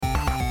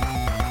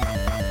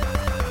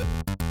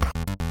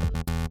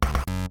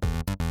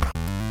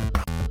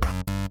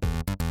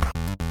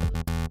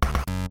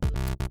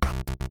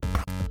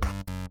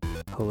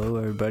Hello,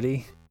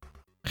 everybody.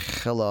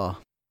 Hello.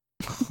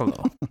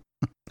 Hello.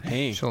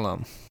 Hey.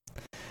 Shalom.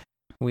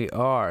 We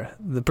are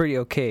the Pretty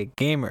Okay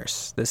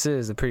Gamers. This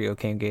is the Pretty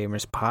Okay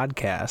Gamers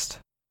podcast.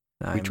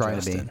 I'm try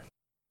to be. Justin.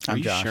 Are I'm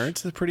you Josh. sure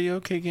it's the Pretty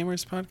Okay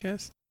Gamers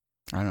podcast?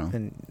 I don't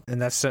know.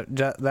 And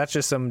that's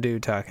just some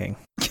dude talking.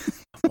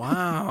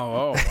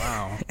 Wow. Oh,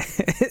 wow.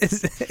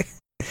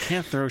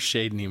 Can't throw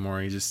shade anymore.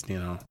 You're just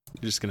going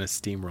to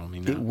steamroll me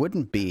now. It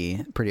wouldn't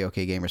be Pretty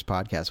Okay Gamers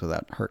podcast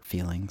without hurt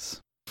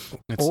feelings.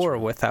 It's or true.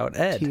 without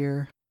Ed.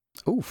 Tear.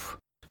 Oof.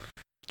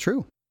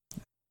 True.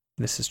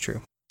 This is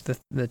true.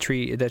 The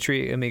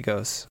tree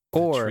amigos. The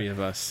Or three of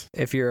us.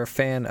 if you're a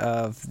fan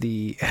of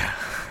the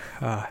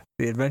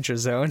Adventure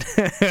Zone,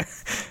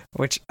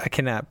 which I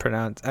cannot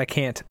pronounce. I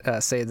can't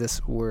say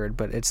this word,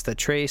 but it's the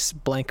Trace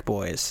Blank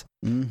Boys,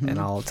 Mm-hmm. and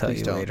I'll tell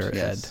you later,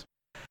 yes.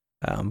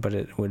 Ed. But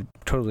it would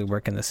totally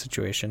work in this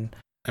situation.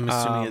 I'm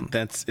assuming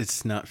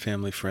it's not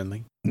family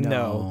friendly.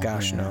 No,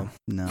 gosh, no.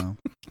 No.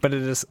 But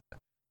it is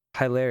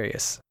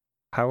hilarious.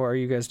 How are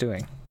you guys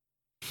doing?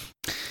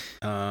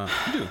 I'm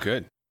doing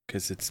good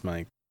because it's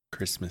my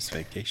Christmas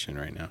vacation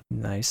right now.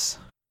 Nice.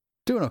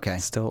 Doing okay.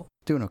 Still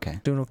Doing okay.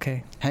 doing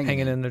okay. Hanging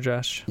in there,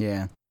 Josh.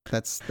 Yeah.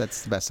 That's the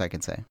best I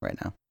can say right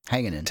now.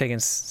 Hanging in.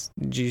 Taking,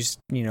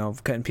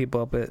 cutting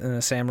people up in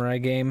a samurai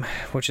game,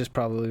 which is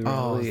probably really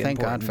Oh, thank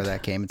God important. for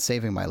that game. It's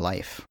saving my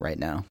life right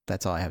now.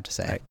 That's all I have to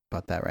say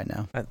about that right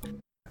now.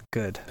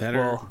 Good.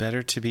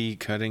 Better to be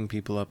cutting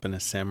people up in a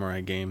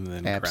samurai game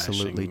than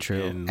Absolutely crashing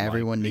true. in,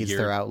 Everyone like, needs the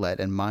their year. outlet,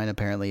 and mine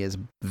apparently is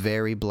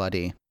very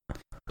bloody.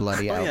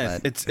 Bloody Oh, yeah,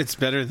 outlet. it's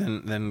better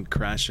than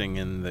crashing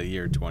in the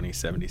year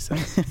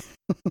 2077.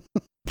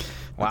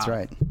 That's Wow.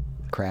 right.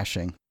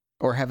 Crashing.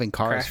 Or having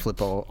cars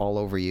flip all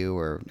over you,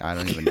 or I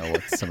don't even know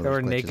what some of those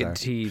Or glitches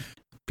naked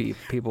are.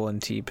 people in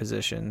T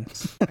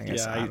positions. I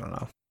guess Yeah, I don't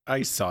know.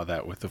 I saw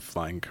that with a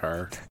flying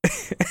car.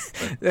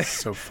 It's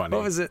so funny.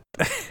 What was it?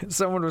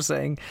 Someone was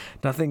saying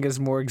nothing is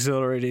more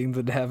exhilarating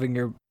than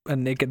having a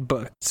naked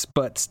butt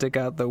stick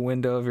out the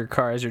window of your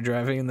car as you're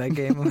driving in that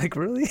game. I'm like,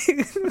 really?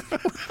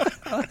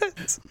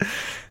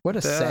 What a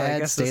I sad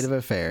guess state this- of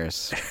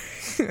affairs.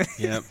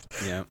 Yep.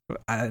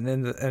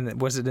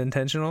 And was it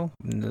intentional?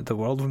 The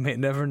world may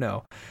never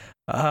know.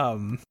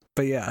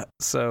 But yeah,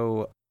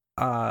 so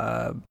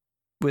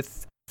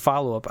with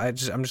follow-up, I'm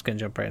just gonna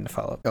jump right into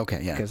follow-up.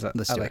 Okay, yeah. Because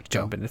Let's I do like it. to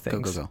jump into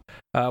things.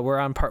 Go. We're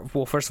on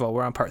first of all,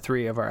 we're on part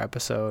 3 of our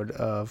episode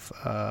of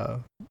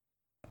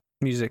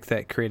music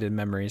that created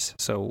memories.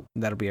 So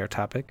that'll be our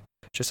topic.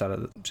 Just out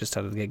of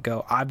the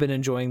get-go. I've been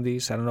enjoying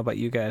these. I don't know about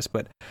you guys,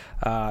 but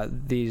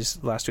these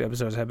last 2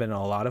 episodes have been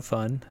a lot of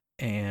fun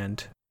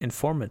and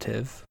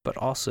informative, but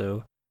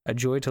also a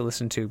joy to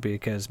listen to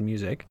because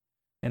music.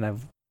 And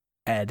I've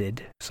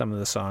added some of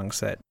the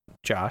songs that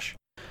Josh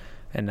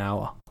and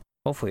now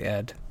hopefully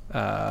Ed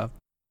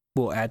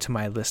will add to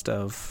my list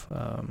of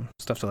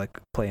stuff to like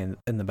play in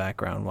the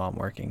background while I'm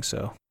working.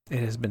 So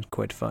it has been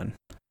quite fun.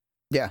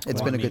 Yeah,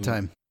 it's been a good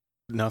time.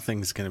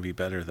 Nothing's going to be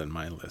better than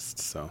my list,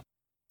 so.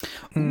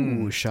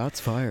 Ooh, shots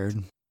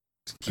fired.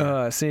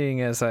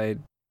 Seeing as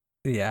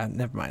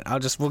never mind.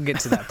 We'll get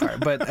to that part.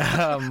 But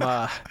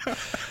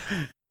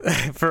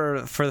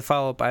for the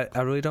follow-up, I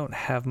really don't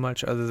have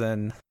much other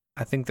than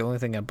I think the only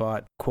thing I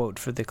bought, quote,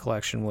 for the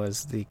collection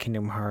was the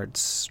Kingdom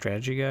Hearts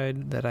strategy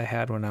guide that I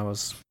had when I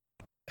was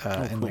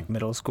in like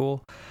middle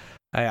school.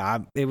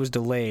 It was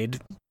delayed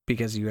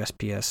because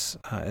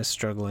USPS is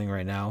struggling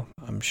right now,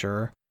 I'm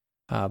sure,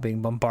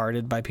 being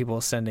bombarded by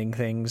people sending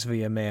things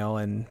via mail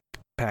and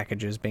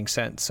packages being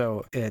sent.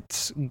 So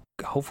it's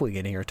hopefully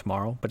getting here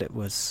tomorrow, but it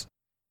was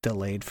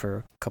delayed for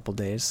a couple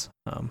days.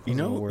 You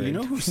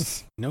know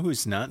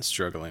who's not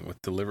struggling with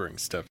delivering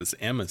stuff is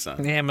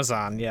Amazon.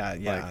 Amazon, yeah.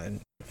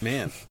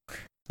 Man,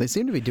 They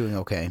seem to be doing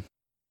okay.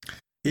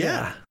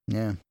 Yeah.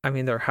 Yeah. I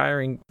mean, they're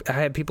hiring. I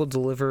had people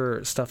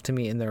deliver stuff to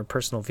me in their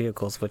personal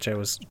vehicles, which I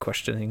was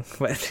questioning.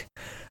 But,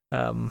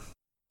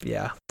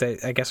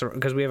 I guess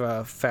because we have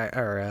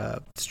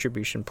a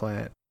distribution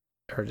plant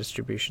or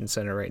distribution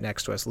center right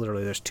next to us.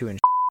 Literally, there's 2 in.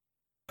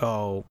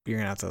 Oh, you're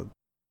gonna have to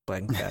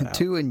blank that out.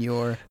 2 in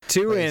your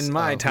 2 in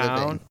my of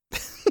town.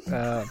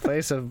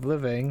 Place of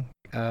living.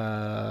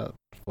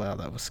 Wow,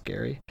 that was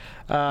scary.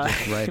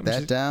 Just write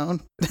that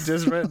down.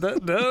 Just write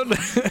that down.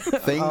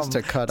 Things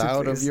to cut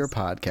out of your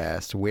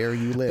podcast. Where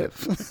you live.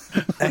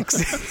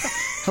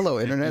 Hello,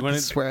 internet.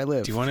 This is where I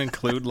live. Do you want to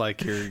include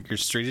like your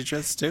street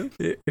address too?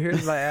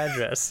 Here's my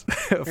address.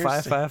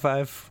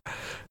 555.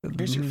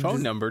 Here's your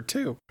phone number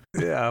too.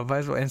 Yeah,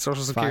 and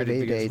social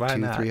security.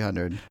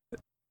 588-2300.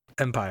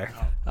 Empire.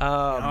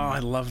 I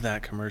love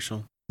that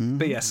commercial.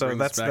 But yeah, so Brings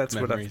that's back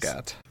what I've memories.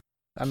 got.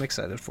 I'm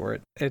excited for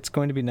it. It's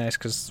going to be nice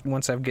because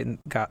once I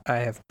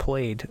have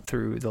played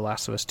through The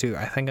Last of Us 2,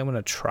 I think I'm going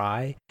to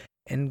try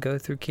and go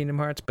through Kingdom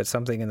Hearts, but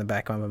something in the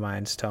back of my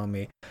mind is telling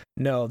me,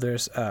 no,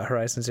 there's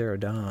Horizon Zero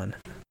Dawn.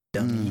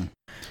 Dummy.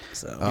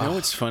 So You know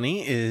what's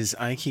funny is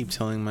I keep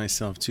telling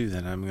myself too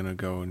that I'm going to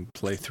go and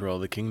play through all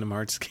the Kingdom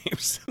Hearts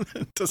games.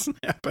 It doesn't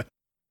happen.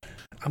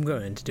 I'm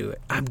going to do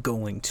it. I'm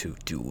going to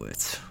do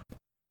it.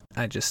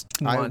 I just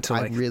want to.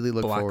 I really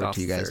look forward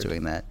to you guys 3rd.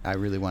 doing that. I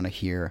really want to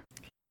hear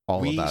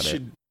all about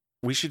it.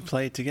 We should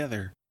play it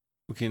together.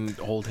 We can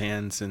hold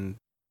hands and.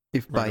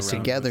 If by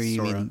together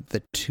you mean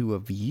the two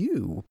of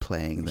you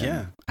playing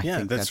them, I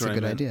think that's a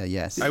good idea.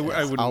 Yes, I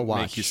wouldn't I'll watch.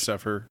 Make you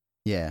suffer.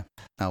 Yeah,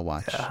 I'll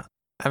watch.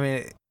 I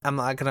mean, I'm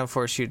not gonna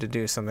force you to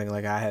do something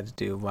like I had to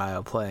do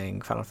while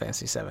playing Final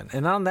Fantasy VII.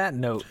 And on that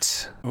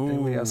note,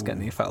 anybody else got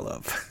any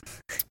follow-up?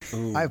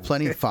 I have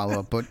plenty of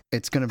follow-up, but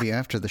it's gonna be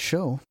after the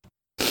show.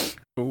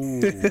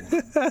 Ooh.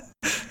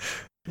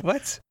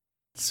 What?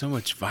 So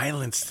much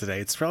violence today.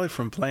 It's probably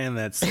from playing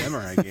that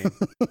samurai game.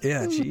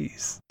 Yeah,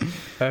 jeez.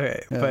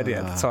 Okay, but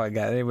yeah, that's all I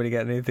got. Anybody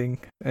got anything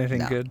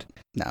good?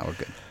 No, we're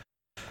good.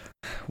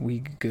 We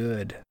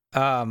good.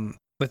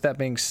 With that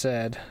being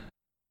said,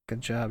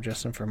 good job,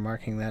 Justin, for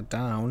marking that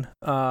down.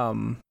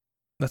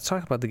 Let's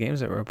talk about the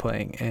games that we're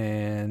playing,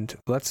 and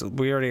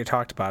we already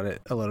talked about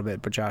it a little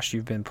bit, but Josh,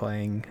 you've been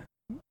playing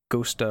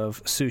Ghost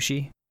of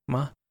Tsushima.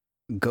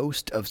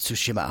 Ghost of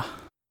Tsushima.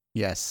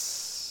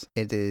 Yes,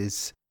 it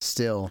is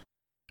still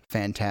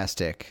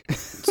fantastic.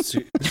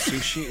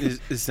 Sushi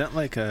is that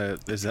like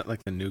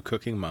the new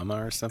Cooking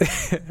Mama or something?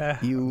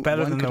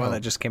 Better than the one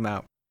that just came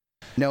out.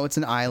 No, it's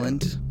an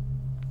island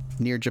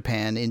near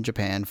Japan, in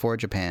Japan, for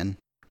Japan,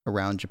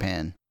 around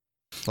Japan.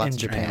 Lots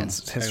of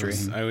Japan's history.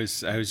 I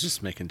was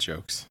just making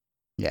jokes.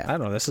 Yeah, I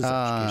don't know. This is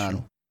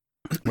educational.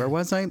 Where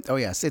was I? Oh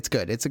yes, it's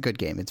good. It's a good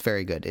game. It's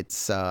very good.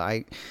 It's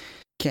I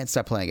can't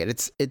stop playing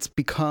it. It's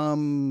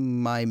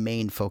become my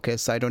main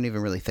focus. I don't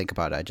even really think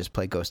about it. I just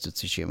play Ghost of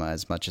Tsushima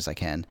as much as I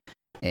can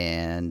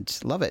and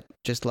love it.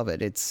 Just love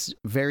it. It's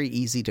very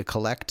easy to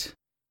collect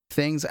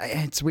things.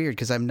 It's weird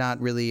because I'm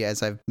not really,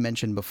 as I've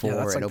mentioned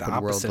before, an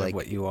open world like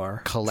what you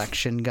are.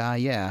 Collection guy.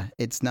 Yeah,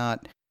 it's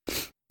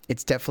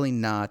definitely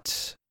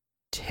not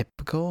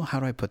typical. How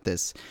do I put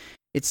this?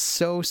 It's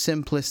so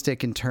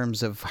simplistic in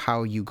terms of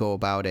how you go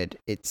about it.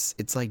 It's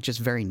like just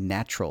very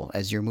natural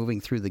as you're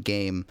moving through the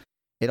game.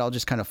 It all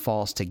just kind of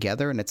falls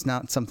together, and it's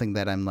not something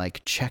that I'm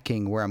like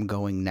checking where I'm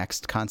going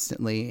next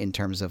constantly in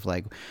terms of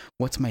like,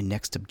 what's my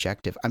next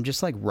objective? I'm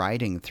just like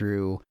riding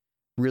through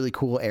really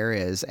cool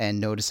areas and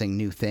noticing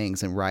new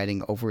things and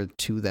riding over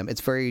to them. It's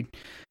very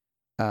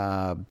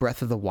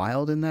Breath of the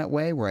Wild in that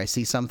way, where I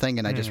see something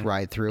and I just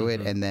ride through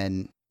it, and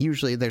then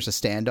usually there's a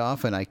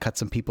standoff and I cut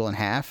some people in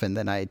half and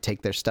then I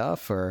take their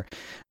stuff, or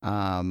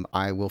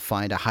I will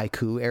find a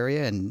haiku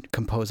area and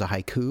compose a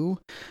haiku,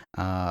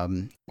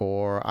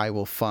 or I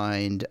will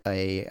find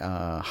a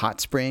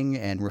hot spring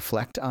and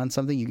reflect on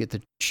something. You get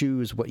to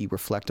choose what you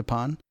reflect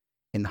upon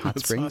in the hot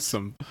springs.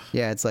 Awesome.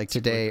 Yeah, it's like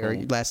today or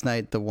last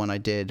night, the one I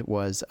did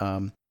was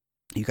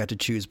you got to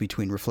choose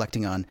between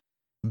reflecting on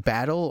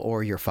battle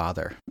or your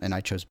father, and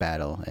I chose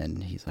battle,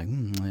 and he's like,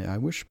 I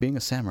wish being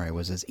a samurai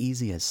was as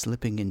easy as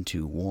slipping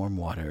into warm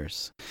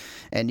waters.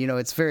 And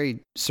it's very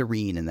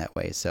serene in that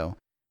way, so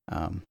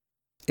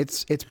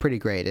it's pretty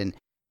great. And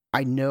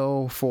I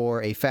know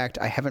for a fact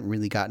I haven't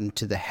really gotten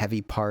to the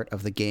heavy part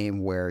of the game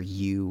where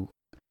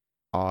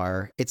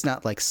it's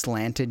not like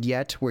slanted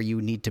yet, where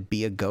you need to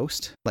be a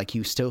ghost. Like,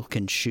 you still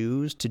can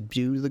choose to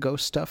do the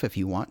ghost stuff if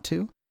you want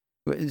to.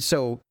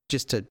 So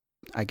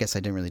I guess I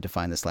didn't really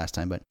define this last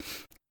time, but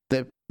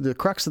the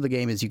crux of the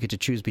game is you get to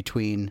choose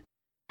between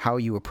how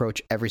you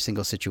approach every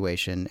single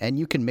situation, and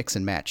you can mix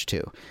and match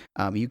too.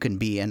 You can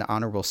be an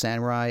honorable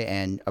samurai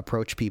and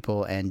approach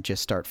people and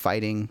just start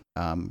fighting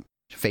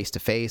face to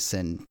face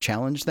and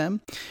challenge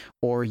them,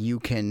 or you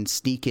can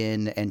sneak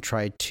in and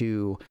try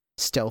to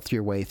stealth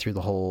your way through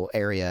the whole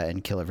area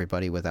and kill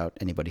everybody without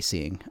anybody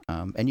seeing.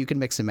 And you can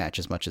mix and match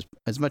as much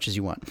as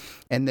you want.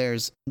 And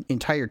there's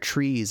entire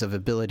trees of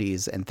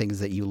abilities and things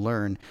that you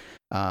learn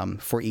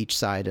for each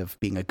side of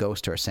being a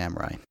ghost or a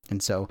samurai.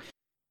 And so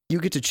you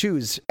get to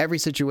choose every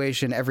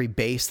situation, every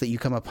base that you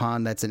come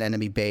upon that's an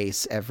enemy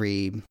base,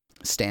 every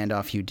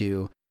standoff you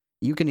do.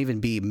 You can even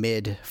be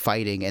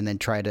mid-fighting and then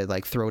try to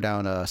like throw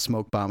down a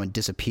smoke bomb and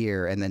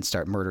disappear and then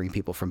start murdering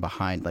people from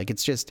behind. Like,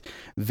 it's just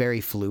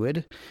very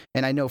fluid.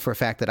 And I know for a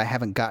fact that I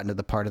haven't gotten to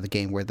the part of the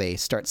game where they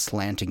start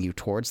slanting you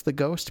towards the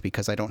ghost,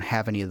 because I don't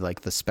have any of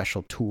like the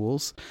special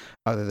tools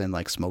other than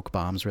like smoke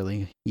bombs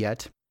really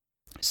yet.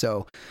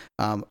 So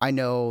I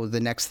know the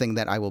next thing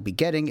that I will be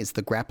getting is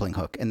the grappling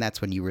hook. And that's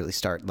when you really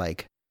start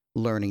like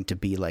learning to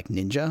be like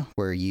ninja,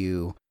 where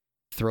you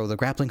throw the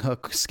grappling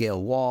hook,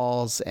 scale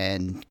walls,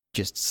 and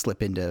just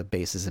slip into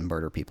bases and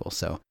murder people.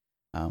 So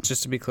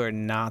just to be clear,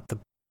 not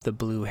the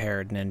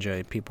blue-haired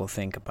ninja people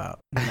think about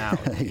now.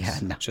 Yeah,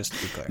 no, just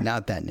to be clear,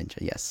 not that ninja.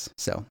 Yes.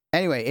 So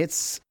anyway,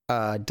 it's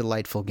a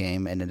delightful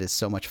game, and it is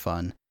so much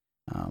fun.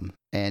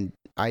 And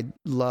I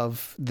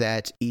love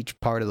that each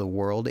part of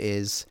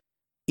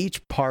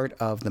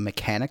the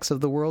mechanics of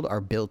the world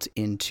are built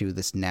into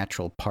this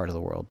natural part of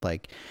the world.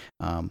 Like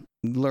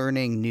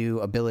learning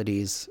new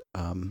abilities.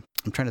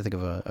 I'm trying to think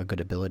of a good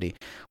ability.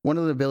 One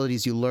of the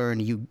abilities you learn,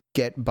 you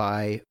get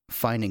by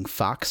finding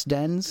fox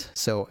dens.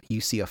 So you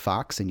see a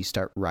fox and you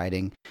start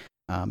riding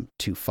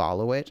to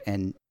follow it.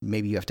 And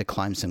maybe you have to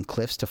climb some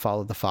cliffs to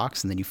follow the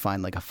fox. And then you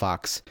find like a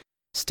fox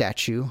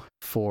statue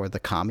for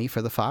the kami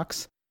for the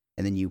fox.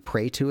 and then you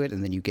pray to it,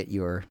 and then you get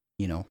your,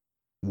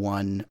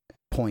 1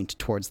 point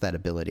towards that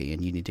ability,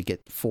 and you need to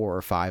get 4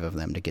 or 5 of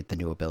them to get the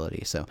new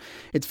ability. So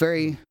it's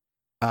very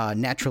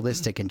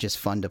naturalistic and just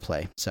fun to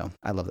play. So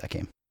I love that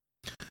game.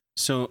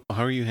 So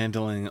how are you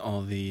handling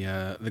all the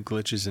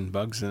glitches and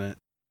bugs in it?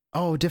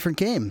 Oh, different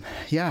game.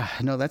 Yeah,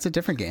 no, that's a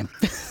different game.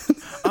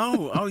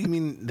 Oh, you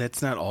mean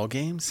that's not all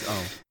games?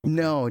 Oh,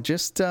 no,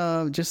 just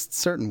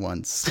certain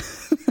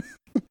ones.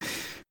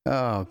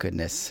 Oh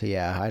goodness,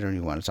 yeah, I don't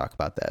even want to talk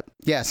about that.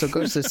 Yeah, so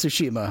Ghost of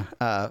Tsushima,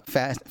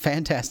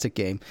 fantastic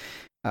game.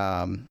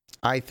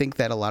 I think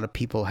that a lot of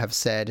people have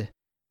said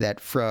that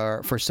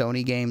for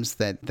Sony games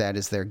that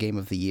is their game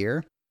of the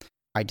year.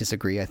 I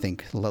disagree. I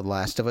think The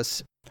Last of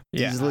Us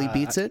easily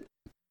beats it.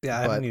 Yeah,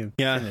 I haven't even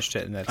finished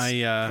it, and that's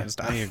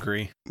I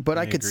agree. But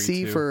I could agree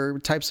see too. for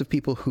types of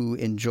people who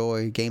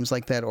enjoy games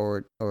like that,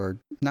 or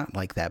not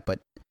like that, but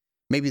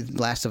maybe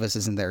The Last of Us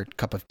isn't their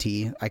cup of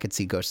tea. I could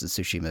see Ghost of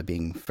Tsushima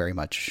being very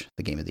much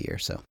the game of the year.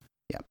 So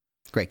yeah,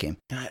 great game.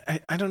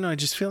 I don't know. I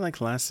just feel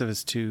like Last of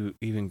Us 2,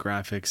 even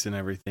graphics and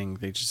everything,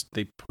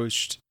 they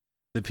pushed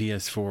the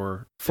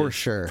PS4 For as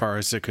sure. far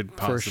as it could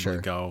possibly sure.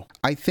 go.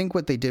 I think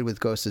what they did with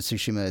Ghost of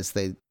Tsushima is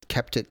they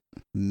kept it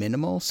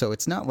minimal, so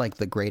it's not like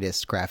the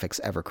greatest graphics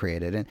ever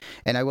created.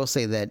 And I will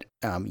say that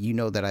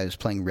that I was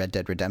playing Red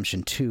Dead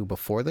Redemption 2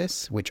 before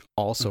this, which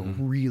also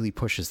really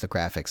pushes the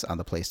graphics on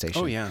the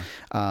PlayStation. Oh yeah.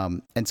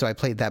 And so I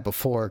played that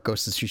before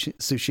Ghost of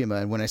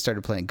Tsushima, and when I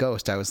started playing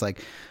Ghost, I was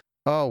like,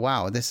 oh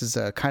wow, this is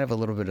a kind of a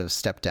little bit of a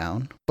step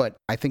down. But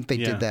I think they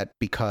did that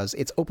because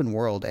it's open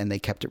world and they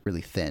kept it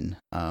really thin.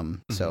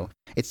 So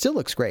it still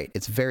looks great.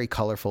 It's very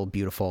colorful,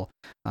 beautiful.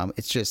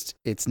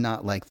 It's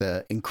not like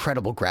the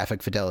incredible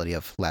graphic fidelity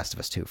of Last of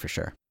Us 2 for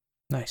sure.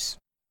 Nice.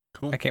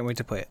 Cool. I can't wait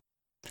to play it.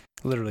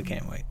 Literally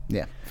can't wait.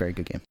 Yeah, very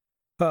good game.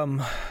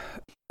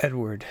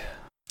 Edward,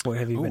 what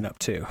have you been up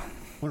to?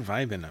 What have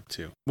I been up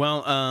to?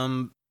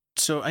 Well,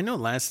 so I know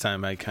last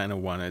time I kind of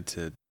wanted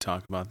to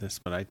talk about this,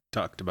 but I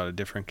talked about a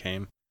different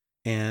game.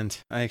 And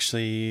I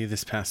actually,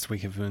 this past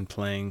week, have been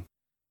playing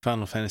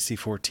Final Fantasy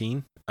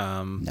XIV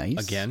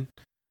Nice. again.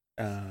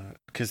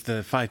 Because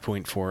the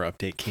 5.4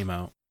 update came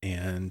out.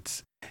 And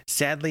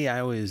sadly,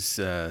 I was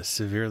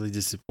severely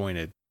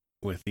disappointed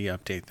with the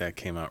update that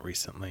came out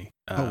recently.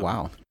 Oh,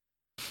 wow.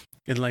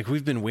 And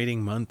we've been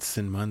waiting months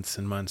and months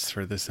and months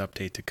for this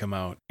update to come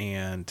out.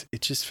 And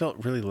it just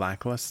felt really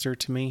lackluster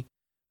to me.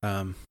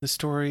 The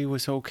story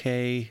was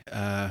okay.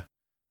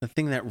 The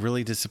thing that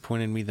really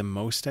disappointed me the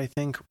most, I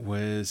think,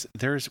 was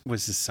a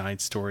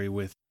side story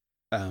with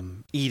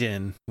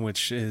Eden,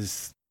 which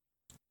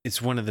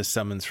it's one of the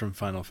summons from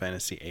Final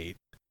Fantasy VIII,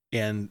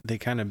 and they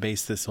kind of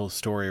base this whole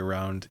story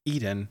around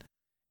Eden,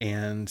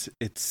 and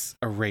it's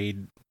a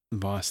raid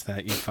boss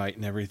that you fight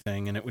and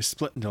everything, and it was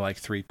split into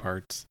 3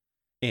 parts,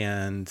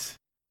 and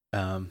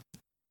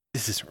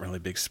this isn't really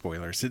big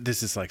spoilers.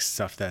 This is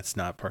stuff that's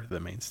not part of the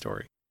main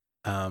story.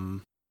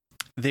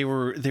 They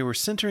were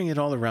centering it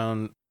all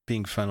around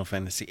being Final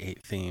Fantasy VIII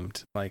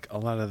themed. A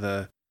lot of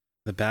the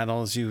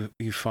battles you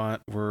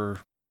fought were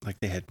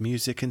they had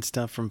music and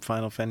stuff from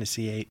Final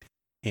Fantasy VIII,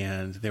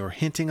 and they were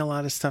hinting a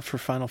lot of stuff for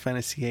Final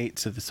Fantasy VIII.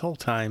 So this whole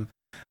time,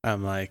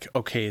 I'm like,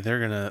 okay, they're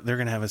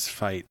gonna have us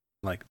fight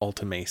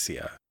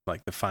Ultimacia,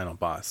 the final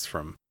boss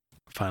from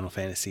Final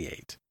Fantasy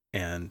VIII,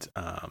 and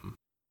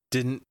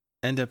didn't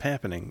end up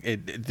happening.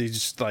 They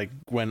just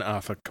went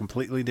off a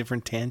completely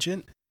different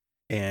tangent.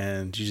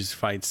 And you just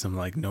fight some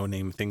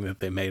no-name thing that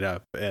they made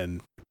up, and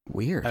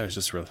weird. I was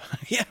just really,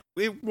 yeah,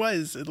 it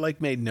was.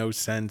 It made no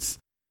sense.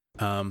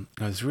 I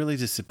was really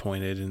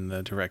disappointed in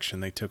the direction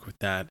they took with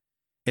that.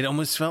 It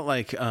almost felt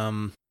like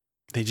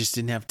they just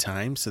didn't have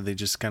time, so they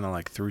just kind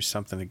of threw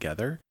something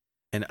together.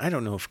 And I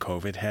don't know if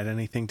COVID had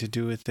anything to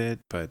do with it,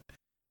 but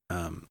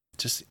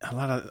just a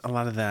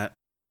lot of that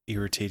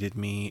irritated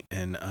me.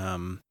 And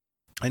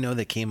I know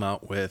they came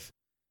out with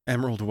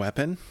Emerald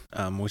Weapon,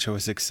 which I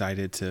was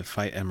excited to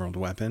fight Emerald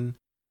Weapon.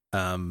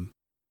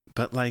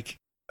 But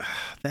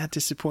that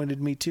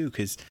disappointed me too,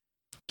 because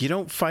you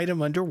don't fight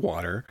him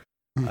underwater.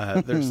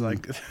 There's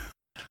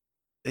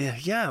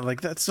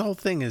that's the whole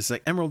thing is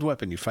Emerald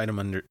Weapon, you fight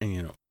him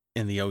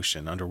in the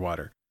ocean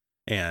underwater.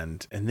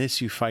 And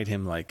this you fight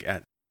him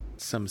at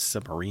some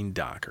submarine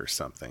dock or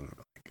something.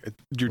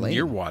 You're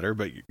near water,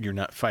 but you're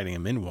not fighting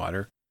him in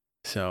water.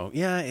 So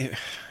yeah, it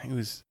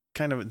was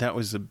that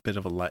was a bit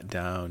of a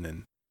letdown,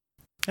 and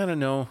I don't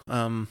know.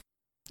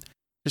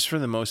 Just for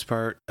the most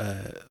part,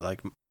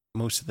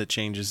 most of the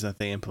changes that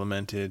they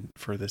implemented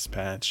for this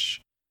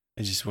patch,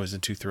 I just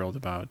wasn't too thrilled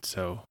about.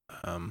 So,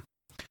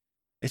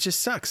 it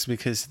just sucks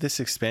because this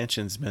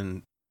expansion's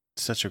been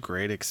such a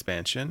great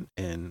expansion,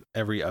 and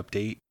every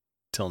update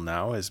till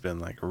now has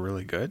been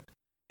really good.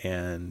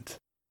 And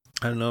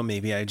I don't know,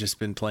 maybe I just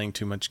been playing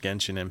too much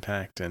Genshin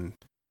Impact and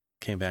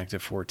came back to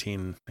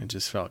 14 and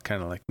just felt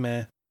kind of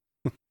meh.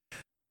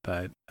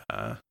 But,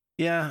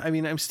 yeah, I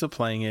mean, I'm still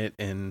playing it,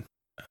 and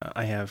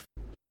I have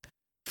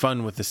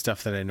fun with the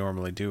stuff that I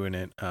normally do in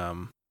it.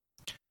 And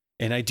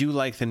I do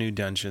like the new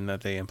dungeon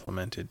that they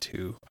implemented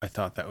too. I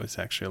thought that was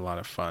actually a lot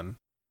of fun.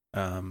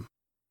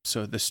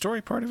 So the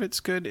story part of it's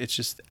good. It's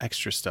just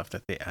extra stuff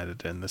that they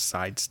added in, the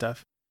side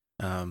stuff.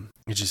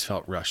 It just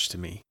felt rushed to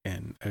me,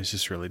 and I was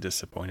just really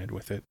disappointed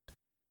with it.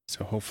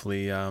 So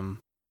hopefully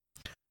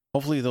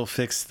they'll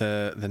fix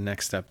the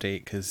next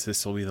update, because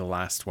this will be the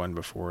last one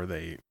before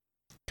they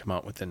come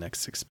out with the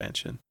next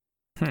expansion.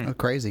 Oh,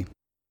 crazy.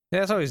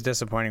 Yeah, it's always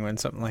disappointing when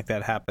something like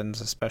that happens,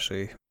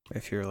 especially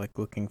if you're like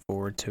looking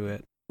forward to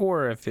it,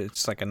 or if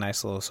it's like a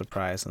nice little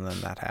surprise and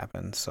then that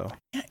happens. So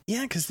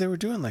yeah, because they were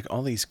doing like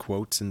all these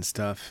quotes and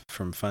stuff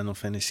from Final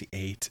Fantasy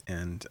VIII,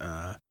 and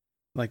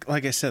like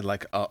I said,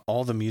 like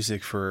all the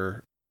music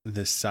for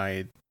this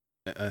side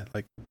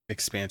like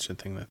expansion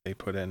thing that they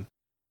put in,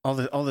 all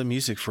the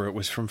music for it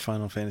was from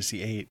Final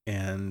Fantasy VIII,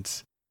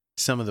 and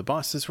some of the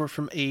bosses were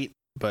from 8,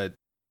 but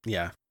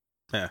yeah.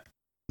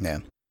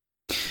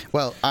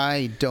 Well,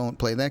 I don't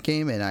play that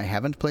game, and I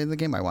haven't played the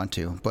game. I want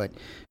to, but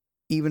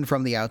even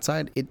from the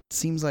outside, it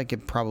seems like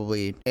it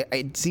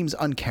seems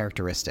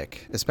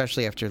uncharacteristic,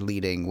 especially after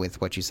leading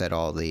with what you said,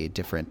 all the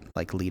different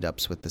like lead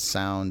ups with the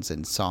sounds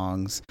and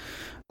songs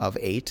of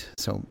 8.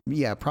 So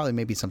yeah, probably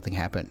maybe something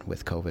happened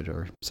with COVID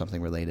or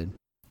something related.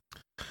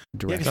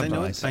 Yeah,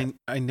 because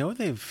I know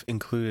they've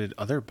included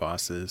other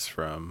bosses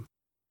from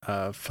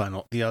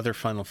the other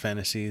Final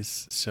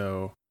Fantasies.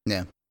 So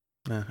yeah.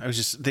 I was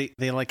just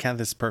they like had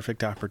this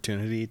perfect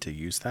opportunity to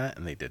use that,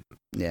 and they didn't.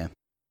 Yeah,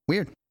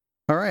 weird.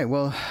 All right,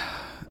 well,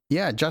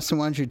 yeah, Justin,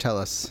 why don't you tell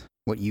us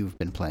what you've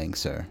been playing,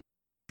 sir?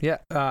 Yeah,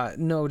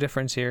 no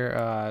difference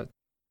here.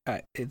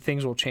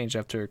 Things will change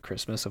after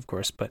Christmas, of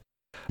course, but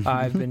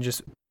I've been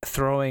just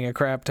throwing a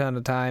crap ton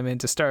of time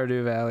into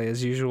Stardew Valley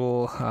as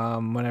usual.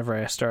 Whenever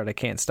I start, I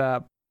can't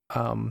stop.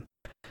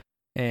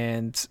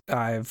 And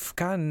I've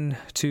gotten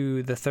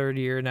to the 3rd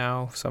year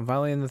now, so I'm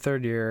finally in the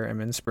 3rd year. I'm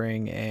in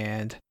spring,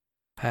 and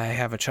I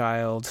have a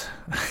child.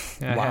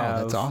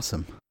 Wow, that's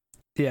awesome.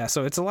 Yeah,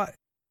 so it's a lot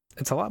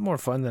more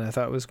fun than I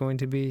thought it was going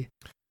to be.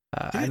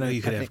 I didn't know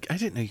you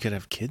could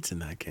have kids in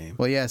that game.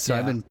 Well, yeah, so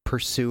I've been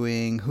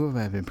pursuing, who have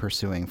I been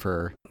pursuing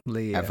for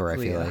ever, I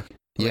feel like?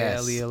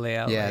 Yes.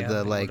 Leah,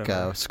 the like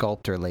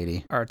sculptor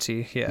lady.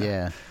 Artsy, yeah.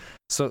 Yeah.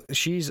 So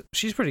she's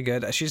pretty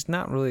good. She's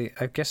not really,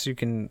 I guess you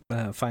can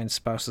find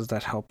spouses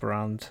that help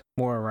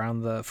more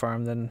around the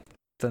farm than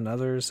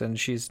others, and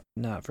she's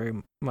not very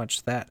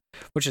much that,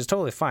 which is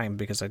totally fine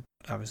because I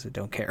obviously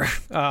don't care.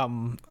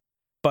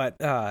 But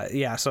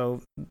yeah,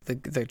 so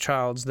the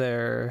child's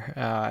there,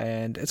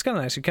 and it's kind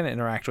of nice. You kind of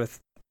interact with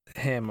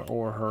him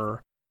or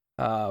her.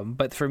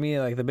 But for me,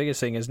 like the biggest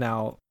thing is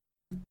now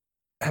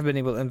I've been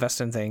able to invest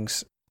in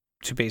things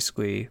to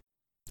basically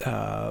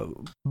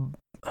build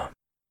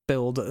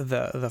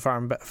the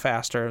farm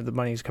faster. The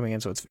money's coming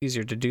in, so it's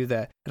easier to do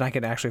that, and I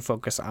can actually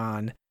focus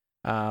on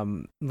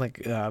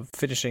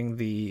finishing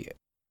the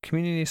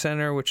community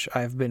center, which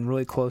I've been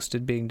really close to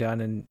being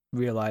done, and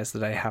realized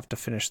that I have to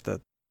finish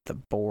the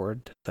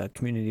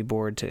community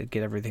board to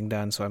get everything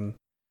done. So I'm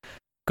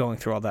going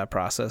through all that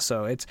process.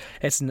 So it's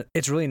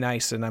really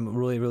nice, and I'm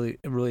really, really,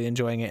 really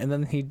enjoying it. And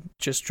then he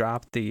just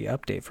dropped the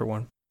update for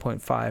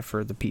 1.5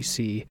 for the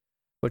PC,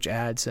 which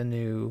adds a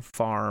new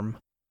farm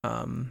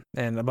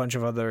and a bunch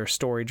of other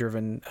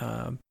story-driven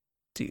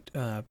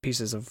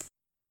pieces of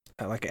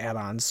like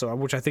add-ons. So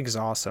which I think is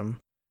awesome.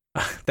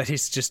 That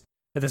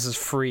this is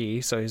free.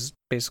 So he's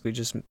basically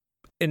just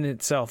in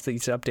itself.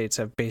 These updates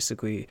have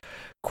basically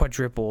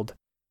quadrupled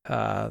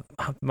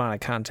amount of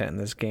content in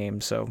this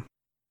game. So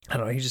I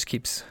don't know, he just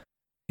keeps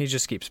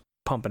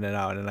pumping it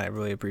out, and I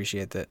really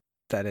appreciate that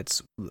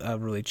it's a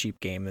really cheap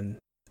game, and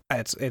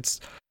it's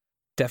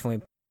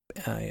definitely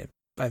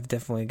I've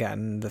definitely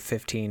gotten the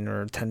 $15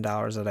 or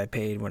 $10 that I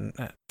paid when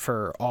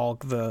for all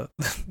the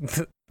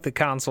the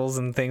consoles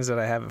and things that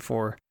I have it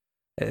for.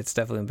 It's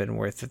definitely been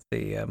worth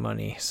the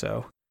money.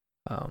 So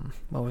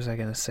what was I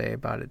gonna say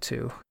about it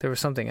too? There was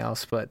something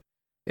else, but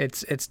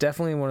it's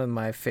definitely one of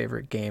my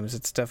favorite games.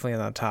 It's definitely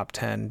in the top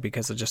 10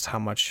 because of just how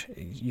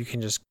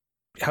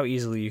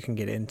easily you can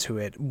get into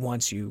it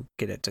once you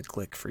get it to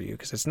click for you.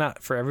 Because it's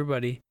not for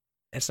everybody.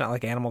 It's not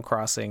like Animal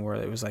Crossing where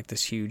it was like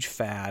this huge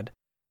fad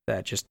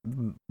that just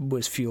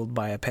was fueled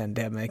by a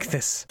pandemic.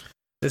 This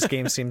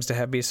game seems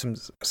to be some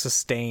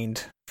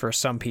sustained for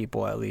some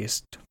people at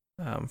least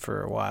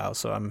for a while.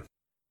 So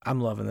I'm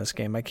loving this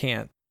game. I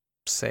can't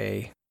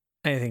say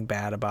anything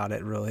bad about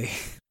it really,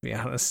 to be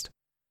honest.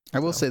 I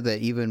will say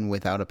that even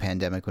without a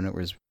pandemic, when it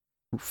was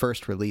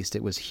first released,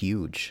 it was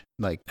huge.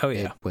 Like,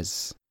 it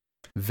was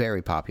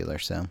very popular.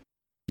 So,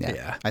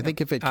 yeah. I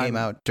think if it came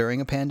out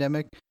during a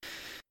pandemic,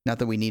 not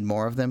that we need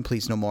more of them,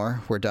 please no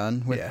more. We're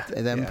done with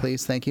them,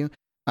 please. Thank you.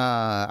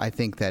 I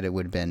think that it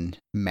would have been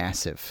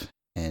massive,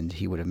 and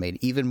he would have made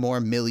even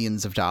more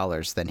millions of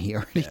dollars than he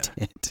already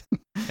did.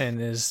 And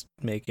is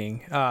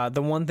making.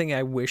 The one thing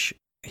I wish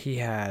he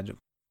had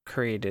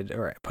created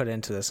or put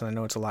into this, and I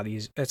know it's a lot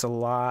easier. It's a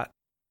lot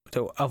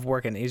of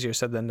work and easier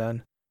said than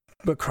done,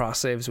 but cross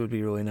saves would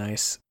be really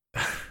nice.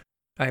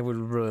 I would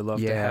really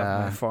love to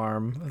have my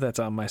farm that's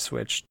on my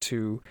Switch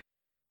to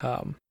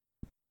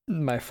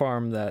my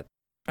farm that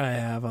I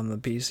have on the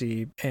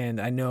PC,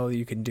 and I know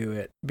you can do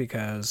it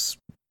because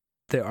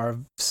there are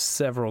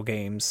several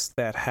games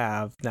that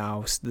have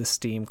now the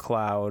Steam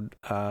Cloud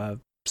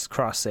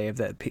cross save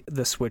that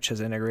the Switch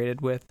has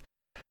integrated with,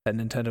 that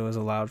Nintendo has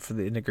allowed for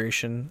the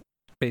integration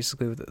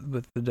basically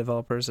with the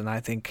developers, and I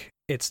think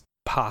it's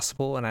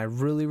possible, and I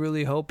really,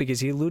 really hope, because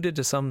he alluded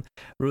to some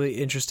really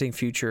interesting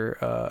future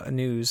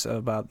news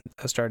about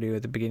Stardew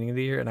at the beginning of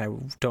the year, and I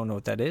don't know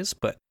what that is,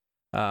 but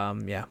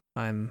yeah,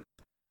 I'm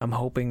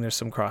hoping there's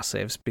some cross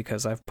saves,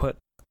 because I've put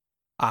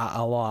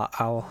a lot.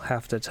 I'll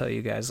have to tell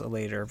you guys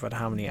later, but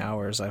how many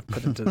hours I've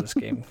put into this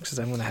game, because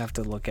I'm gonna have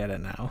to look at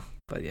it now.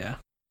 But yeah,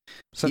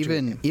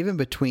 even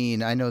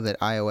between, I know that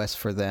iOS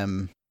for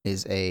them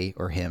is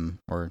or him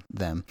or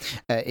them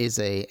is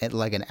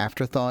like an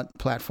afterthought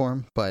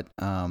platform, but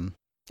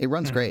it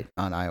runs great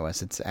on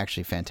iOS. It's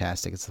actually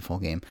fantastic. It's the full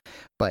game,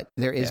 but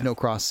there is no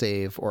cross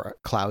save or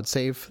cloud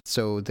save,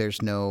 so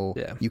there's no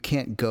you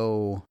can't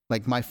go,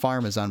 like, my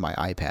farm is on my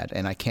iPad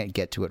and I can't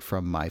get to it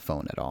from my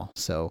phone at all,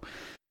 so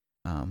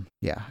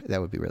yeah, that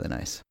would be really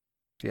nice.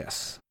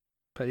 Yes,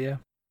 but yeah,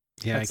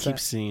 I keep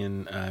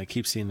seeing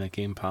that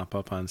game pop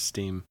up on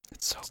Steam.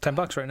 It's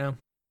 $10 right now.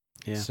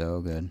 Yeah, so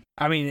good.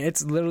 I mean,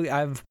 it's literally,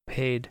 I've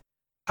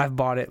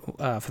bought it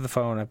for the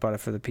phone, I bought it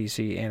for the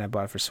PC, and I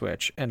bought it for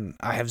Switch, and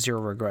I have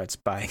zero regrets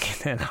buying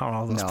it on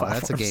all those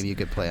platforms. That's a game you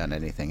could play on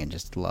anything and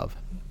just love.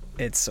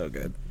 It's so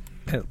good.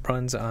 It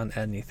runs on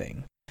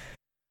anything,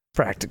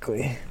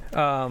 practically.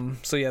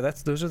 So yeah,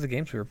 those are the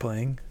games we were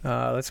playing.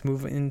 Let's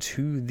move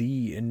into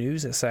the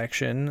news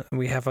section.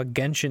 We have a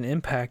Genshin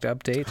Impact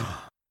update.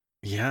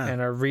 Yeah. And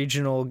our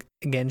regional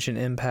Genshin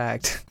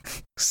Impact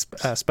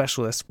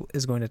specialist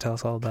is going to tell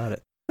us all about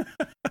it.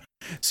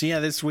 So yeah,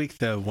 this week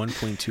the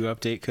 1.2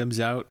 update comes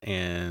out,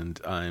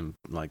 and I'm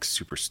like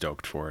super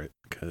stoked for it,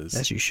 because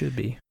as you should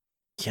be.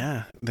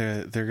 Yeah,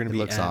 they're going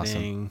to be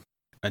adding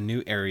a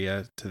new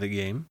area to the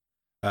game,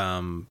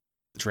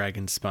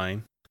 Dragon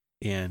Spine,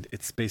 and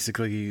it's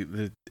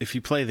basically if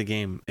you play the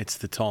game, it's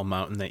the tall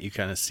mountain that you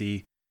kind of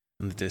see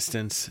in the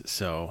distance.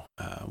 So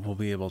we'll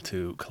be able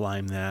to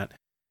climb that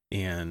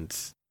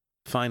and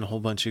find a whole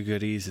bunch of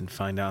goodies, and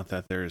find out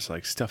that there's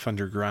like stuff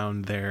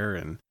underground there,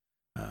 and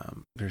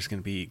there's going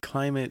to be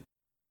climate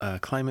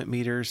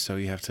meters, so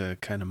you have to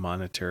kind of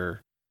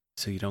monitor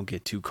so you don't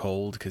get too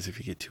cold, because if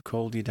you get too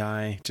cold you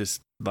die, just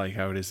like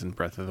how it is in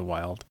Breath of the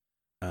Wild.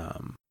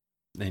 And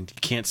you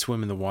can't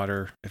swim in the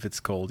water if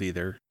it's cold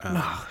either.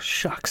 Oh,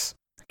 shucks.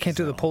 Can't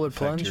do the polar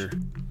plunge?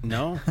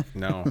 No.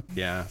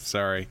 Yeah,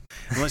 sorry.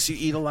 Unless you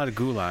eat a lot of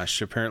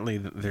goulash. Apparently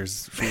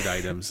there's food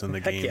items in the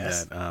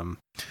game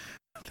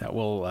that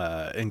will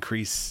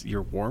increase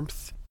your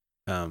warmth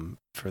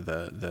for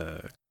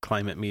the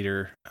climate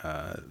meter.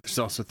 There's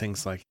also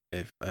things like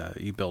if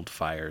you build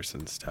fires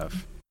and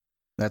stuff.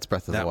 That's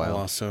Breath of the Wild. Will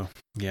also,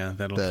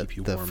 that'll keep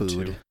you warm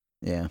food. too.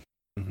 Yeah.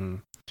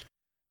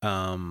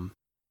 Mm-hmm.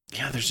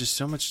 Yeah, there's just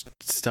so much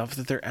stuff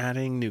that they're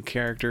adding. New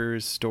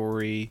characters,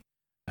 story,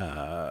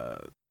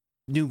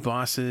 new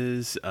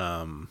bosses,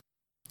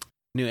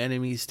 new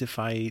enemies to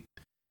fight.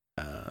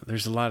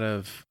 There's a lot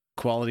of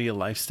quality of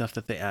life stuff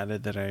that they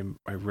added that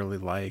I really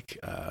like.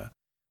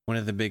 One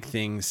of the big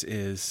things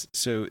is,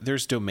 so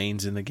there's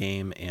domains in the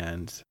game,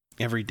 and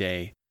every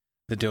day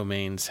the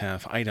domains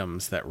have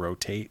items that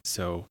rotate.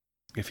 So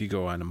if you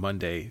go on a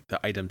Monday,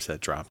 the items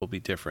that drop will be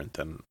different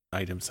than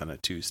items on a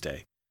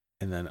Tuesday.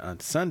 And then on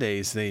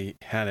Sundays, they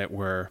had it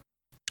where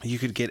you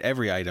could get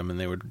every item and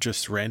they would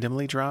just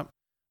randomly drop.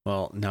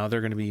 Well, now they're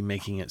going to be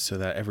making it so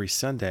that every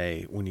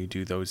Sunday when you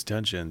do those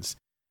dungeons,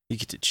 you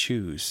get to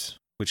choose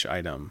which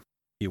item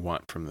you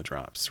want from the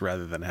drops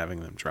rather than having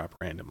them drop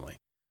randomly,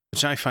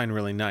 which I find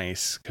really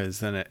nice, because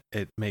then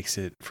it makes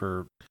it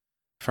for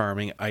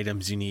farming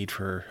items you need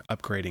for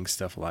upgrading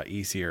stuff a lot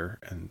easier.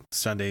 And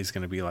Sunday is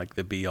going to be like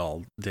the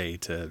be-all day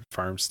to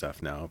farm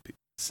stuff now,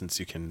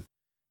 since you can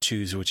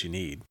choose what you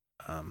need.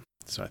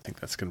 So I think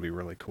that's going to be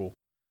really cool.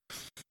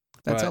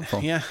 That's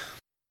helpful. Yeah.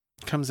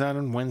 Comes out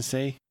on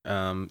Wednesday.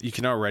 You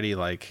can already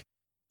like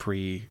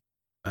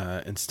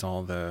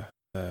install the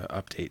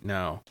update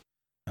now.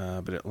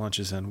 But it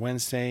launches on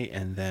Wednesday,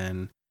 and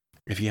then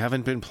if you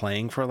haven't been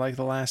playing for like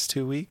the last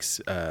 2 weeks,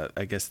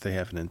 I guess they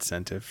have an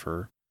incentive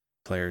for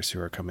players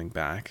who are coming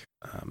back.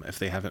 If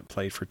they haven't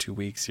played for 2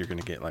 weeks, you're going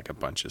to get like a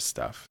bunch of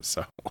stuff.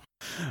 So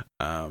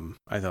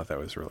I thought that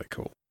was really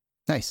cool.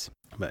 Nice.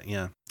 But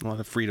yeah, a lot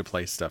of free to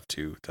play stuff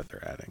too that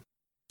they're adding.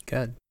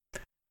 Good. I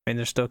mean,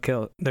 they're still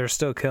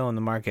killing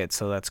the market,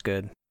 so that's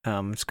good.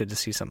 It's good to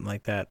see something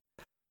like that.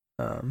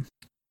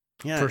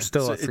 For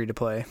still a free to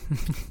play.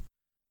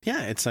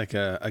 Yeah, it's like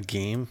a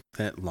game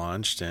that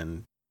launched,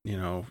 and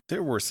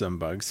there were some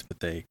bugs,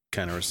 but they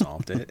kind of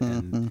resolved it,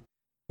 and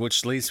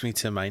which leads me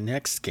to my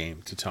next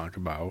game to talk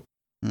about.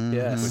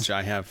 Yes. Which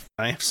I have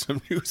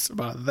some news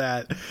about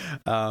that.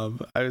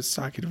 I was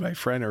talking to my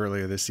friend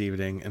earlier this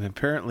evening, and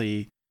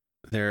apparently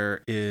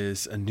there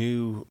is a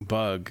new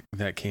bug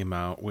that came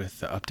out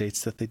with the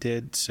updates that they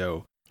did.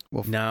 So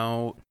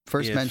now,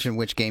 first mention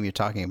which game you're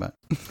talking about.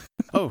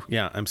 Oh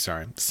yeah, I'm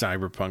sorry,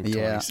 Cyberpunk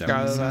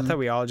 2077. I thought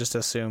we all just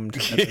assumed.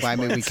 I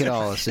mean, we could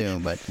all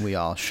assume, but we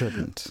all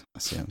shouldn't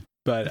assume.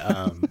 But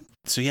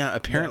So yeah,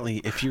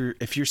 apparently if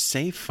your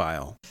save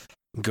file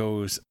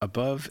goes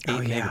above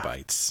 8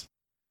 megabytes,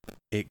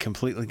 it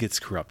completely gets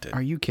corrupted.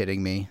 Are you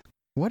kidding me?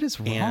 What is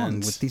wrong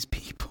with these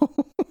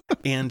people?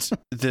 And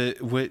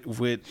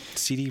what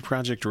CD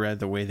Projekt Red,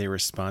 the way they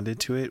responded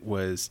to it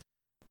was,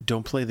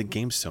 don't play the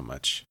game so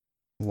much.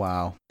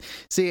 Wow.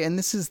 See, and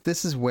this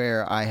is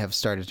where I have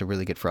started to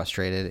really get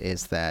frustrated,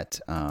 is that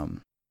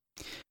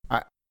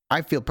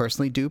I feel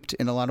personally duped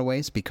in a lot of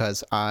ways,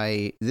 because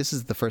this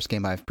is the first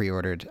game I've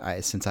pre-ordered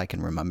since I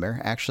can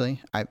remember,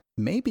 actually.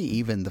 Maybe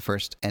even the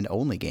first and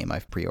only game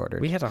I've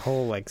pre-ordered. We had a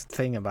whole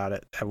thing about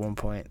it at one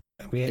point.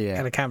 We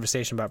had a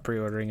conversation about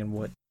pre-ordering and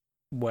what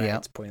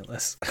it's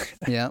pointless.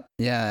 yeah,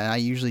 I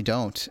usually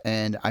don't.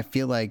 And I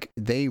feel like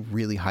they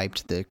really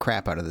hyped the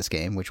crap out of this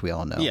game, which we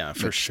all know. Yeah,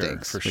 for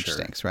sure.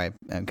 Stinks, right?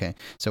 Okay,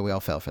 so we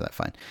all fell for that,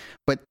 fine.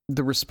 But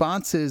the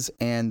responses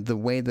and the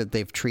way that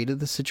they've treated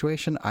the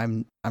situation,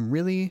 I'm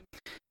really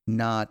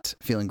not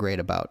feeling great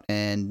about.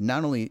 And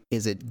not only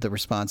is it the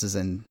responses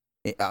and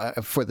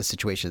for the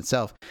situation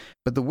itself,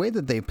 but the way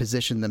that they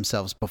positioned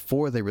themselves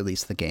before they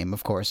released the game,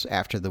 of course,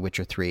 after The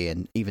Witcher 3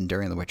 and even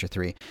during The Witcher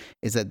 3,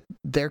 is that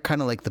they're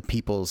kind of like the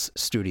people's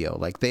studio.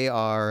 Like, they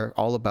are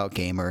all about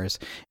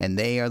gamers, and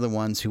they are the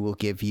ones who will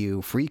give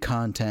you free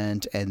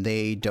content, and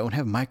they don't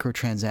have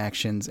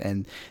microtransactions,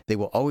 and they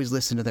will always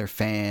listen to their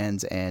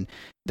fans, and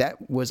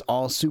that was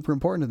all super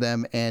important to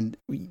them. And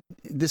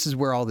this is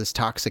where all this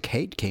toxic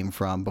hate came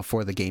from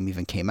before the game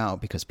even came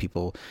out, because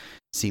people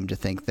seemed to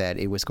think that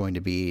it was going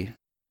to be,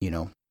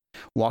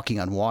 walking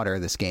on water,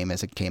 this game,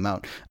 as it came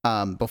out.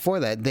 Before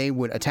that, they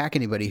would attack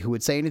anybody who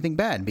would say anything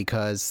bad,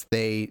 because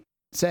they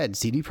said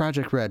CD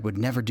Projekt Red would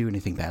never do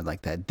anything bad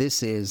like that.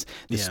 This is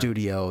the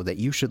studio that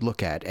you should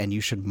look at and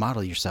you should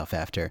model yourself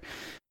after.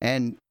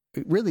 And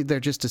really, they're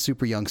just a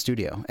super young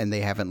studio, and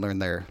they haven't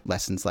learned their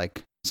lessons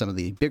like some of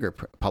the bigger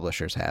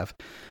publishers have.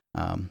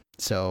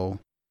 So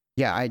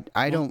yeah,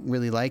 I don't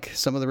really like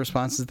some of the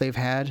responses they've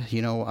had.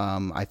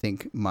 I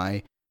think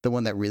the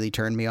one that really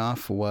turned me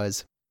off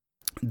was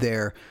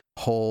their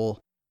whole,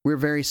 "We're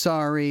very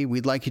sorry,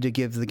 we'd like you to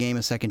give the game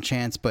a second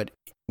chance, but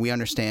we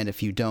understand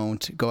if you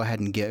don't, go ahead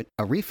and get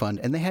a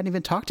refund." And they hadn't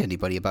even talked to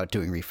anybody about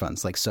doing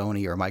refunds, like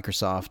Sony or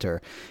Microsoft or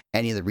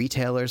any of the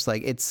retailers.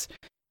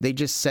 They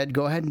just said,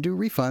 go ahead and do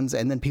refunds,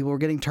 and then people were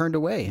getting turned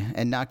away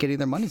and not getting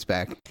their monies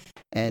back.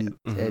 And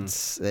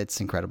it's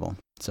incredible.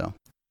 So,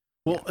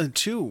 well,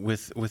 too,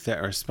 with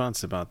that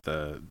response about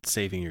the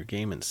saving your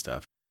game and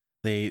stuff,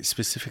 they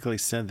specifically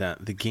said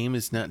that the game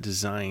is not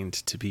designed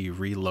to be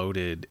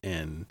reloaded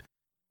and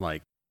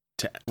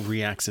to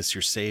re-access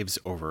your saves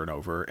over and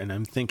over. And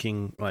I'm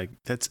thinking,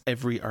 that's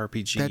every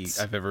RPG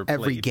I've ever played.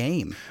 Every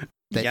game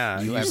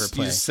that you ever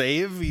play. You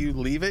save, you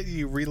leave it,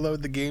 you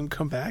reload the game,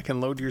 come back and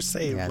load your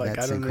save. Yeah, that's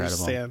I don't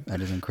incredible. Understand. That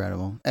is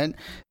incredible. And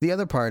the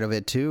other part of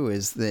it too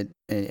is that,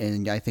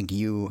 and I think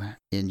you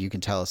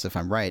can tell us if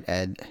I'm right,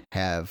 Ed,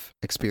 have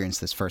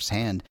experienced this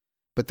firsthand,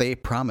 but they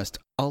promised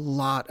a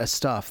lot of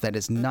stuff that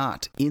is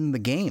not in the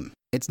game.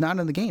 It's not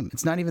in the game.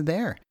 It's not even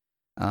there.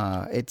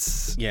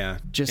 It's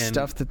just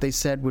stuff that they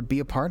said would be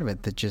a part of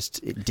it that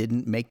it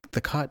didn't make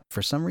the cut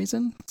for some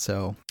reason.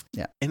 So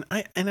yeah. And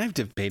I've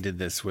debated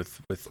this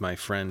with my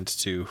friend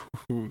too,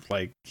 who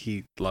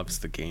he loves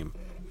the game,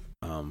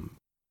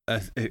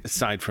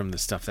 aside from the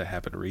stuff that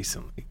happened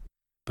recently.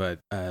 But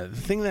the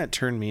thing that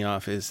turned me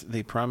off is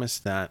they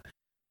promised that,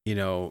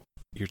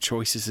 your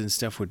choices and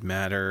stuff would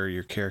matter.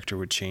 Your character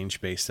would change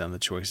based on the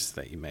choices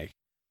that you make.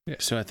 Yeah.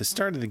 So at the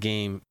start of the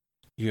game,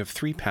 you have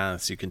 3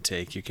 paths you can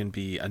take. You can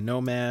be a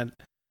nomad,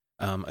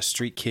 a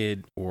street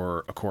kid,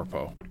 or a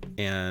corpo.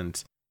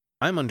 And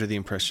I'm under the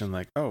impression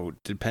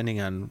depending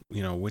on,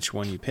 which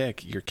one you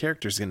pick, your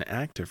character's going to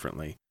act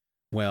differently.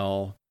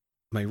 Well,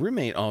 my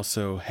roommate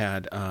also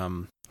has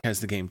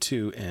the game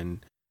too,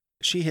 and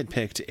she had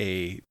picked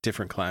a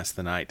different class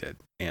than I did.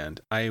 And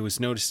I was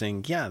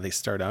noticing, they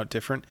start out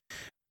different.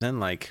 Then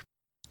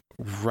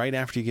right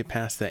after you get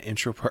past that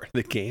intro part of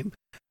the game,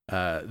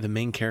 the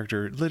main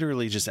character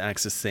literally just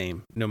acts the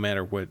same no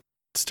matter what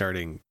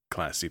starting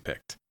class you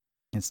picked.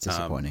 It's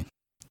disappointing.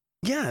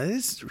 Yeah, it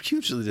is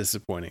hugely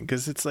disappointing,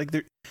 because it's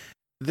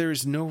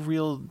there's no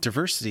real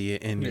diversity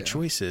in your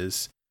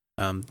choices.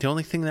 The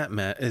only thing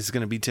that is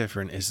going to be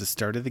different is the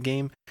start of the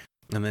game,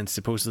 and then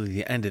supposedly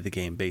the end of the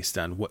game based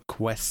on what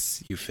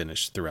quests you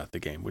finish throughout the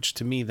game. Which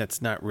to me,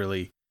 that's not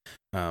really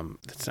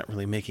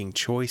making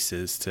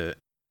choices to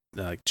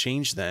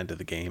change the end of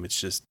the game.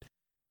 It's just,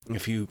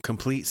 if you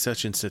complete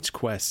such and such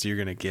quests, you're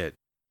going to get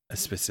a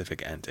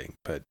specific ending.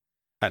 But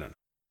I don't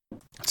know.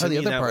 So the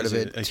other part of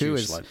it too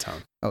is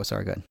letdown. Oh,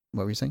 sorry, go ahead.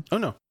 What were you saying? Oh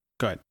no,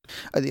 go ahead.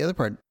 The other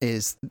part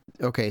is,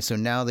 okay, so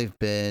now they've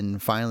been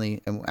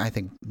finally, and I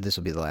think this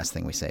will be the last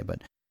thing we say,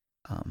 but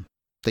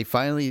they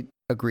finally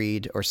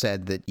agreed or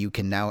said that you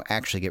can now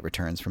actually get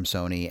returns from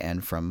Sony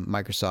and from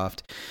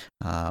Microsoft.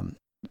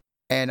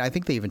 And I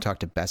think they even talked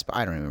to Best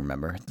Buy. I don't even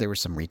remember. There were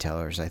some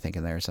retailers, I think,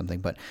 in there or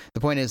something. But the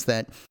point is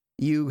that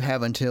you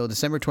have until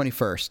December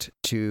 21st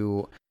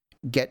to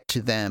get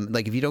to them,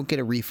 like if you don't get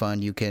a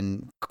refund, you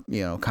can,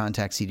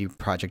 contact CD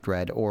Projekt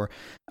Red, or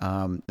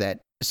that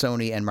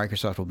Sony and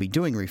Microsoft will be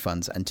doing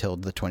refunds until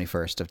the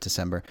 21st of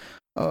December.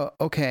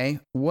 Okay,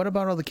 what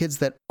about all the kids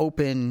that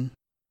open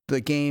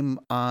the game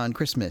on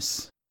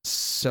Christmas?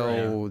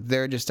 So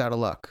they're just out of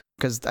luck.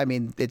 Because, I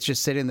mean, it's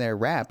just sitting there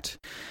wrapped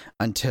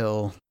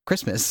until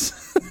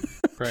Christmas.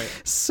 Right.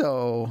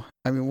 So,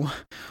 I mean,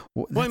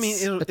 well, I mean,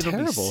 it'll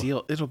terrible. be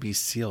sealed. It'll be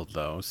sealed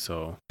though,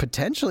 so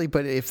potentially.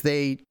 But if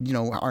they,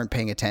 aren't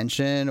paying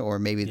attention, or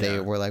maybe they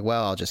were like,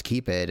 "Well, I'll just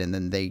keep it," and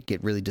then they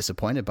get really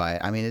disappointed by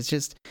it. I mean, it's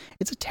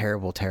a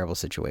terrible, terrible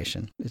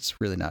situation. It's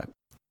really not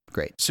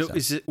great. So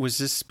was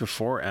this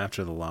before or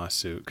after the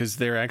lawsuit? Because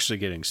they're actually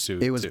getting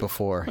sued. It was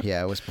before.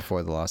 Yeah, it was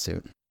before the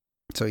lawsuit.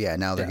 So yeah,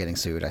 now they're getting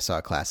sued. I saw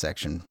a class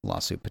action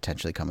lawsuit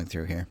potentially coming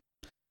through here.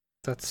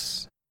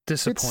 That's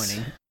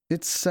disappointing.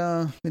 It's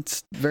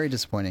very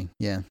disappointing.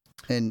 Yeah.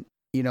 And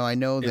I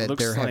know that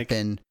there have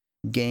been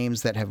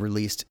games that have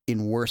released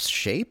in worse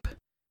shape,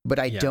 but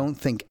I don't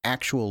think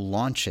actual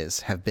launches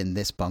have been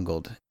this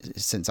bungled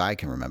since I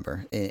can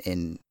remember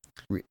in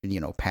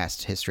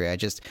past history.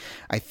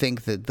 I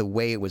think that the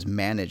way it was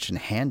managed and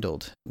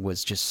handled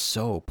was just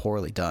so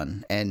poorly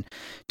done. And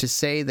to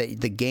say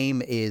that the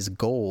game is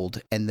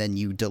gold and then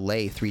you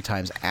delay 3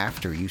 times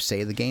after you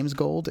say the game's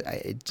gold,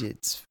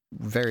 it's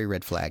very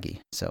red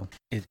flaggy. So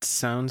it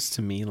sounds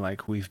to me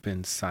like we've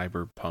been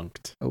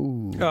cyberpunked.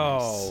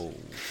 Oh.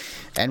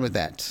 And with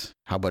that,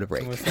 how about a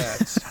break? We'll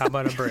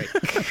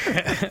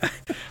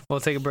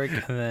take a break,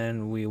 and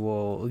then we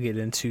will get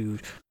into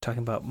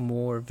talking about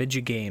more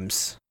video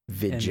games.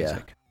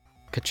 Vidya.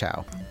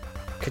 Ka-chow.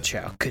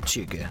 Ka-chow.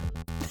 Ka-chiga.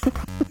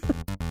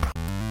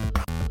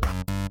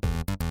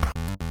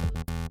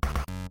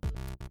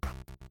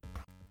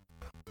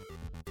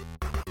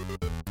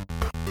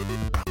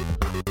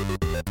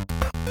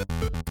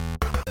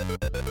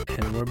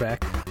 And we're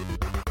back.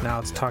 Now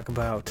let's talk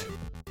about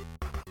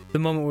the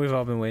moment we've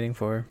all been waiting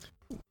for.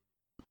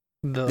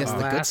 The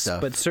good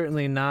stuff, but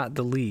certainly not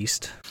the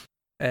least.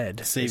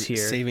 Ed is here.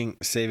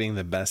 Saving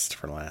the best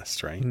for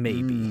last, right?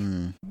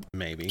 Maybe.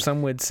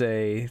 Some would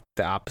say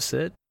the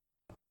opposite.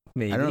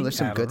 Maybe. I don't know. There's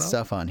some good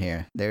stuff on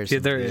here. There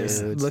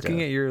is.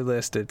 Looking at your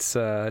list, it's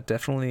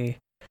definitely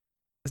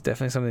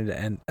something to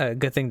end. A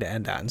good thing to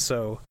end on.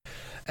 So,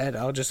 Ed,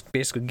 I'll just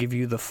basically give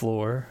you the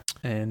floor,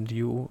 and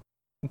you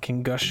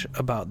can gush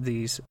about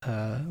these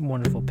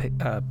wonderful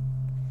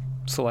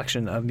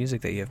selection of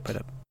music that you have put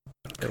up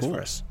for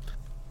us.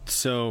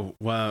 So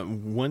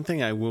one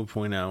thing I will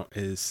point out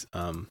is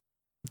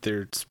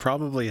there's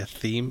probably a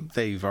theme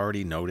that you've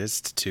already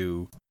noticed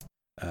to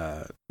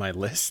my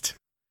list,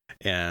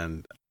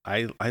 and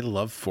I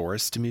love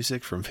forest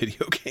music from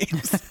video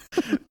games,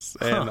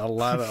 and a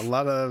lot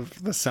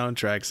of the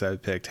soundtracks I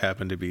picked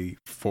happen to be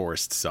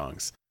forest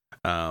songs.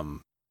 I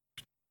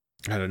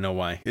don't know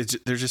why.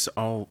 They're just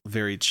all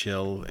very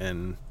chill,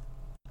 and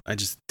I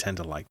just tend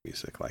to like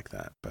music like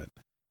that. But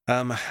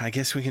I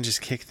guess we can just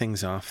kick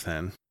things off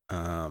then.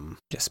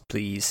 Yes,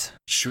 please.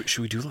 Should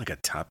we do like a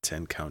top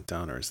 10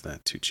 countdown, or is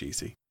that too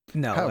cheesy?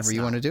 No, however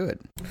you want to do it.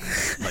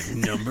 Like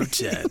number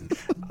 10.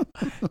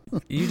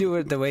 You do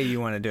it the way you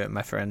want to do it,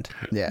 my friend.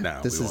 Yeah,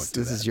 no, this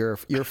is your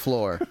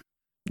floor.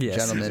 Yes,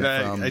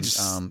 gentlemen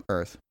from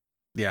Earth.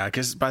 Yeah,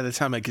 because by the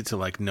time I get to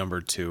like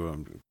number 2,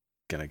 I'm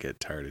gonna get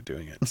tired of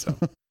doing it. So,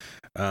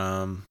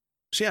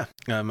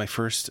 my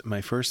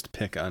first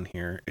pick on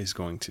here is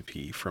going to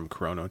be from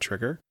Chrono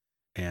Trigger,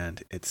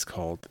 and it's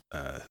called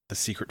The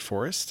Secret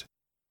Forest.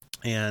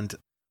 And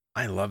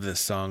I love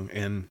this song,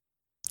 and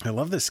I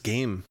love this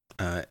game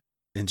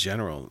in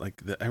general.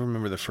 Like I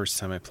remember the first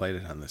time I played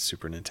it on the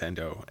Super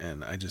Nintendo,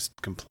 and I just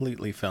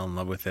completely fell in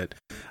love with it.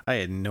 I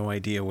had no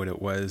idea what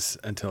it was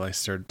until I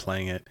started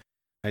playing it.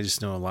 I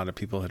just know a lot of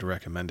people had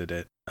recommended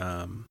it.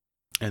 And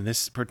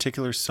this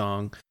particular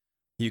song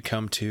you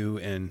come to,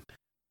 and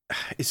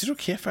is it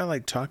okay if I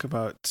like talk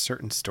about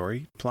certain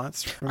story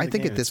plots from the I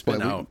think game? at this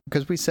point,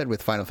 because we said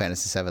with Final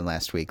Fantasy VII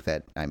last week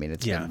that, I mean,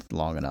 it's been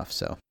long enough.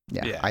 So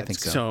yeah, I think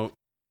so. So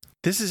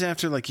this is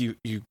after like you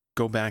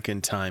go back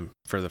in time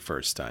for the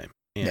first time,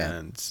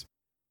 and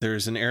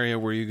there's an area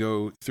where you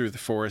go through the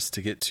forest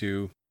to get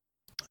to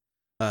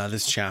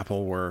this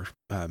chapel where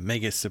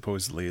Magus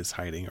supposedly is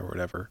hiding or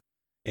whatever.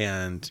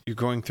 And you're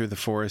going through the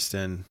forest,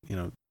 and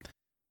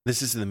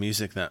this is the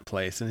music that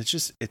plays, and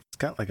it's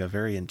got like a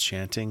very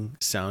enchanting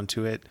sound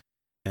to it.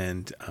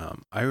 And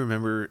I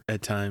remember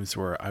at times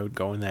where I would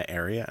go in that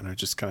area and I would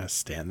just kind of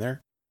stand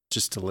there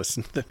just to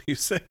listen to the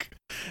music,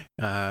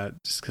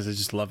 just because I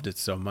just loved it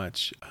so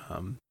much.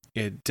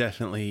 It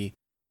definitely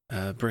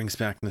brings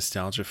back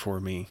nostalgia for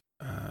me.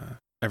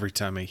 Every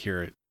time I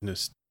hear it, it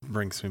just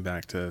brings me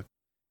back to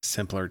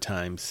simpler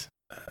times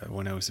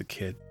when I was a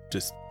kid,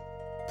 just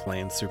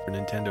playing Super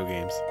Nintendo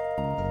games.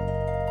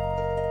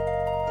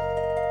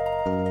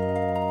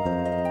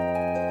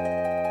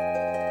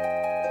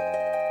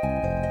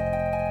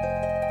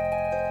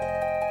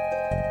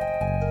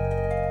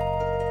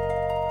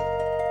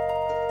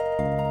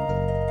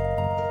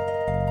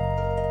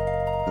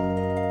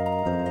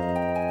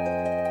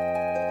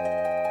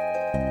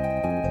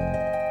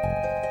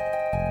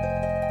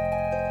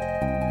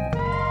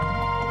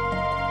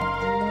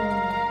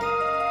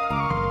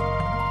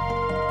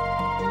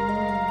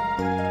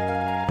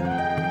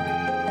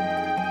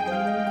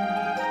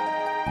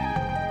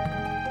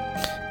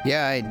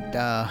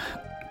 Yeah,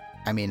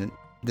 I mean,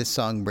 this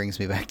song brings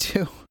me back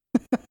to.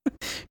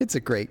 It's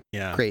a great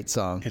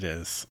song. It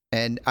is.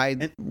 And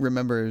I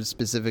remember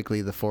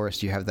specifically the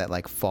forest. You have that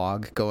like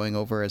fog going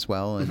over as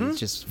well, and it's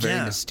just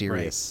very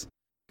mysterious. Right.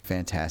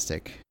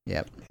 Fantastic.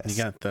 Yep. You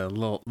got the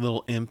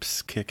little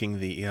imps kicking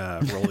the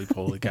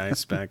roly-poly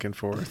guys back and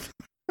forth.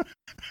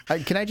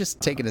 Can I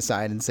just take it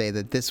aside and say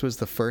that this was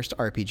the first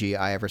RPG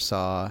I ever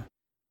saw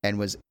and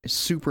was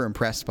super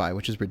impressed by,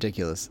 which is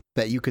ridiculous,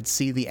 that you could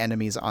see the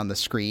enemies on the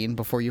screen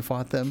before you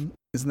fought them.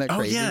 Isn't that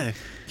crazy? Oh,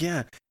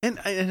 yeah. And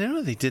I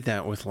know they did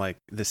that with, like,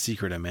 the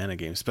Secret of Mana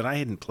games, but I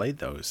hadn't played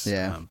those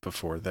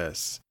before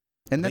this.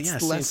 And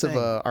that's less of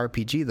a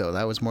RPG, though.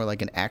 That was more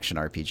like an action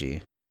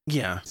RPG.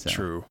 Yeah, so,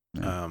 true.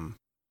 Yeah.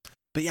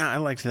 But yeah, I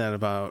liked that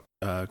about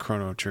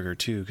Chrono Trigger,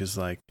 too, because,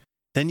 like,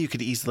 then you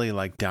could easily,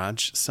 like,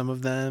 dodge some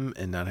of them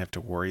and not have to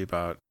worry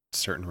about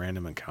certain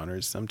random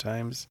encounters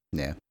sometimes.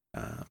 Yeah.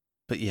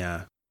 But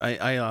yeah,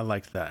 I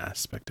liked that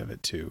aspect of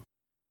it too.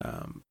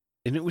 And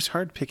it was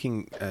hard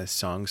picking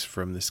songs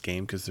from this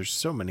game because there's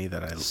so many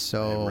that I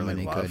really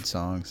many love. Good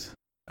songs.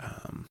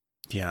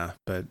 Yeah,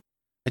 but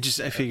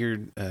I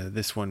figured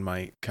this one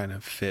might kind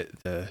of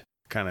fit the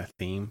kind of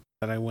theme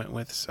that I went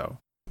with, so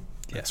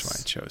that's why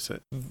I chose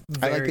it.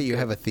 I like that you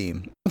have a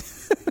theme.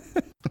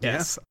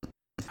 Yes.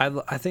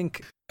 I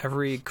think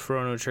every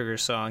Chrono Trigger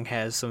song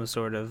has some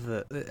sort of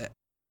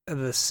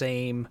the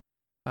same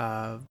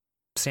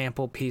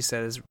sample piece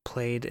that is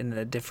played in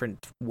a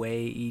different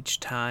way each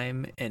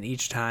time, and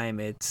each time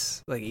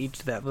it's like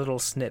that little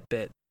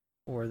snippet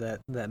or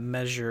that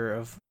measure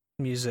of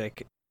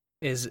music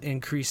is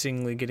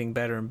increasingly getting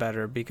better and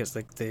better because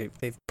like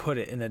they've put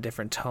it in a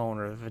different tone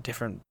or a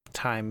different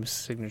time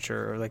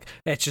signature, or like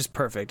it's just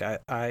perfect.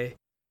 I'd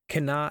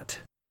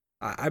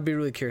be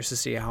really curious to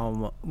see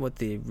what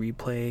the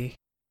replay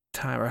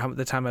time or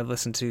the time I've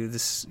listened to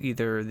this,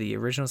 either the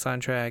original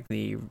soundtrack,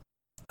 the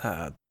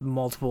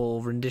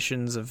multiple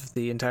renditions of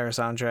the entire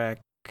soundtrack,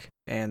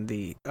 and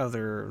the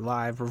other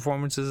live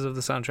performances of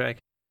the soundtrack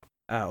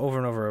over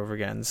and over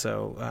again.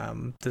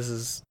 So this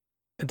is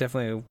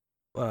definitely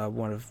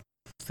one of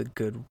the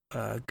good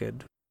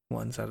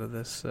ones out of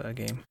this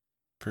game.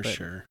 For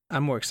sure.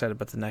 I'm more excited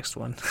about the next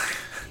one.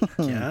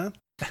 Yeah?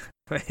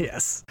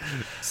 Yes.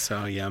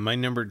 So yeah, my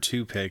number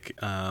 2 pick,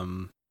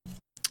 I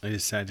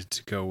decided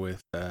to go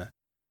with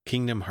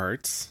Kingdom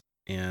Hearts,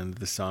 and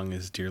the song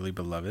is Dearly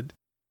Beloved.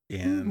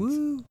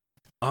 And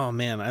oh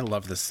man, I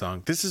love this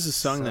song. This is a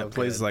song that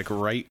plays like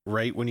right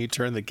when you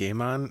turn the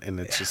game on, and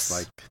it's just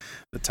like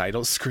the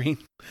title screen.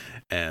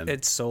 And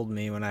it sold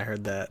me when I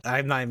heard that.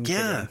 I'm not even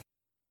kidding.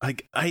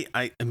 Like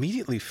I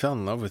immediately fell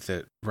in love with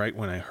it right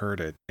when I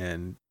heard it,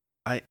 and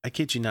I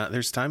kid you not,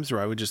 there's times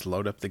where I would just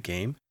load up the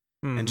game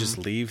and just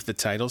leave the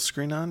title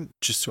screen on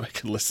just so I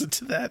could listen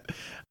to that.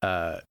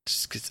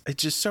 Just 'cause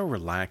it's just so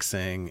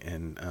relaxing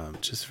and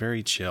just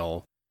very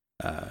chill.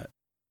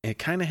 It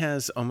kind of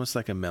has almost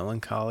like a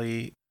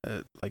melancholy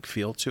like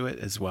feel to it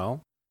as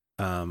well.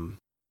 The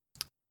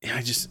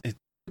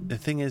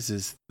thing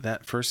is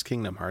that first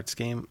Kingdom Hearts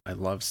game I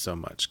love so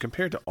much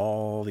compared to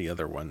all the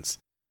other ones.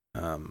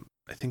 I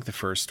think the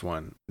first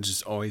one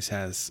just always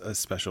has a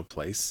special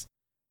place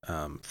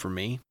for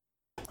me,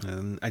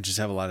 and I just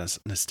have a lot of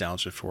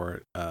nostalgia for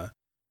it.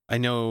 I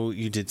know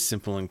you did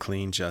Simple and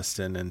Clean,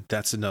 Justin, and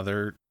that's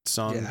another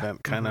song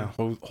that kind of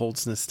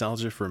holds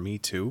nostalgia for me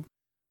too.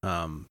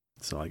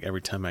 So like every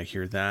time I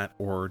hear that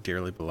or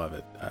Dearly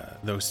Beloved,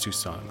 those two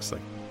songs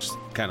like just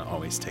kind of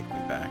always take me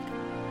back.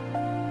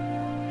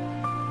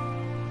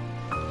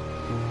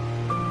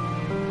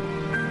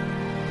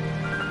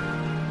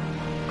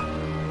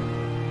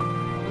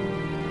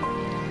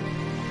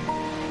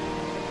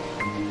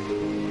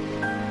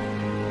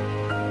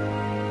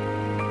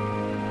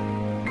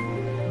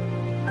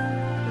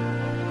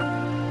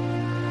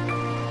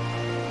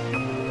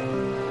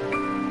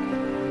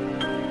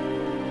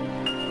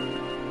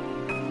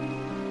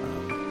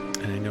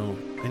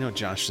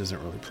 Josh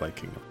doesn't really play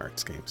Kingdom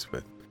Hearts games,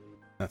 but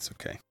that's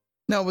okay.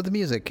 No, but the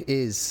music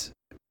is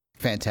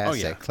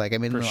fantastic. Oh, yeah. Like, I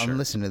mean, I'm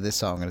listening to this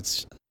song and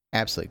it's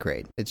absolutely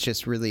great. It's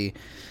just really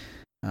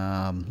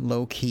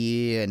low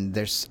key, and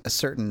there's a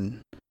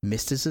certain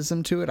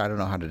mysticism to it. I don't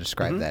know how to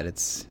describe that.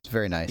 It's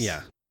very nice.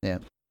 Yeah.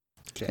 And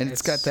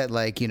it's got that,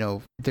 like, you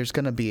know, there's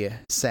going to be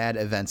sad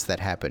events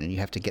that happen and you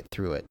have to get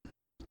through it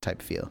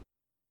type feel.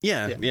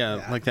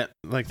 Yeah. Like that,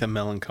 like the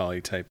melancholy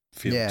type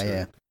feel.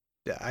 Yeah,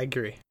 I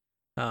agree.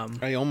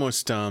 I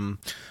almost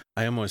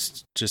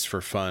just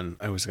for fun,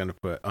 I was gonna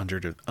put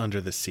Under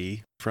the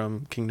Sea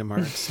from Kingdom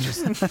Hearts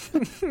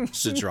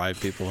just to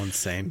drive people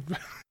insane.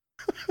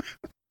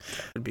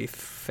 It'd be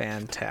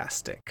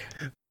fantastic.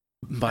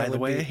 By the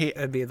way,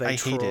 it'd be like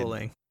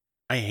trolling.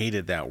 I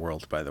hated that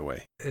world, by the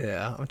way.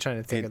 Yeah, I'm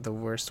trying to think of the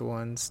worst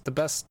ones. The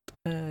best,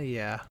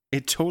 yeah.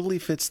 It totally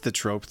fits the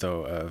trope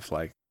though of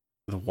like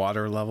the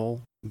water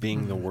level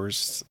being the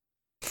worst.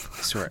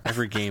 I swear,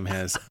 every game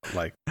has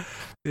like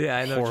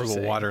I know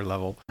horrible water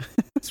level,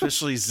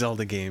 especially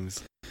Zelda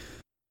games.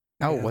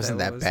 Oh, it wasn't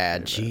that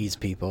bad. Jeez,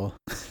 people.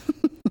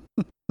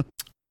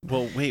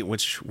 Well, wait,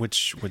 which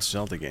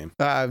Zelda game?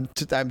 I'm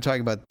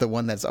talking about the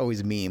one that's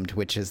always memed,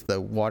 which is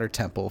the water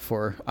temple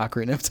for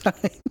Ocarina of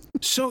Time.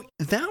 So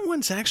that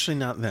one's actually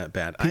not that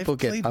bad. People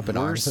get up in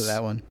arms to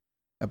that one.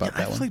 I've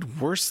played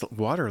worse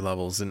water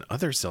levels in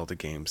other Zelda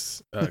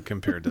games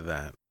compared to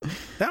that.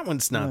 That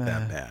one's not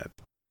that bad.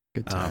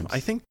 Good times. I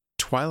think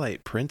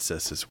Twilight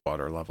Princess's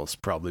water level's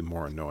probably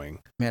more annoying.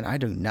 Man, I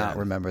do not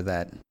remember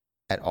that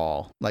at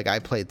all. Like, I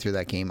played through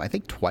that game, I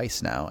think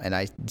twice now, and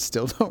I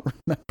still don't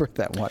remember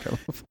that water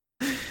level.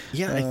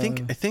 Yeah, I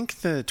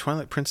think the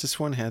Twilight Princess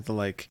one had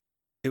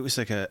it was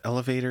like a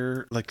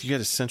elevator, like you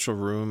had a central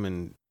room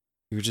and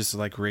you were just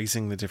like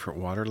raising the different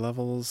water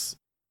levels.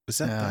 Was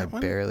that that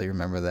one? I barely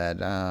remember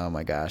that. Oh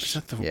my gosh.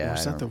 Was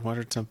that the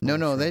water temple?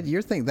 No,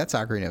 you're thinking that's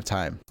Ocarina of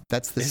Time.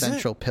 That's the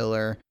central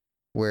pillar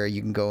where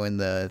you can go in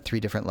the 3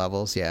 different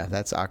levels. Yeah,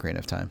 that's Ocarina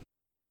of Time.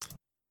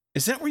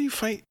 Is that where you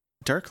fight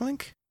Dark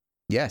Link?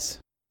 Yes.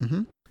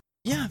 Mm-hmm.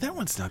 Yeah, that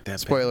one's not that bad.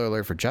 Spoiler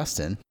alert for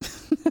Justin.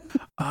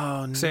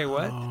 Oh, no. Say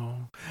what?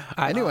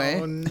 Anyway.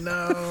 Oh,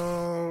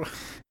 no.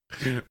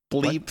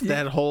 Bleep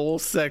that whole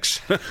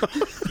section.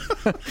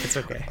 It's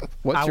okay.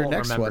 What's your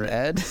next one,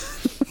 Ed?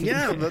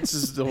 Yeah,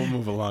 we'll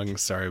move along.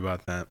 Sorry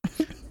about that.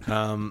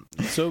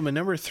 So my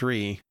number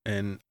 3,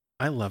 and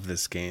I love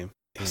this game.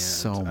 And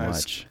so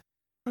much.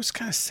 I was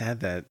kind of sad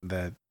that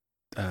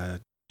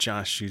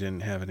Josh, you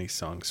didn't have any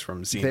songs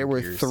from Xenogears. There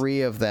were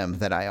 3 of them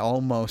that I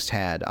almost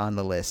had on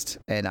the list,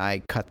 and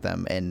I cut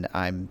them, and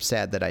I'm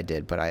sad that I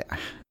did, but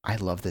I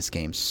love this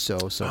game so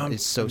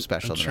it's so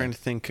special. I'm trying to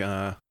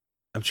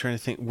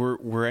think.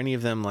 Were any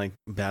of them like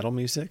battle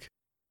music?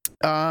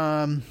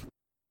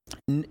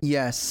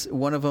 Yes,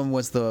 one of them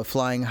was the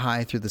flying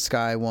high through the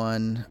sky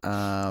one.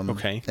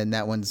 Okay, and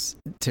that one's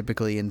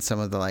typically in some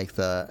of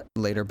the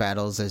later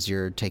battles as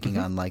you're taking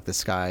on like the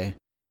sky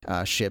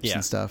ships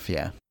and stuff.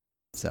 Yeah,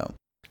 so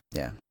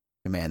yeah,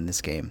 man,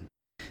 this game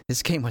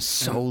was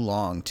so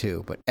long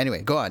too. But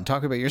anyway, go on,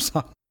 talk about your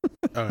song.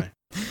 Okay,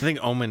 I think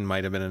Omen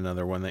might have been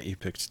another one that you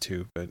picked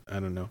too, but I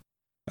don't know.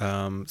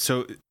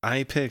 So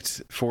I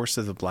picked Forest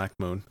of the Black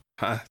Moon.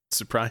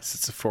 Surprise,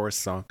 it's a Forest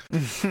song.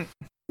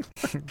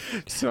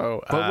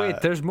 So, but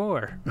wait, there's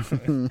more.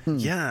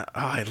 Yeah,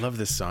 I love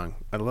this song.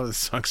 I love this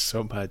song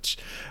so much.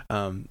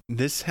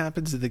 This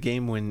happens in the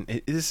game when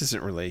this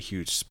isn't really a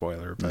huge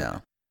spoiler,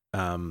 but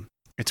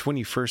it's when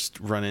you first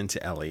run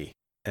into Ellie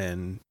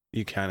and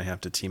you kind of have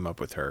to team up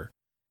with her,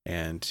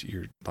 and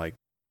you're like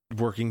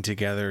working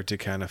together to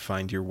kind of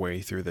find your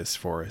way through this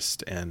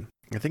forest. And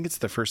I think it's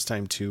the first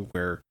time too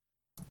where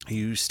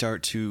you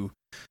start to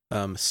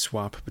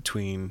swap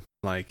between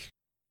like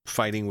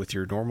fighting with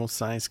your normal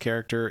size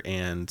character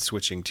and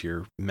switching to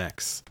your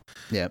mechs.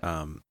 Yeah.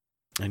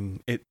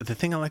 And the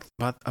thing I like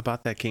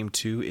about that game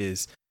too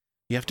is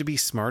you have to be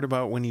smart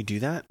about when you do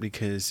that,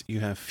 because you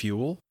have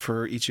fuel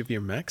for each of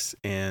your mechs,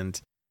 and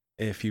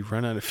if you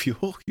run out of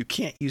fuel, you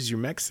can't use your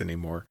mechs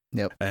anymore.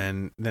 Yep.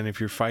 And then if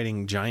you're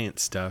fighting giant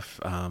stuff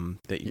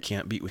that you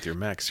can't beat with your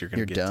mechs, you're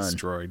going to get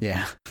destroyed.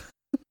 Yeah.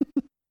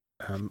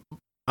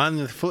 On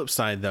the flip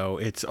side, though,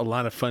 it's a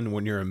lot of fun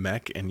when you're a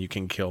mech and you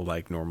can kill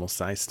like normal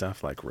size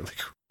stuff like really,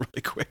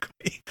 really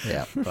quickly.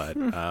 Yeah. But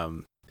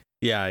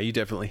yeah, you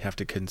definitely have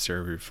to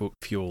conserve your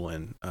fuel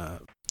and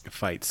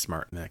fight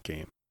smart in that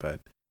game. But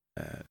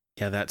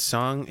yeah, that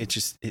song, it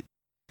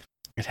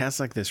has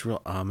like this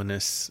real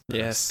ominous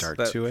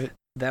start to it.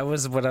 That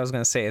was what I was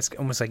gonna say. It's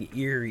almost like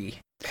eerie.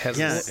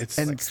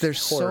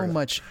 There's so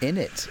much in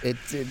it.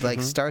 It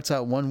like starts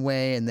out one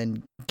way and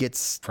then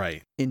gets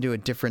into a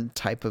different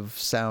type of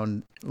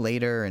sound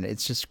later, and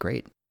it's just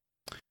great.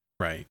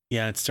 Right.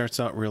 Yeah, it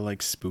starts out real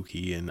like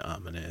spooky and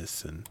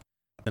ominous, and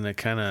then it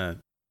kind of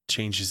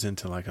changes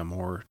into like a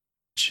more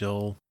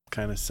chill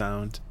kind of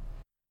sound.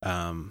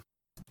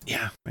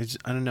 Yeah, I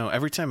don't know.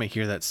 Every time I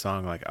hear that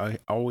song, like I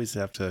always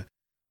have to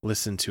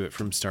listen to it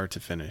from start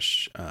to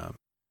finish.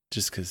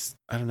 Just because,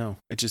 I don't know,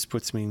 it just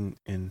puts me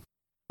in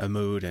a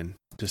mood and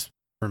just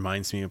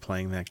reminds me of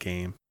playing that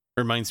game.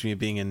 Reminds me of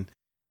being in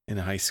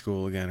high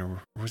school again,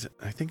 or was it?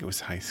 I think it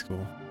was high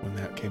school when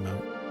that came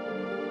out.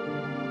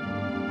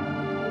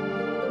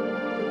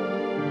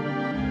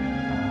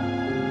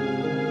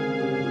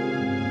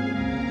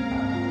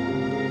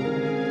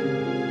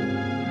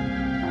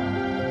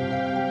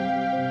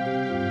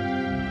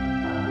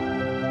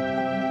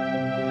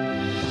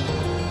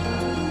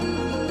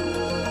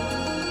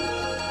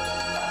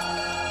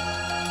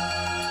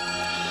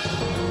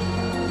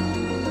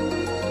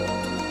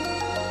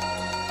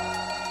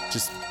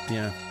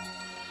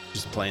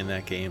 Just playing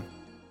that game,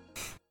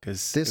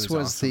 because this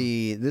was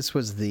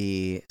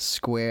the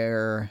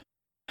Square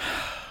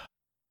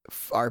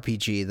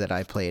RPG that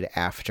I played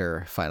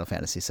after Final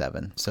Fantasy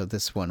VII. So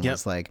this one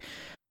was like,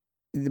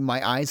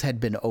 my eyes had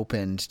been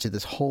opened to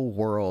this whole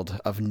world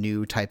of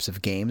new types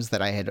of games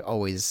that I had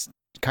always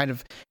kind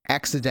of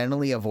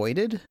accidentally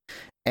avoided,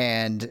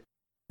 and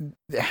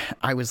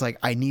I was like,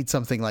 I need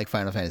something like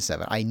Final Fantasy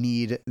VII. I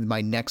need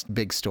my next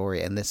big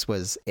story, and this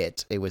was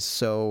it. It was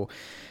so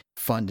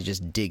fun to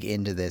just dig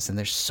into this, and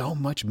there's so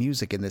much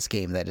music in this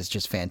game that is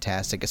just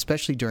fantastic,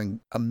 especially during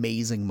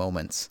amazing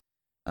moments.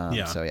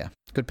 So yeah,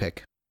 good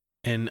pick.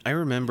 And I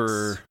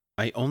remember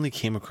I only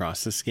came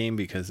across this game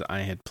because I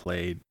had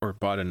played or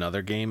bought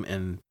another game,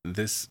 and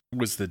this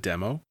was the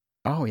demo.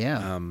 Oh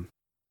yeah.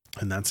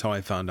 And that's how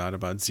I found out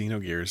about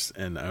Xenogears,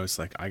 and I was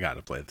like, I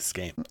gotta play this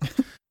game.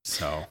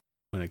 So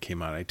when it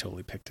came out, I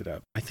totally picked it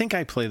up. I think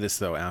I played this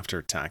though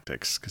after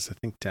Tactics, because I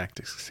think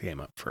Tactics came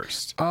up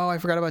first. Oh, I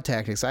forgot about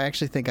Tactics. I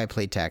actually think I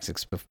played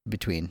Tactics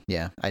between.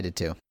 Yeah, I did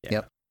too. Yeah.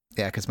 Yep.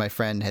 Yeah, because my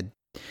friend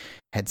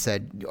had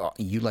said, oh,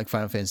 you like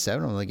Final Fantasy VII?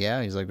 I'm like,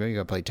 yeah. He's like, well, you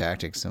gotta play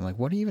Tactics. I'm like,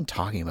 what are you even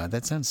talking about?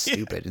 That sounds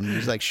stupid. And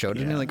he's like, showed it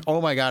to me, like, oh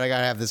my god, I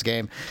gotta have this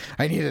game.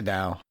 I need it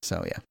now.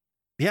 So yeah.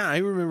 Yeah, I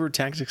remember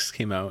Tactics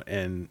came out,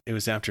 and it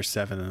was after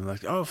 7, and I'm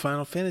like, oh,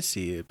 Final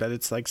Fantasy, I bet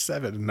it's like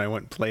 7. And I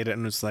went and played it,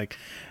 and was like,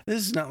 this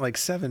is not like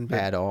 7. But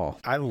at all.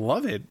 I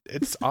love it.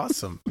 It's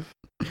awesome.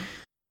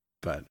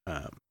 But,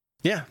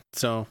 yeah,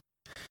 so,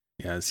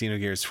 yeah,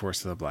 Xenogears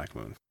Force of the Black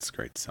Moon. It's a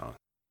great song.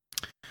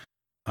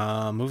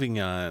 Moving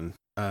on,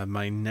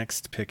 my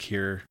next pick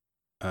here,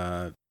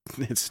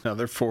 it's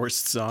another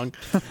Forced song.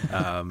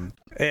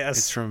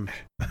 Yes.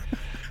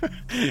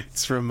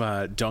 It's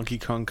from Donkey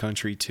Kong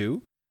Country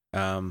 2.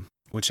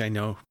 Which I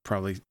know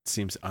probably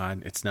seems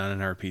odd. It's not an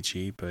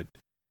RPG, but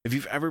if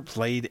you've ever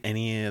played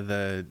any of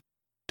the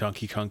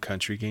Donkey Kong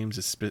Country games,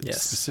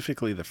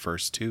 specifically the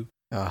first two,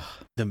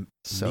 the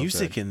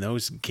music in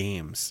those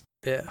games,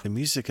 the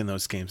music in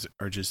those games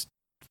are just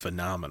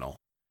phenomenal.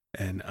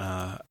 And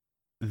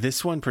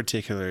this one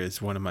particular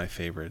is one of my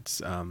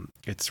favorites.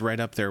 It's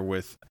right up there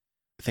with,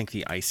 I think,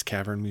 the Ice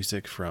Cavern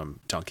music from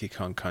Donkey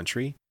Kong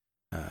Country.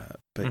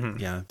 But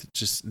yeah,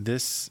 just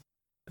this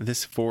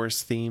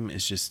forest theme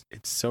is just,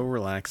 it's so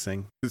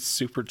relaxing. It's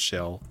super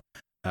chill.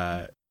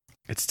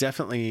 It's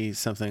definitely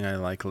something I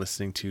like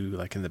listening to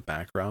like in the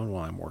background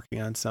while I'm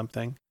working on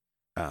something.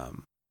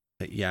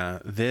 But yeah,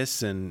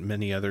 this and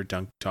many other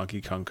Donkey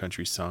Kong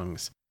Country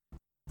songs,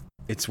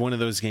 it's one of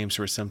those games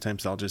where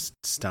sometimes I'll just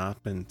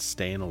stop and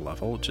stay in a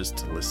level just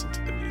to listen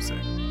to the music.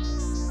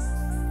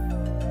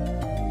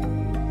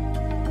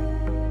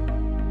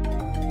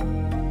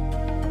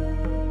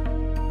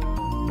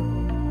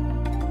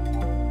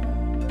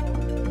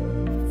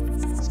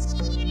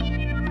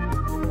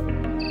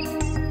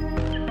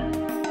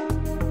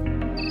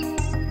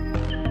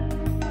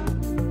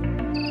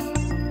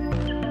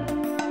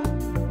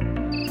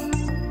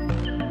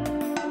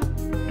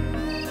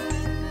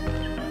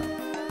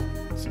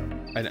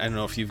 I don't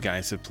know if you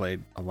guys have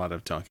played a lot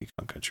of Donkey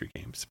Kong Country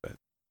games, but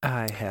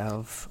I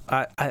have.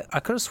 I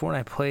could have sworn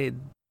I played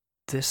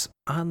this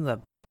on the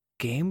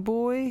Game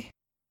Boy.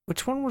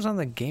 Which one was on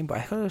the Game Boy?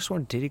 I could have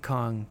sworn Diddy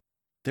Kong.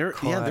 There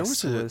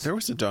was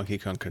a Donkey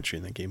Kong Country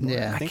in the Game Boy.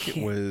 Yeah. I think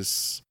it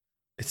was.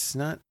 It's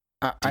not.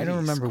 I don't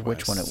remember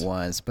which one it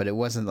was, but it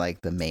wasn't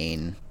like the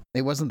main.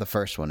 It wasn't the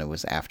first one. It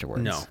was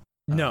afterwards.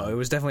 No, it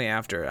was definitely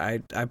after.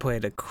 I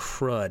played a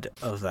crud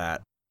of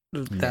that.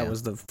 That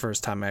was the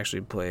first time I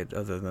actually played,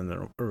 other than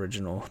the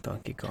original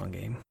Donkey Kong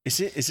game. Is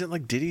it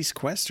like Diddy's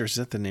Quest, or is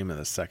that the name of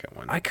the second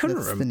one? I couldn't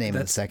That's remember the name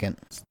of the second.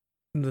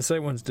 The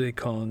second one's Diddy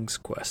Kong's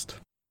Quest.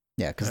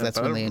 Yeah, because that's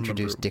when they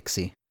introduced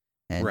Dixie,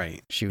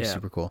 and she was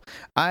super cool.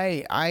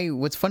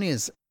 What's funny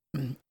is,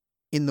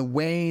 in the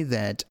way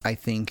that I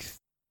think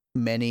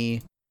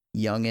many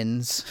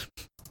youngins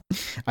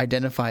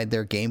identified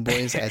their Game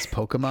Boys as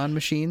Pokemon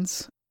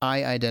machines,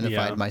 I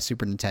identified my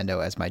Super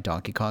Nintendo as my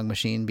Donkey Kong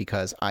machine,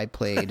 because I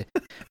played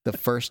the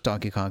first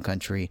Donkey Kong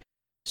Country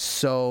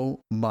so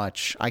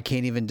much. I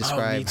can't even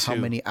describe how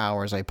many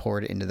hours I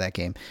poured into that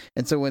game.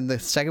 And so when the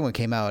second one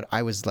came out,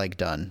 I was like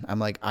done. I'm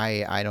like,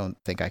 I don't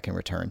think I can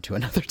return to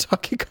another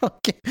Donkey Kong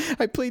game.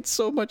 I played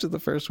so much of the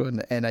first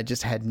one, and I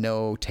just had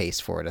no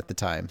taste for it at the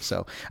time.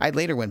 So I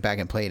later went back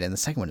and played it, and the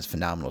second one is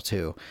phenomenal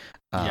too.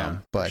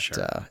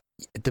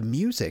 The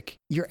music,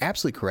 you're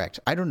absolutely correct.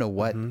 I don't know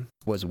what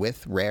was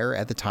with Rare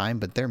at the time,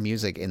 but their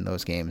music in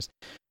those games,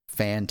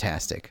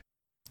 fantastic.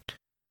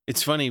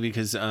 It's funny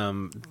because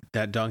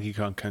that Donkey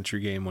Kong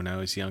Country game, when I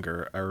was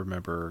younger, I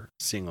remember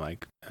seeing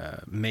like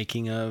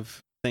making of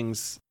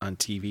things on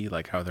TV,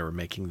 like how they were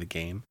making the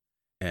game.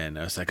 And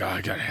I was like, oh,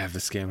 I gotta have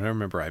this game. And I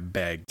remember I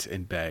begged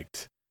and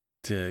begged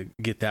to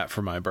get that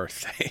for my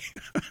birthday.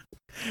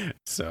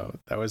 So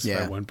that was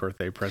my one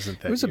birthday present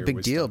that year. It was a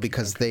big deal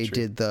because they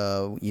Country. did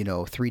the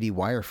 3D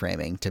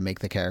wireframing to make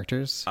the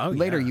characters. Oh,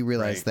 Later yeah, you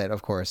realize that,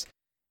 of course,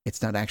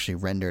 it's not actually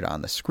rendered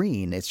on the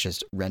screen. It's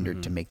just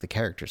rendered to make the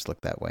characters look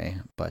that way.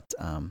 But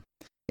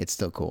it's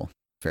still cool.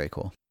 Very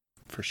cool.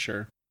 For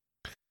sure.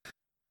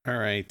 All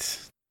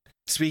right.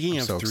 Speaking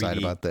of so 3D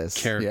excited about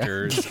this.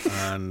 characters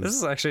on This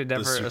is actually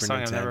a song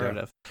I've never heard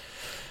of.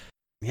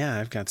 Yeah,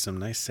 I've got some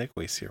nice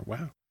segues here.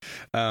 Wow.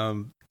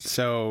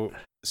 So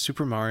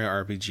Super Mario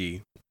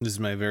RPG. This is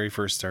my very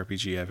first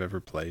RPG I've ever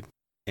played,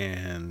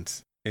 and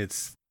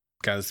it's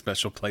got a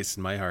special place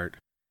in my heart.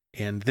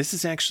 And this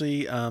is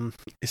actually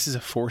this is a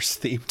forest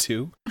theme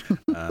too,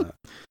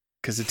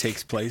 because it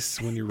takes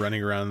place when you're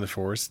running around in the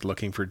forest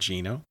looking for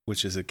Gino,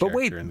 which is a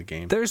character in the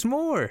game. There's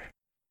more.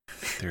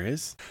 There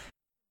is?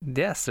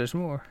 Yes, there's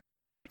more.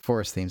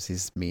 Forest themes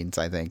these means,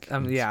 I think.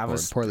 Yeah, I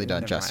was poorly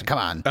done, Justin. Come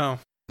on. Oh.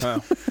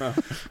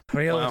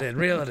 Reel it in.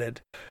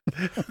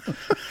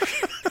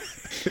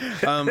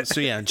 So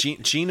yeah,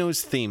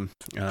 Gino's theme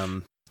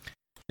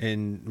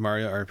in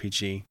Mario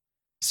RPG.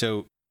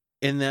 So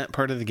in that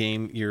part of the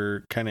game,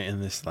 you're kind of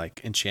in this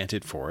like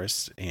enchanted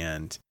forest,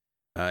 and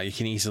you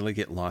can easily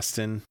get lost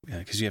in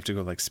because you have to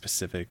go like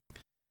specific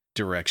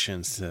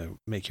directions to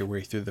make your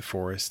way through the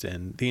forest,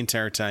 and the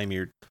entire time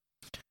you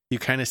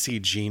kind of see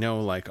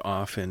Gino like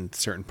off in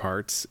certain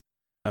parts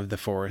of the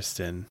forest,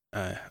 and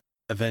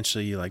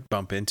eventually you like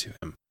bump into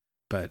him.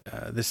 But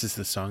this is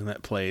the song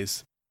that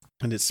plays,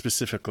 and it's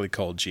specifically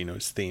called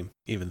Gino's theme,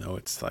 even though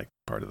it's like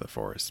part of the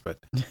forest. But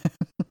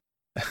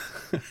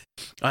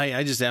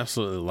I just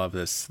absolutely love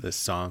this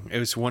song. It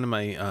was one of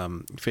my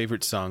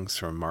favorite songs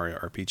from Mario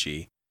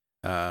RPG,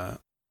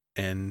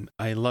 and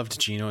I loved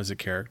Gino as a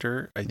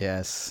character.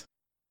 Yes,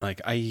 like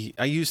I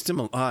used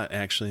him a lot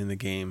actually in the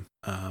game.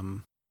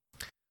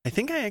 I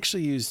think I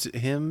actually used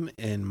him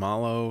in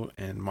Malo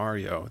and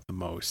Mario the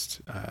most.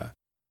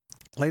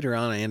 Later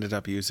on, I ended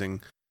up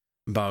using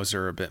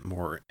Bowser a bit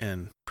more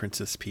and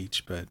Princess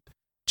Peach, but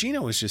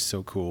Gino was just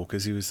so cool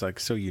because he was like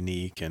so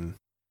unique, and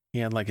he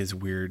had like his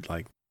weird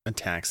like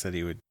attacks that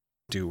he would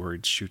do where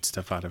he'd shoot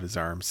stuff out of his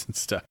arms and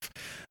stuff.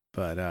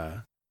 But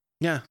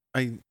yeah,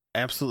 I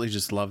absolutely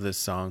just love this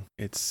song.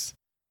 It's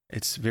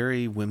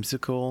very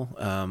whimsical,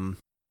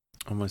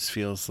 almost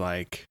feels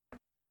like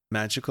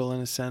magical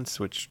in a sense,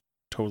 which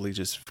totally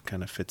just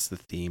kind of fits the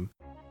theme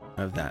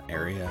of that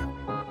area.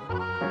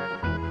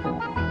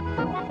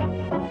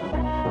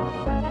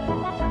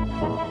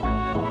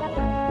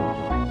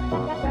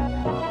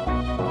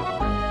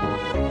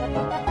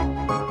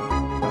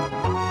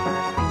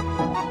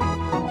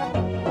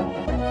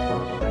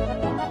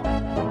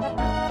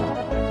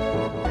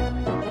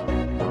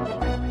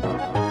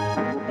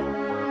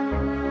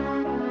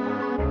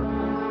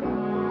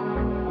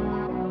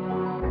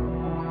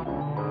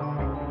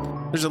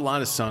 There's a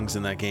lot of songs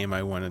in that game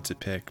I wanted to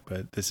pick,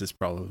 but this is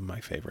probably my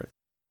favorite.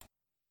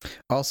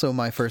 Also,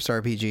 my first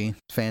RPG,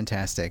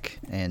 fantastic,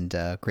 and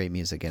great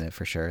music in it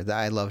for sure.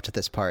 I loved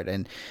this part,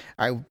 and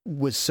I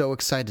was so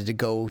excited to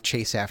go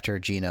chase after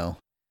Gino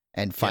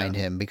and find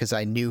him because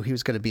I knew he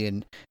was going to be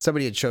in.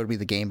 Somebody had showed me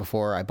the game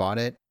before I bought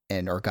it,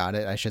 or got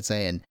it, I should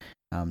say, and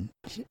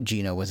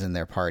Gino was in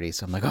their party,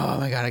 so I'm like, oh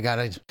my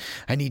god,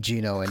 I need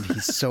Gino, and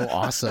he's so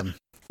awesome.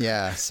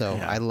 Yeah, so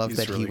I love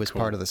that really he was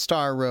part of the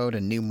Star Road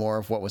and knew more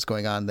of what was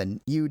going on than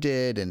you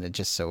did, and it's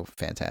just so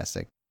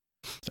fantastic.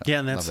 So, yeah,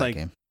 and that's like,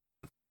 game.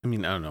 I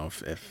mean, I don't know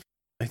if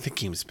I think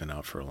the game's been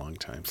out for a long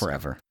time.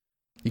 Forever.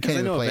 You can't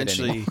even play it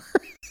anymore.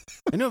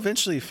 I know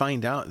eventually you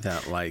find out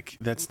that like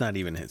that's not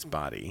even his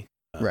body.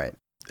 Right.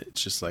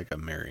 It's just like a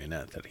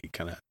marionette that he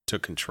kind of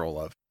took control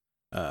of.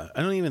 I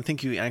don't even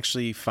think you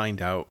actually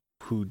find out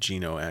who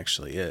Gino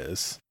actually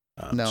is.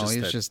 No,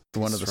 he's just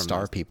one of the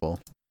star people.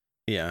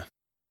 Yeah.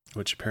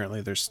 Which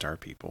apparently there's star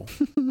people.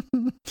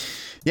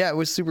 Yeah, it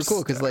was super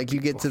cool because like you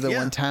get to the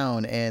one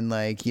town and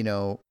like, you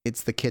know,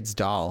 it's the kid's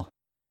doll.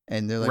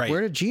 And they're like,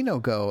 where did Gino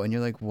go? And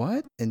you're like,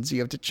 what? And so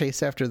you have to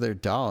chase after their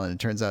doll. And it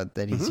turns out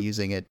that he's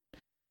using it,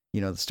 you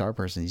know, the star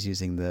person, he's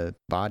using the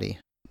body.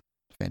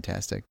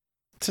 Fantastic.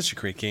 Such a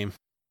great game.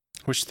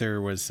 Wish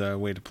there was a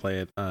way to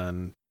play it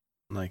on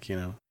like, you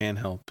know,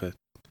 handheld, but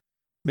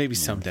maybe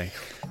someday.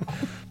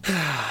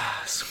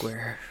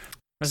 Square.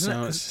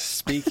 So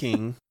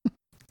speaking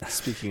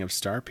of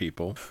star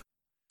people,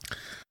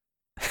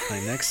 my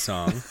next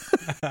song.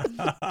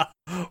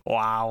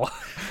 Wow.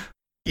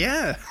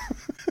 Yeah.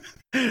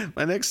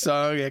 My next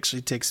song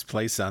actually takes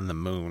place on the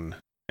moon.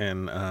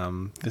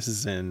 And this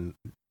is in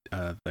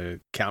the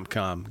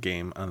Capcom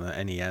game on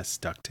the NES,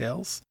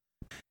 DuckTales.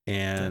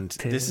 And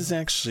this is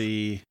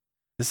actually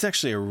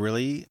a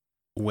really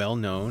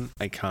well-known,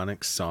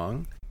 iconic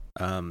song.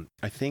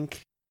 I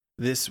think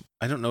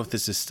I don't know if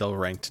this is still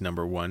ranked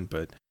number 1,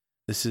 but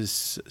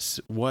this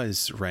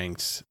was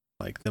ranked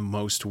like the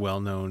most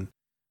well-known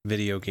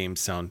video game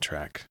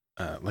soundtrack,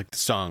 like the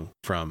song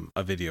from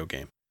a video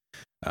game.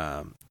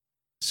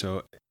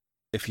 So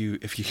if you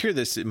hear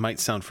this, it might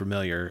sound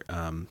familiar,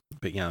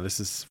 but yeah,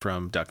 this is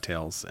from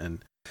DuckTales,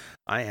 and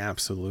I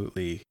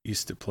absolutely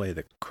used to play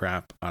the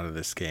crap out of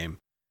this game.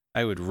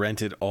 I would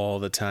rent it all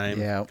the time.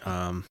 Yeah.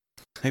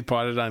 I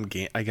bought it on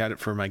game. I got it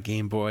for my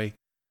Game Boy.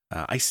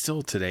 I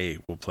still today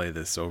will play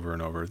this over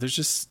and over. There's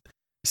just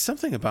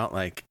something about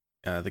like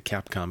the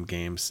Capcom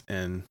games,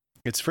 and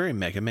it's very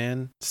Mega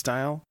Man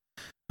style,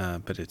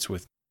 but it's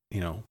with, you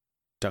know,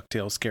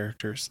 DuckTales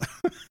characters.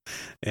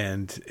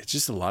 And it's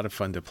just a lot of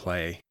fun to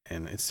play,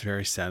 and it's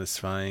very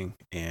satisfying.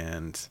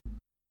 And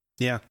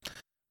yeah,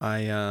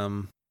 I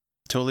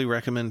totally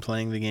recommend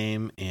playing the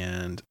game.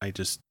 And I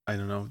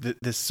don't know,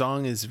 this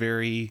song is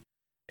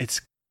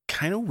it's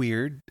kind of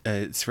weird.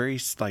 It's very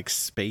like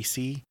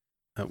spacey,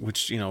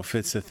 which, you know,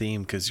 fits the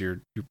theme because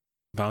you're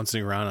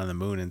bouncing around on the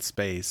moon in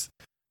space.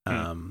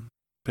 But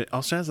it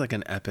also has like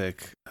an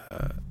epic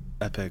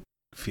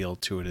feel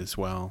to it as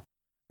well.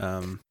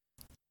 And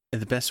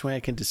the best way I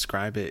can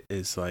describe it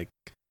is like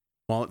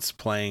while it's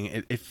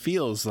playing, it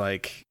feels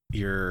like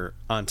you're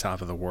on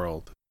top of the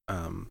world.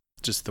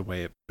 Just the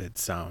way it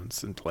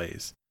sounds and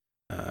plays,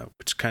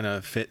 which kind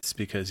of fits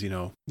because,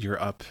 you're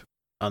up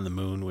on the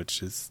moon,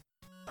 which is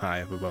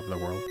high up above the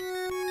world.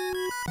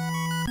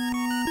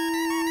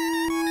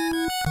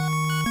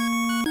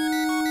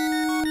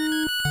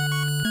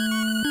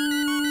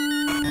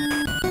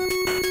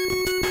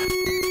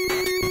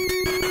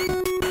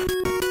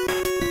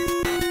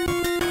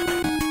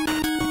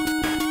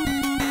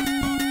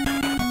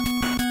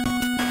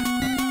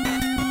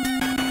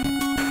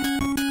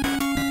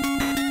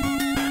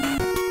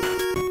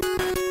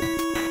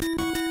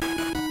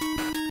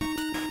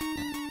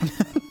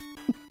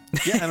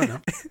 Yeah, I don't know.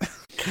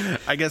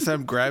 I guess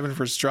I'm grabbing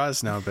for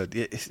straws now, but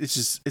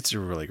it's a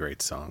really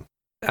great song.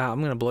 I'm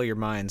going to blow your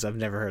minds. I've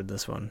never heard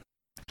this one.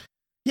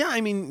 Yeah,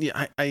 I mean,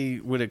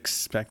 I would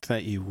expect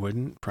that you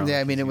wouldn't. Probably. Yeah,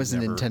 I mean, it was a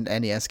Nintendo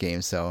NES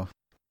game, so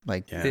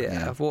like.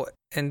 Yeah. Well,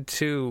 and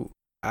two,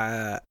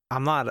 I'm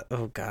not.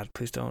 Oh God,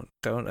 please don't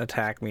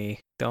attack me.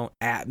 Don't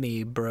at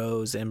me,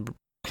 bros and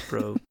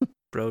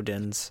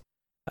brodens.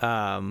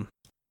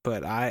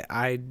 But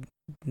I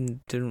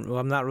didn't. Well,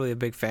 I'm not really a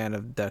big fan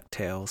of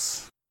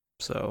DuckTales.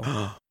 So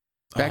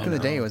back in the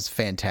day, it was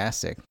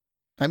fantastic.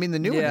 I mean, the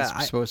new one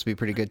is supposed to be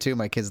pretty good too.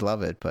 My kids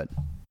love it, but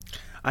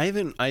I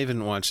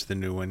haven't watched the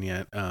new one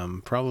yet.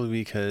 Probably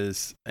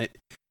because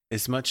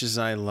as much as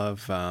I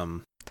love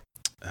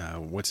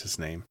what's his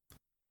name,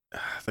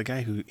 the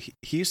guy who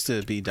he used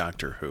to be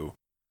Doctor Who.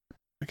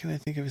 Why can't I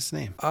think of his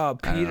name?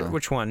 Peter.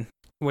 Which one?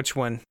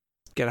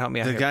 Gotta help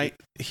me out. The guy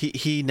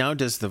he now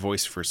does the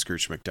voice for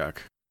Scrooge McDuck.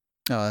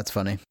 Oh, that's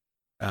funny.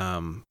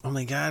 Oh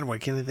my God, why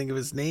can't I think of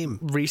his name?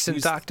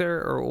 Recent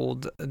Doctor or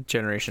old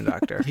generation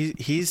Doctor?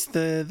 He's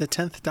the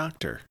 10th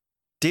Doctor.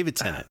 David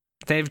Tennant.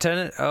 David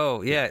Tennant?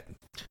 Oh, yeah.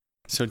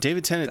 So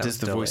David Tennant does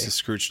the voice of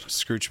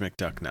Scrooge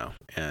McDuck now.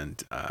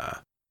 And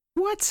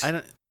what?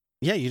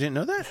 Yeah, you didn't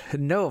know that?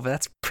 No, but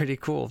that's pretty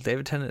cool.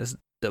 David Tennant is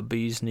the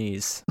bee's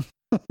knees.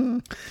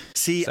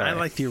 See, sorry. I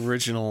like the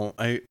original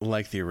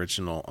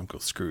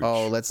Uncle Scrooge.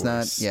 Oh, let's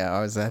voice. Not. Yeah,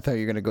 I thought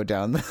you were gonna go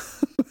down the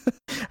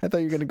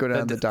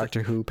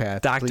Doctor Who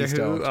path. Doctor Who.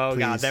 Don't. Oh, please.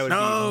 God, that would be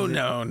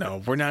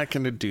no. We're not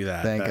gonna do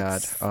that. Thank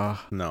God.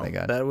 Oh no, thank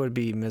God. That would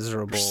be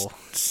miserable.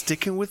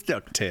 Sticking with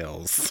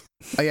DuckTales.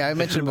 Oh yeah, I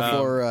mentioned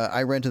before.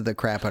 I rented the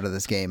crap out of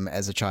this game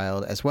as a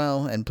child as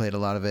well, and played a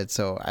lot of it.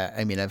 So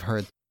I mean, I've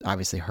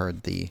obviously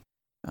heard the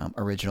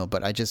original,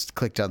 but I just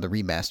clicked on the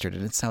remastered,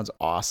 and it sounds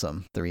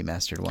awesome. The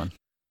remastered one.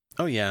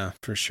 Oh yeah,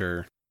 for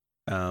sure.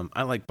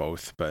 I like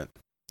both, but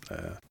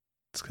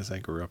it's because I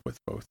grew up with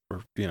both,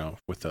 or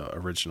with the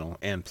original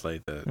and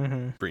played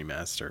the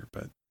remaster.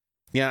 But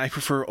yeah, I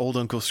prefer old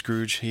Uncle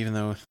Scrooge, even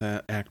though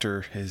that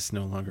actor is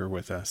no longer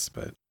with us.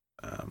 But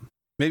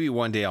maybe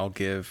one day I'll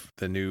give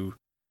the new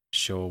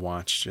show a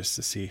watch just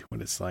to see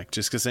what it's like.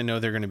 Just because I know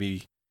they're going to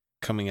be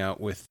coming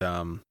out with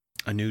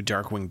a new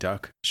Darkwing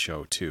Duck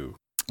show too.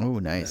 Oh,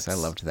 nice! I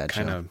loved that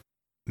show. Kind of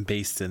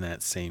based in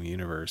that same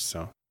universe,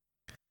 so.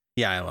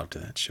 Yeah, I loved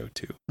that show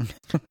too.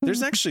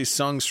 There's actually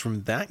songs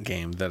from that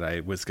game that I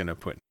was going to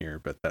put in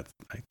here, but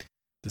I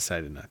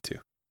decided not to.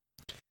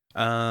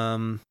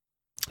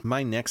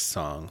 My next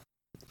song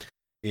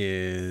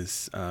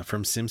is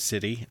from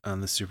SimCity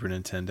on the Super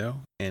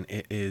Nintendo, and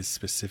it is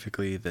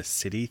specifically the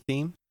city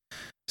theme.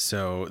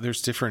 So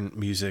there's different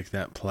music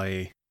that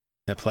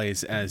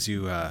plays as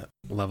you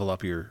level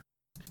up your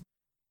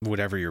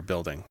whatever you're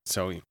building.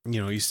 So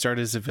you start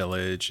as a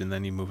village, and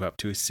then you move up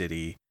to a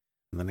city,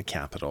 and then a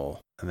capital,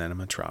 and then a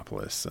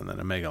metropolis, and then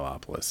a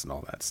megalopolis, and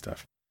all that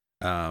stuff.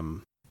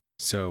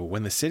 So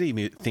when the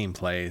city theme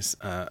plays,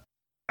 I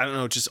don't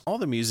know, just all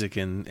the music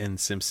in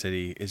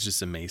SimCity is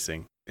just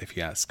amazing, if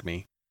you ask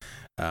me.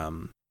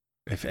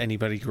 If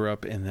anybody grew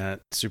up in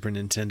that Super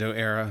Nintendo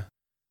era,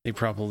 they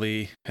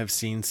probably have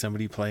seen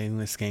somebody playing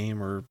this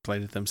game or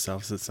played it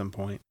themselves at some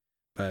point.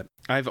 But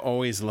I've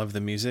always loved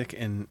the music,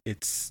 and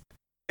it's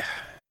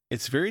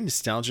very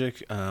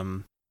nostalgic,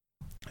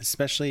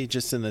 especially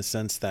just in the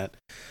sense that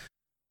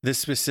this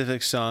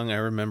specific song I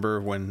remember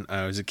when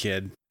I was a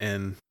kid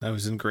and I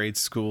was in grade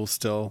school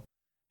still,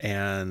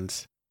 and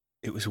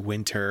it was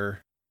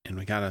winter, and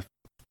we got a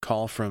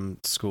call from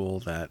school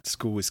that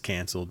school was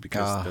canceled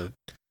because the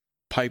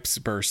pipes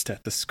burst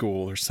at the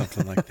school or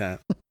something like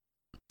that.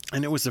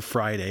 And it was a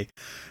Friday,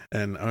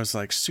 and I was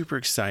like super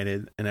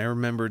excited, and I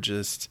remember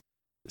just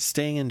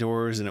staying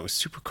indoors, and it was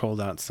super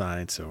cold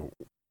outside, so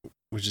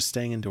we're just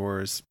staying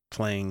indoors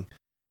playing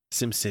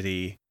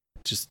SimCity,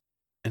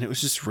 and it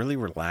was just really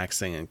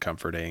relaxing and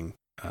comforting.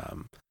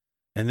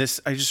 And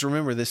I just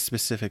remember this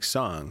specific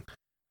song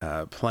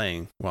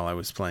playing while I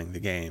was playing the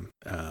game.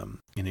 And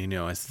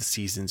as the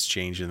seasons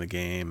change in the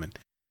game, and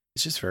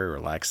it's just very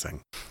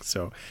relaxing.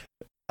 So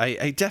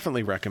I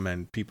definitely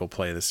recommend people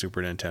play the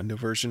Super Nintendo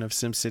version of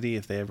SimCity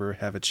if they ever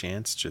have a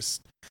chance,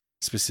 just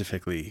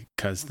specifically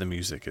because the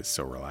music is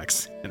so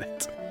relaxing in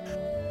it.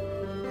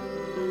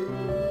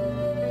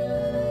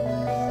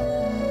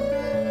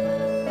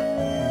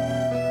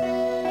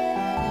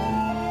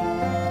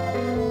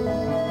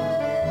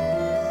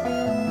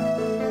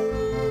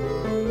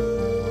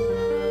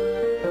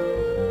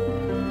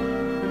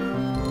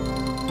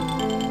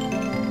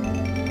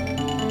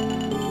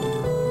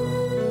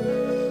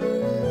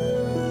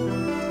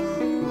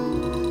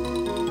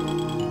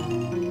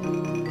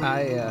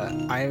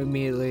 I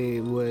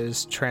immediately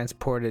was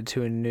transported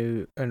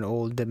to an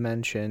old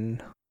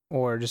dimension,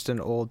 or just an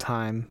old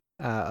time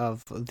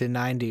of the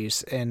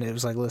 90s, and it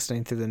was like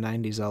listening to the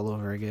 90s all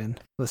over again,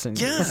 listening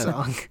to the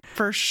song.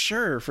 For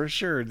sure.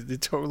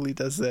 It totally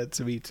does that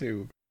to me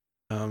too.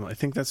 I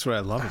think that's what I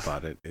love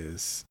about it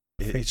is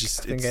I need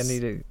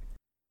to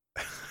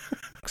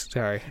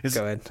sorry,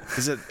 go ahead.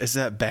 Is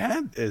that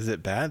bad? Is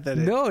it bad that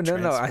no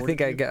I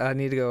think I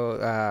need to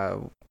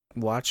go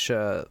watch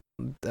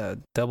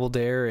Double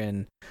Dare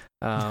and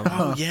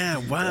oh yeah,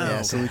 wow,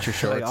 yeah, Salute Your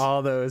Shorts, like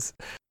all those,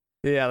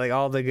 yeah, like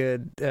all the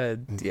good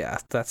yeah,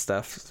 that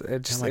stuff.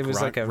 It just it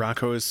was like a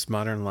Rocko's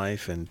Modern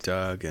Life and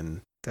Doug.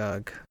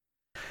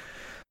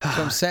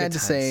 So I'm sad to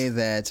say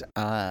that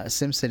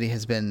SimCity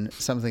has been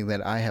something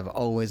that I have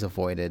always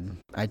avoided.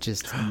 I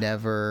just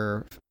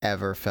never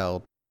ever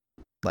felt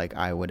like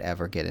I would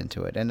ever get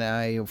into it. And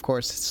I, of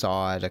course,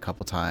 saw it a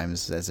couple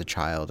times as a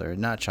child, or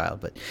not child,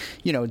 but,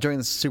 during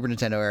the Super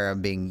Nintendo era,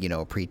 being,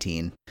 a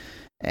preteen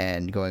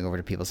and going over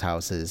to people's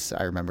houses.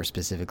 I remember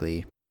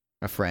specifically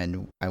a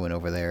friend, I went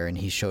over there and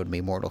he showed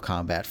me Mortal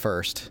Kombat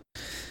first,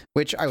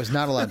 which I was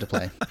not allowed to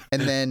play.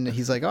 And then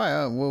he's like, oh,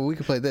 yeah, well, we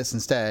could play this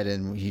instead.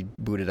 And he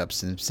booted up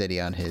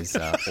SimCity on his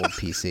old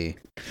PC.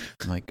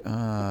 I'm like,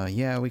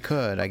 yeah, we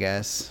could, I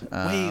guess.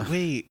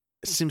 Wait,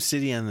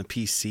 SimCity on the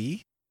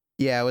PC?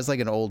 Yeah, it was like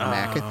an old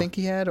Mac, I think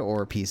he had,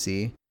 or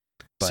PC.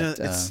 But, so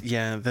it's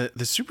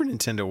the Super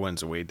Nintendo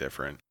one's way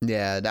different.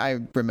 Yeah,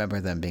 I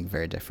remember them being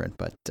very different,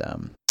 but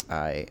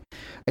I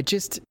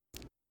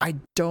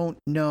don't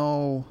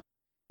know.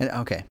 And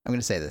okay, I'm going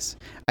to say this.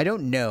 I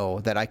don't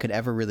know that I could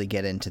ever really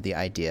get into the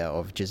idea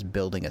of just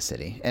building a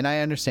city. And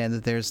I understand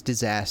that there's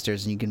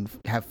disasters and you can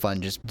have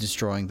fun just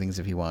destroying things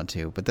if you want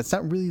to, but that's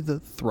not really the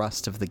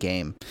thrust of the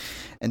game.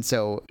 And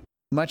so,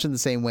 much in the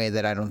same way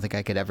that I don't think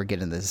I could ever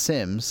get into The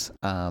Sims,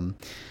 I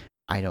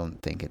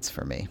don't think it's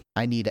for me.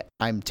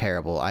 I'm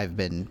terrible. I've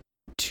been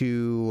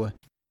too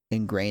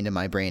ingrained in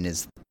my brain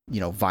as,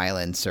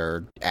 violence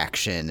or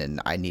action,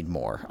 and I need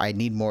more. I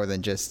need more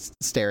than just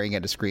staring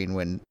at a screen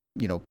when,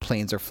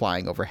 planes are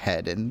flying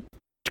overhead and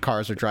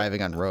cars are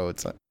driving on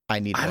roads. I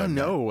don't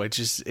know.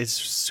 It's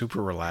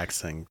super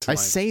relaxing. I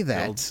say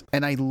that,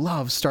 and I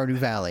love Stardew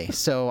Valley.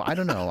 So I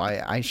don't know.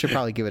 I should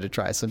probably give it a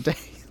try someday.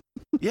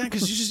 Yeah,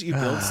 because you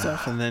build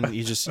stuff and then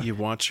you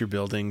watch your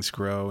buildings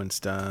grow and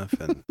stuff,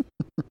 and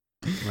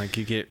like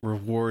you get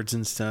rewards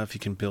and stuff. You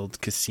can build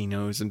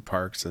casinos and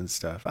parks and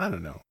stuff. I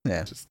don't know.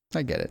 Yeah,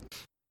 I get it.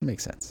 It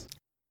makes sense.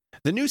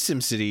 The new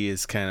SimCity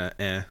is kind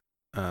of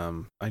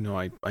I know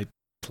I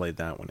played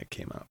that when it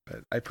came out,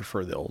 but I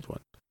prefer the old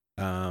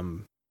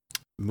one.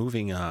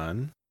 Moving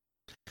on,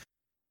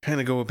 kind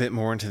of go a bit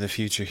more into the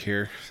future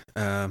here.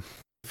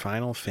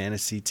 Final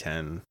Fantasy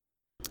X,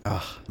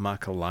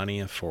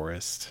 Macalania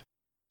Forest.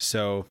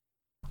 So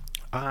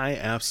I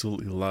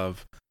absolutely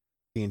love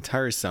the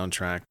entire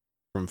soundtrack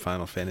from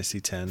Final Fantasy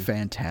X.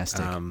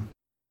 Fantastic.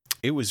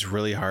 It was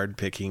really hard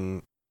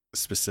picking a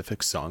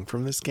specific song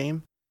from this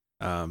game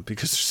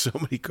because there's so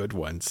many good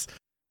ones.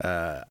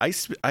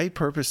 I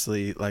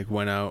purposely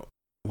went out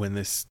when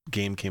this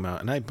game came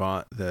out and I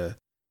bought the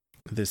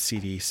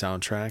CD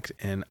soundtrack,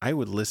 and I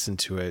would listen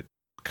to it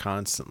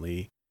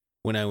constantly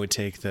when I would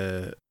take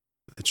the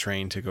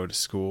train to go to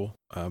school.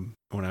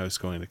 When I was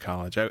going to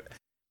college,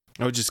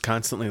 I would just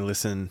constantly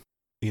listen,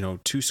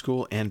 to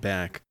school and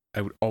back.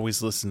 I would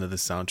always listen to the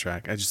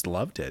soundtrack. I just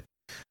loved it.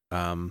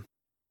 But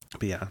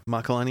yeah,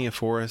 Macalania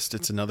Forest.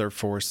 It's another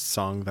forest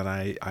song that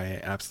I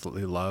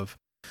absolutely love.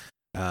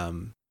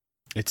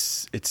 It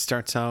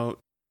starts out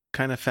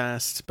kind of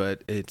fast,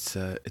 but it's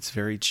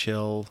very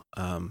chill.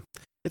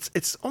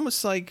 It's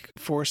almost like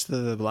Forest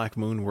of the Black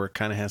Moon, where it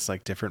kind of has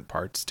different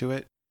parts to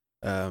it.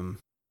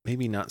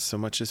 Maybe not so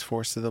much as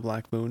Forest of the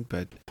Black Moon,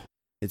 but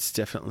it's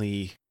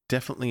definitely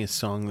a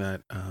song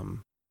that,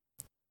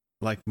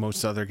 like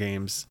most other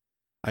games,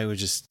 I would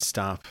just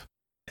stop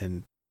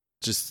and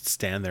just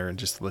stand there and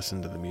just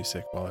listen to the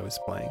music while I was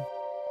playing.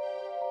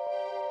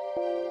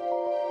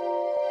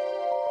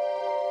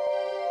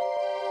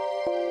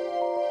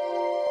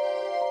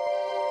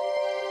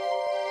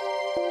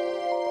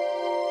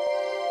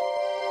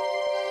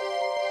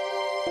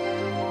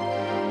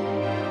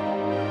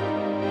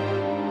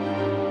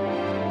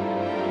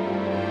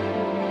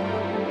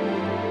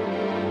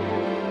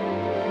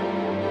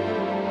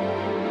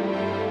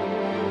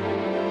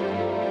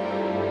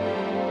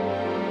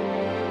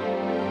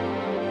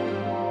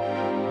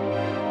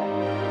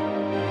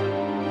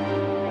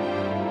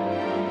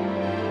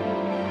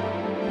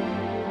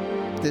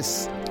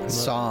 This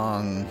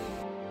song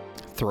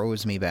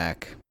throws me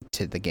back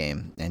to the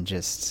game and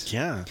just...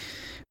 Yeah.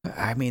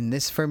 I mean,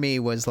 this for me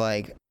was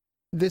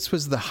this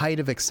was the height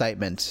of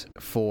excitement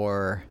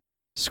for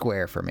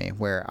Square for me,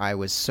 where I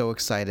was so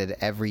excited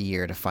every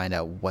year to find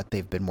out what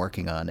they've been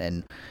working on.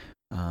 And,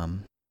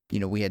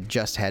 we had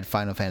just had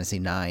Final Fantasy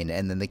IX,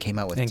 and then they came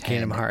out with and 10.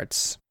 Kingdom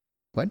Hearts.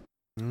 What?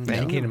 And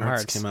Kingdom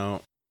Hearts came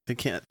out.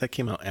 That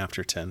came out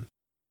after 10.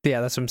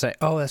 Yeah, that's what I'm saying.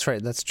 Oh, that's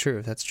right. That's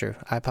true.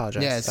 I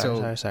apologize. Yeah,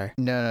 sorry.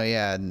 No,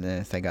 yeah,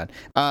 thank God.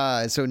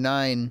 So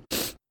 9,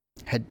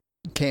 had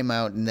came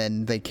out, and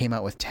then they came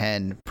out with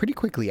 10 pretty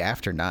quickly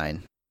after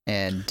 9,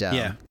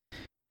 and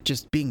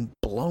just being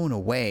blown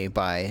away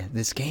by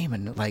this game,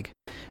 and like,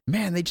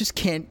 man, they just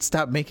can't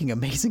stop making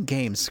amazing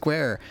games.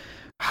 Square,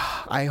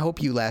 I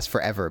hope you last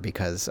forever,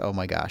 because oh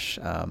my gosh,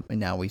 and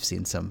now we've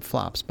seen some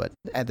flops, but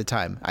at the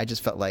time I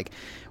just felt like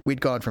we'd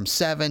gone from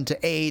 7 to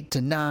 8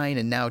 to 9,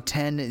 and now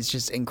 10 is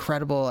just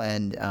incredible.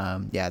 And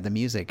the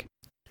music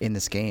in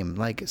this game,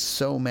 like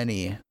so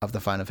many of the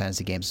Final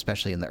Fantasy games,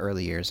 especially in the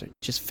early years, are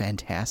just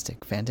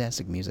fantastic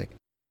music.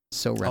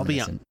 So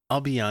reminiscent.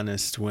 I'll be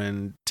honest,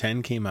 when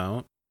 10 came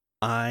out,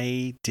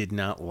 I did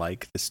not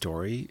like the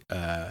story.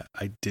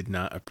 I did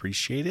not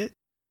appreciate it.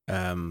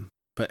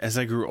 But as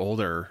I grew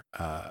older,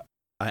 I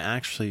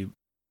actually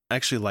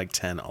liked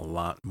 10 a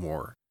lot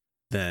more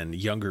than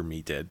younger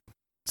me did.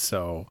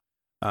 So,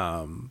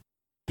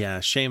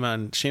 shame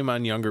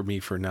on younger me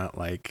for not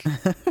like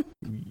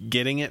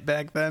getting it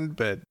back then.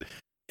 But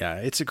yeah,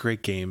 it's a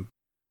great game.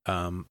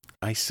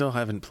 I still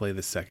haven't played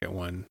the second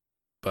one.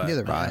 But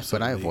neither have I,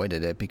 but I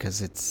avoided it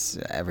because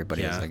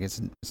everybody was like, it's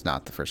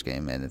not the first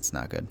game and it's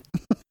not good.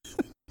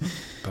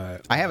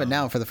 But I have it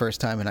now for the first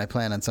time, and I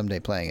plan on someday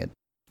playing it.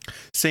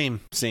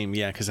 Same,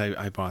 yeah, because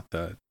I bought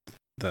the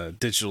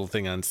digital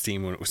thing on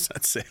Steam when it was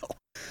on sale.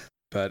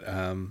 But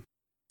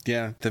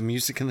the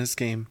music in this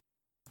game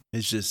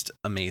is just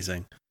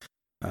amazing,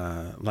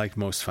 like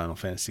most Final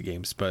Fantasy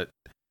games. But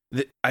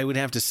I would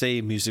have to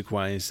say,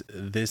 music-wise,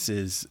 this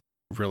is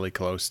really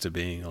close to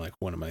being like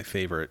one of my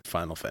favorite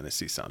Final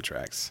Fantasy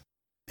soundtracks.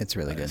 It's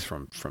really good. It's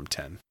from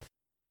 10.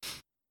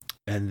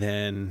 And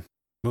then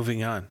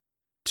moving on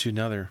to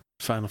another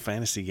Final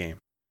Fantasy game.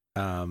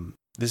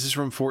 This is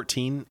from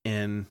 14,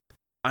 and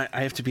I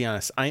have to be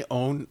honest, I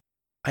own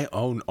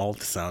all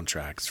the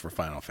soundtracks for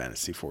Final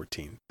Fantasy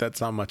 14. That's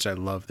how much I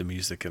love the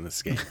music in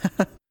this game.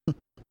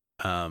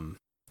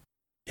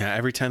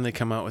 Every time they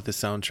come out with a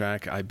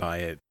soundtrack, I buy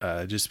it,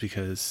 just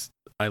because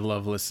I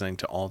love listening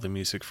to all the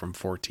music from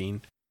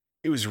 14.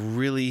 It was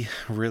really,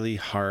 really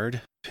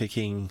hard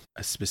picking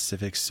a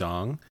specific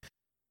song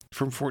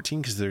from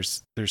 14 because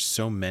there's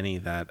so many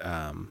that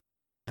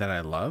I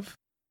love.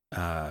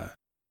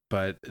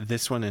 But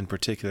this one in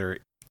particular,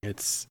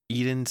 it's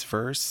Eden's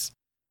verse,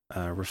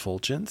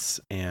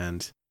 Refulgence,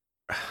 and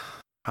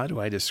how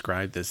do I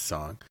describe this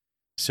song?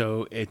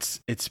 So it's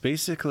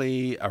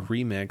basically a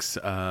remix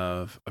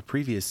of a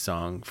previous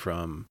song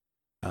from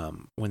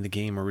when the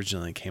game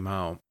originally came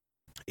out,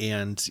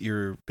 and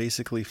you're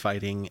basically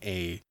fighting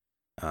a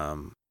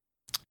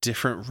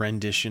different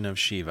rendition of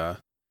Shiva,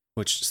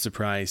 which,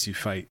 surprise, you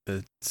fight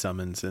the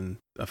summons in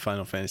a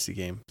Final Fantasy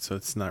game, so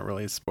it's not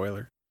really a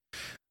spoiler.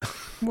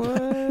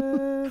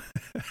 What?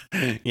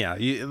 Yeah,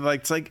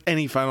 it's like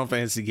any Final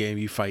Fantasy game,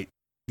 you fight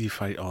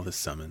all the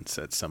summons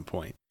at some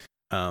point.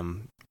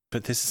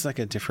 But this is like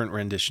a different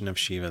rendition of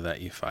Shiva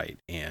that you fight,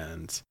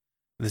 and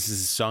this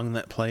is a song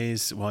that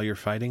plays while you're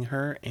fighting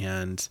her,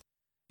 and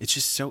it's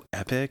just so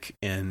epic,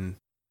 and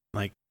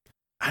like,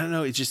 I don't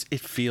know, it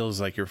feels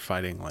like you're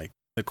fighting like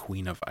the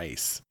Queen of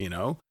Ice, you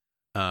know?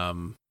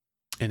 And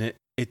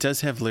it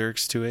does have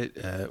lyrics to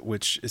it,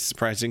 which is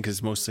surprising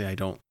because mostly I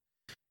don't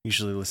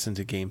usually listen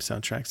to game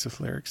soundtracks with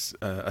lyrics,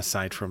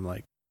 aside from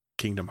like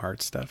Kingdom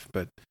Hearts stuff.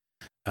 But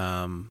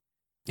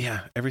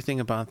everything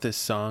about this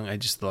song I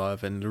just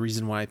love, and the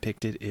reason why I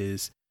picked it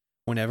is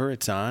whenever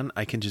it's on,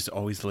 I can just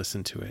always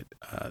listen to it.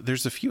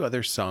 There's a few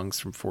other songs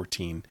from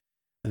 14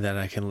 that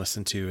I can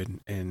listen to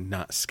and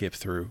not skip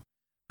through.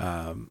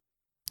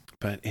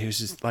 But it was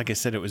just, like I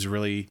said, it was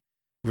really,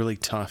 really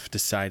tough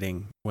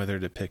deciding whether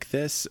to pick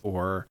this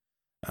or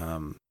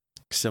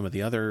some of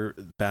the other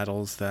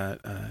battles that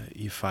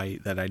you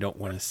fight that I don't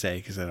want to say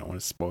because I don't want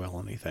to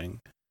spoil anything.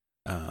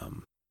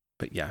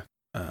 But yeah,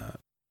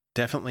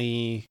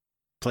 definitely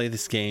play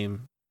this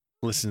game,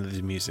 listen to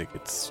the music.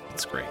 It's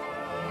great.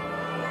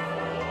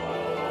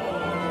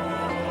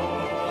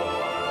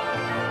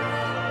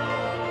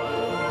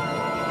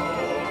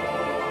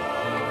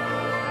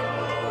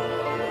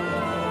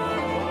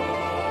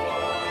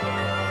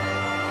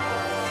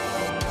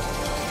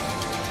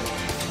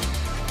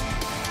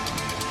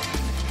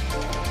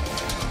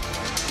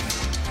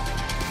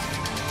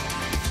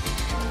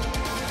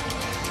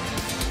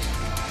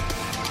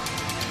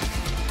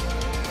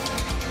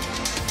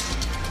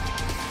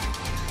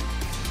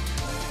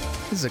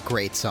 This is a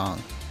great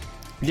song.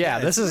 Yeah,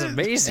 this is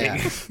amazing.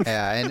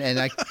 Yeah, and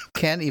I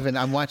can't even.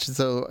 I'm watching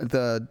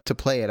the to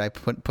play it. I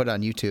put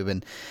on YouTube,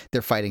 and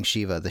they're fighting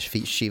Shiva, the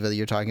Shiva that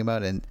you're talking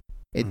about, and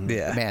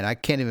man, I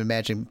can't even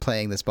imagine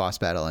playing this boss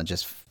battle and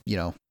just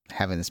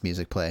having this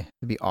music play.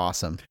 It'd be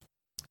awesome.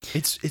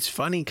 It's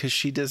funny because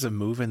she does a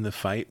move in the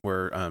fight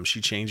where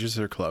she changes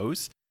her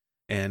clothes,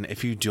 and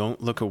if you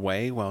don't look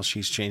away while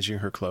she's changing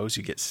her clothes,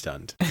 you get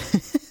stunned.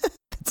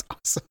 That's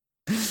awesome.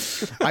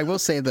 I will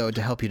say, though, to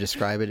help you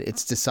describe it,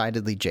 it's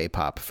decidedly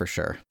J-pop for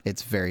sure.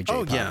 It's very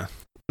J-pop. Oh, yeah.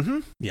 Mm-hmm.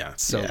 Yeah.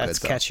 So good, that's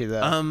catchy,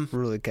 though.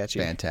 Really catchy.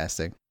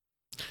 Fantastic.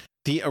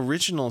 The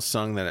original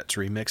song that it's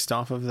remixed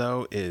off of,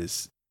 though,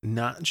 is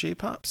not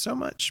J-pop so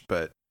much,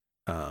 but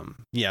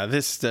Yeah,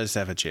 this does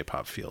have a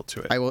J-pop feel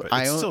to it. I will. but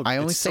it's still- I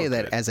only it's still say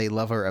that good. as a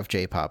lover of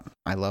J-pop.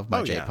 I love my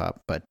Oh, yeah.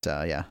 J-pop, but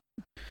yeah,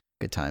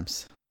 good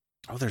times.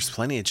 Oh, there's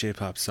plenty of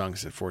J-pop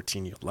songs at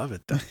 14. You'll love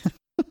it then.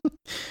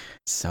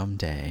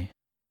 Someday.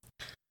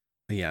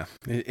 Yeah,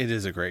 it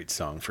is a great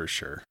song for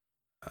sure.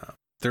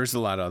 There's a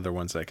lot of other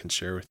ones I can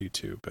share with you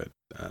too, but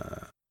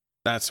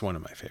that's one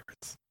of my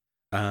favorites.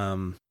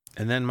 And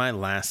then my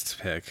last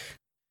pick,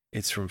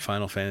 it's from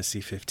Final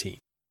Fantasy 15.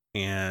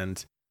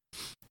 And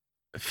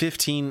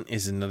 15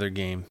 is another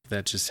game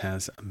that just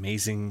has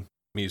amazing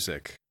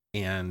music.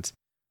 And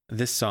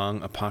this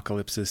song,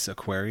 Apocalypsis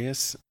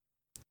Aquarius,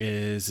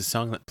 is a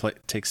song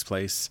that takes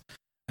place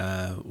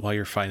while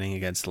you're fighting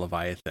against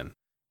Leviathan.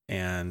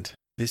 And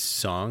this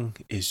song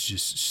is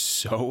just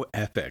so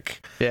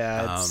epic.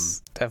 Yeah,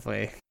 it's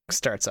definitely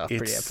starts off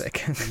pretty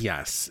epic.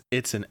 Yes,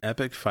 it's an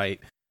epic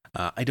fight.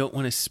 I don't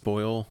want to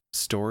spoil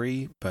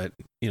story, but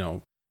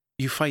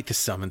you fight the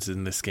summons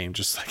in this game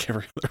just like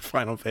every other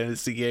Final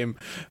Fantasy game.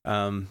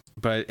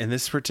 But in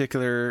this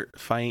particular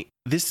fight,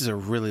 this is a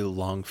really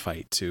long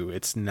fight too.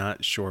 It's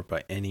not short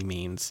by any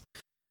means.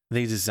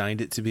 They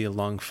designed it to be a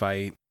long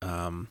fight,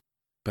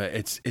 but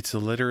it's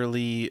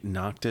literally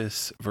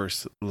Noctis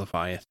versus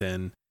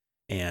Leviathan,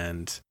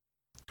 and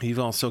you've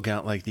also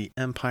got like the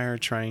Empire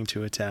trying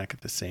to attack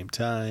at the same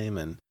time,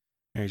 and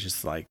you're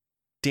just like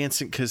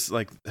dancing because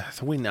like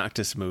the way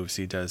Noctis moves,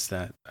 he does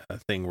that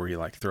thing where he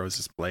like throws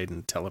his blade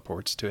and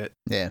teleports to it.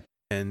 Yeah.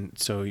 And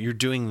so you're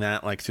doing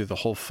that like through the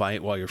whole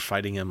fight while you're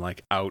fighting him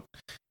like out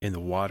in the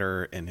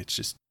water, and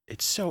it's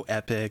so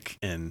epic.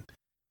 And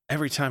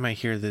every time I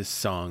hear this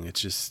song, it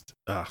just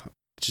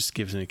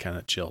gives me kind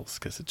of chills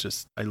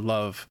because I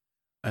love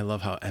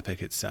how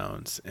epic it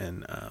sounds,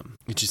 and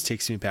it just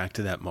takes me back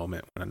to that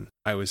moment when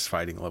I was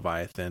fighting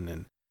Leviathan,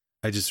 and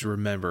I just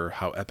remember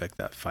how epic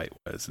that fight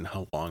was and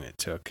how long it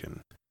took,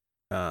 and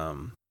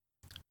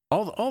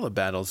all the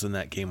battles in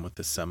that game with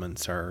the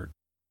summons are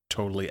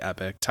totally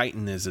epic.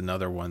 Titan is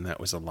another one that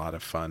was a lot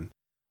of fun,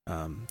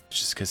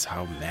 just because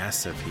how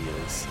massive he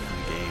is in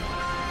the game.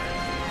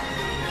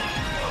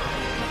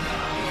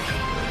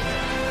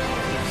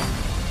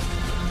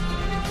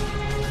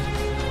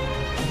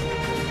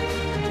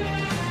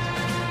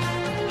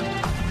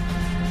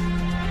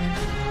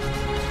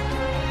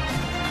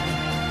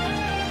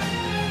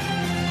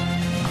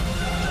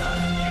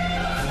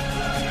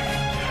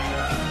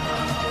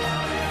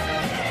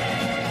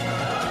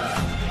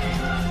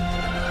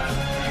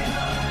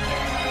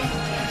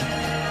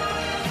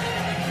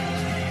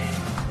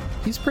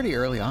 He's pretty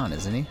early on,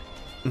 isn't he?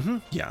 Mm-hmm.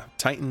 Yeah,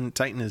 Titan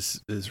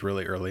is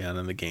really early on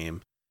in the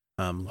game.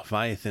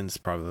 Leviathan's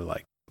probably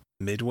like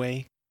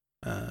midway.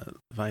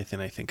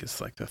 Leviathan, I think,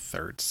 is like the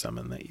third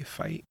summon that you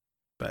fight.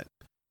 But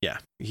yeah,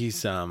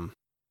 he's really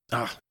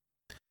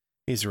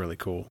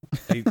cool.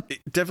 I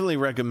definitely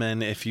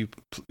recommend if you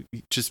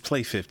just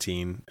play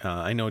 15.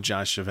 I know,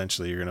 Josh,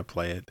 eventually you're gonna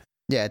play it.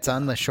 Yeah, it's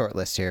on the short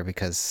list here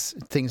because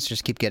things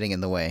just keep getting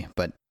in the way.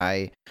 But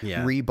I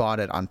rebought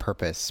it on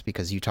purpose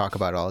because you talk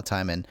about it all the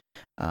time, and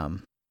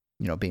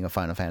being a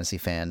Final Fantasy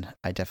fan,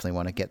 I definitely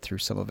want to get through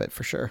some of it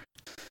for sure.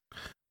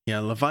 Yeah,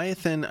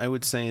 Leviathan, I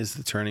would say, is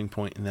the turning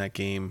point in that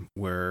game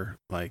where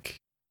like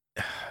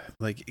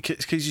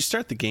because you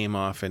start the game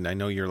off, and I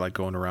know you're like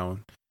going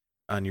around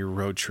on your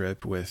road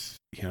trip with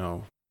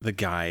the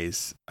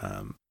guys,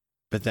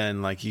 but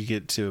then like you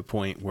get to a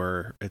point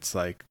where it's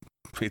like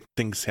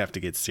things have to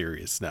get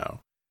serious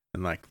now,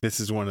 and like this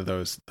is one of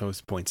those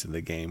points in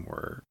the game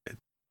where it,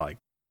 like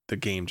the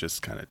game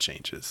just kind of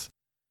changes.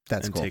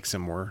 That's and cool. takes a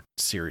more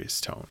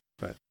serious tone.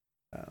 But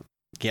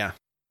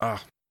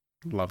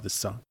love this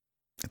song.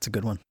 It's a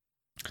good one.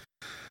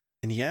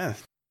 And yeah,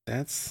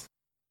 that's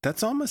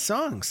all my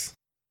songs.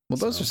 Well,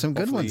 those are some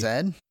good ones,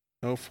 Ed.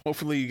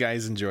 Hopefully you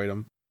guys enjoyed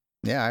them.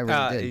 Yeah, I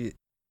really did.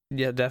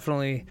 Yeah,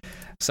 definitely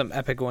some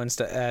epic ones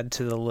to add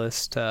to the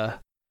list.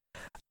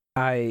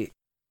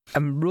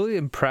 I'm really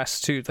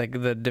impressed too,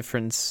 like the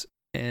difference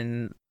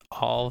in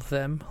all of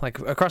them. Like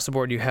across the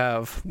board, you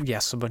have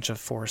a bunch of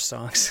Forest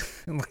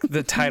songs.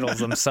 The titles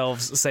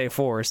themselves say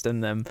Forest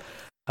in them,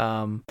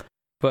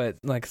 but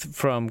like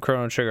from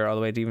Chrono Trigger all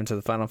the way even to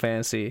the Final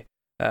Fantasy,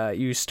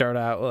 you start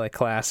out like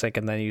classic,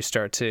 and then you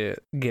start to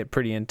get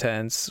pretty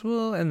intense.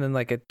 Well, and then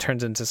like it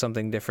turns into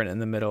something different in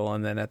the middle,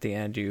 and then at the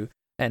end you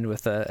end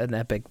with an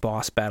epic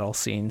boss battle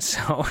scene.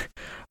 So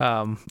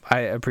I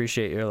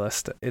appreciate your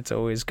list. It's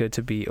always good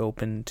to be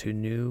open to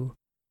new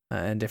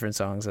and different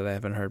songs that I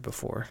haven't heard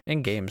before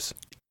in games,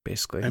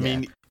 basically. I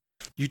mean,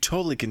 you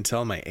totally can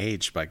tell my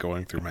age by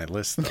going through my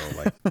list, though.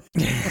 Like,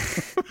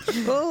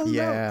 well,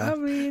 yeah, no, I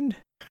mean,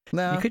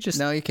 no, you could just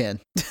you can.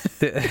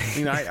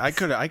 I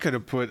could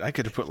have put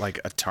like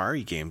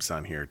Atari games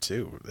on here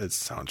too as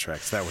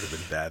soundtracks. That would have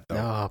been bad though.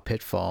 Oh,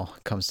 Pitfall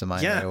comes to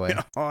mind right away.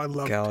 Oh, I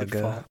love Galaga.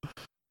 Pitfall.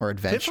 Or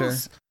Adventure.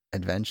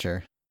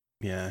 Adventure.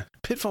 Yeah,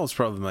 Pitfall is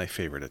probably my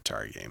favorite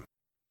Atari game.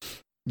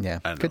 Yeah,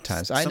 good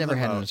times. I never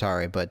had an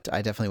Atari, but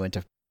I definitely went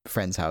to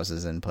friends'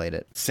 houses and played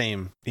it.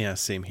 Same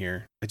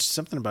here. It's just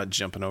something about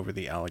jumping over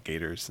the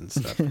alligators and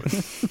stuff.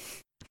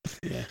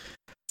 Yeah,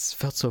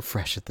 felt so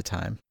fresh at the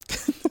time.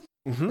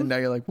 Mm-hmm. And now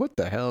you're like, what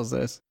the hell is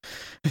this?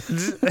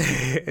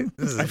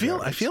 I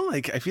feel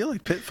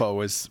like Pitfall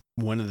was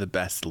one of the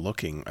best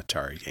looking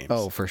Atari games.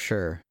 Oh, for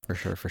sure.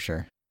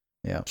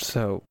 Yeah.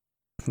 So,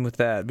 with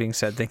that being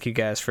said, thank you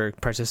guys for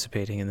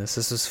participating in this.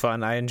 This was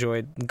fun. I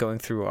enjoyed going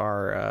through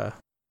our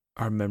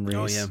memories.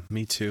 Oh yeah,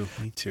 me too.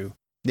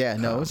 Yeah,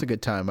 no, it was a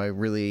good time. I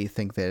really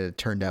think that it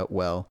turned out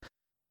well,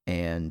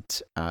 and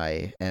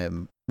I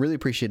am really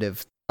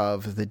appreciative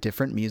of the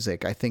different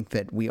music. I think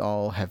that we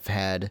all have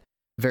had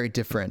very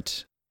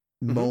different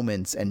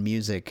moments and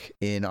music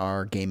in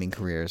our gaming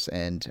careers,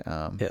 and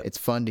it's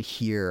fun to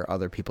hear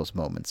other people's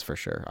moments for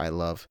sure. I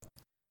love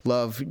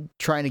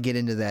trying to get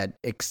into that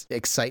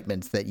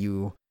excitement that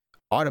you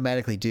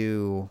automatically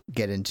do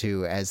get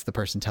into as the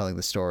person telling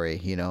the story,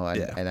 you know,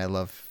 and I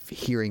love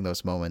hearing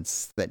those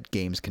moments that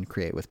games can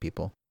create with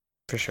people.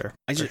 For sure.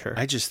 I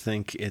just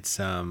think it's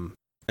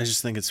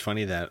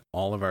funny that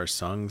all of our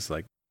songs,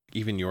 like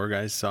even your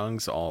guys'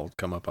 songs, all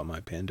come up on my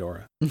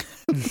Pandora.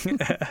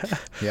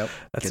 Yep.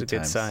 That's a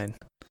good sign.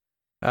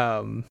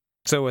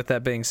 So with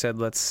that being said,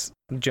 let's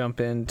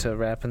jump into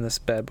wrapping this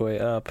bad boy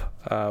up.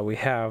 We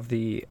have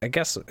I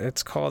guess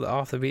it's called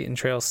Off the Beaten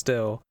Trail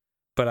still,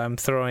 but I'm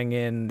throwing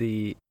in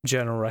the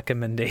general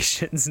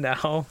recommendations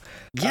now.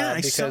 Yeah,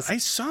 I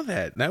saw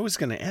that. And I was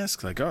going to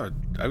ask,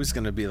 I was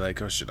going to be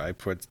like, should I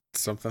put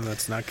something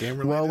that's not game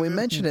related? Well, we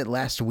mentioned it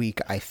last week,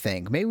 I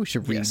think. Maybe we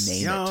should rename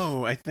it.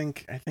 No, I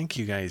think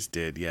you guys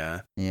did,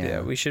 yeah.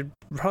 Yeah, we should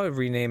probably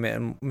rename it,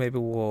 and maybe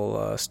we'll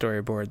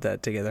storyboard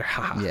that together.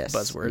 Yes,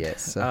 buzzword.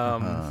 Yes.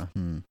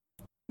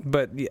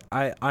 But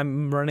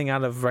I'm running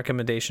out of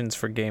recommendations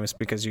for games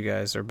because you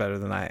guys are better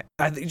than I.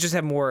 I just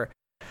have more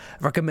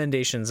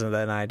recommendations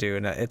than I do,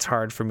 and it's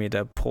hard for me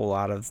to pull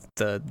out of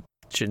the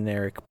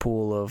generic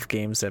pool of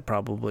games that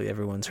probably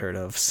everyone's heard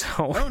of.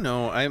 So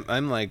no,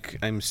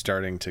 I'm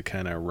starting to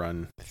kind of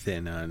run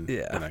thin on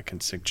what I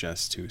can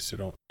suggest too,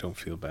 so don't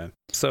feel bad.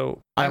 So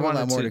I have a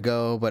lot more to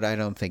go, but I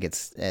don't think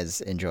it's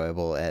as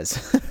enjoyable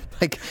as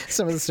like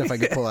some of the stuff I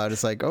could pull out.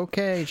 It's like,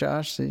 okay,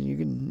 Josh,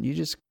 you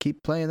just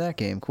keep playing that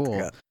game. Cool.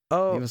 Yeah.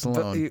 Leave us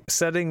alone.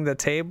 Setting the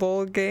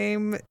table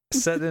game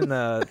set in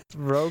a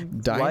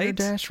rogue Diner light?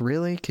 Dash,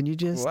 really? Can you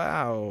just?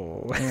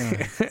 Wow.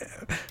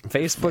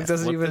 Facebook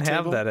doesn't even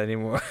have that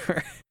anymore.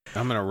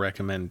 I'm gonna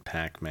recommend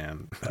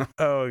Pac-Man.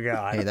 Oh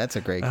god. Hey, that's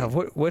a great game.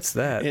 What's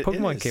that?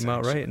 Pokemon came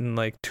out right in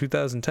like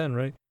 2010,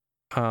 right?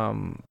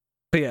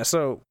 But yeah,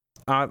 so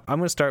I'm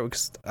gonna start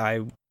because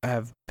I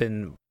have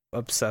been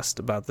obsessed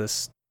about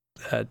this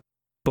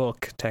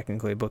book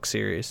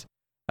series.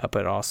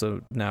 But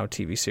also now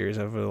TV series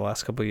over the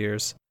last couple of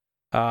years.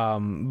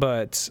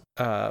 But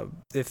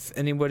if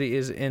anybody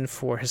is in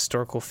for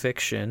historical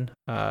fiction,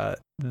 The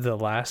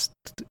Last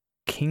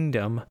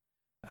Kingdom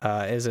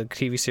is a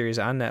TV series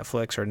on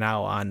Netflix, or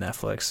now on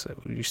Netflix. It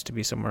used to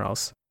be somewhere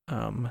else.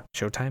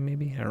 Showtime,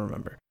 maybe? I don't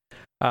remember.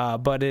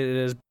 But it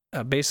is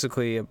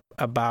basically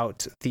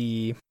about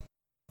the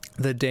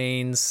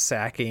Danes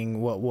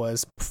sacking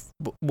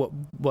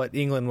what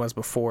England was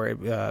before it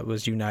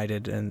was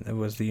united, and it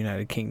was the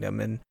United Kingdom,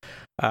 and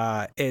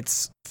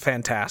it's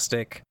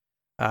fantastic.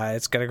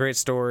 It's got a great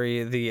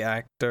story. The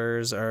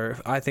actors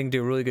I think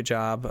do a really good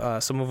job.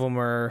 Some of them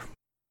are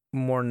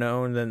more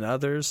known than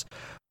others,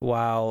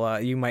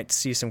 while you might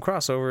see some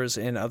crossovers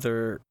in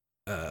other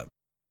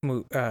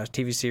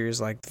TV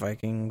series like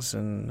Vikings,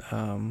 and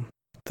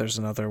there's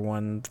another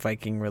one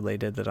Viking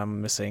related that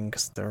I'm missing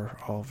because they're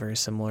all very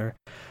similar.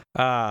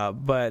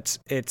 But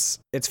it's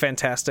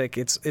fantastic.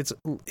 It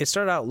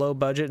started out low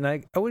budget, and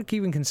I would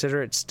even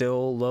consider it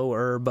still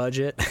lower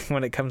budget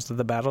when it comes to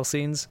the battle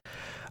scenes.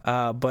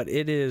 But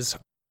it is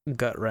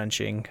gut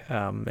wrenching.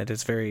 It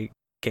is very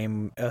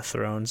Game of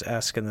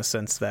Thrones-esque in the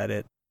sense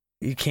that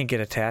you can't get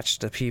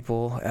attached to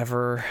people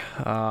ever.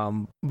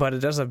 But it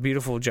does a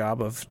beautiful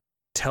job of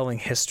telling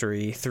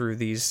history through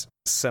these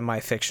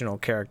semi-fictional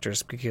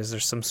characters because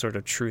there's some sort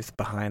of truth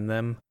behind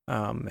them,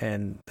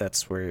 and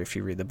that's where if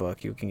you read the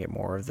book you can get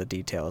more of the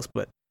details,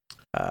 but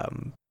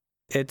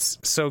it's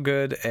so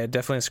good. It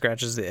definitely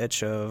scratches the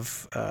itch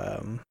of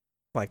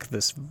like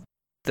this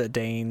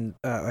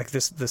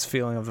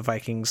feeling of the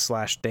Vikings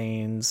 /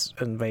 Danes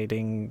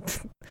invading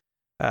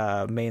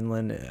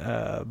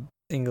mainland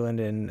England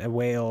and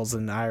Wales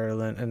and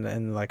Ireland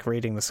and like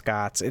raiding the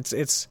Scots.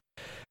 It's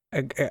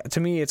to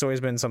me, it's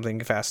always been something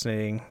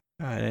fascinating,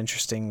 an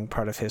interesting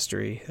part of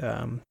history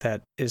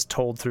that is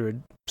told through a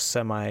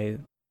semi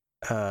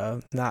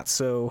not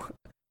so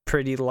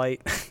pretty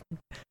light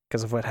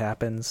because of what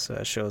happens.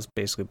 Shows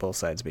basically both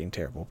sides being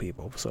terrible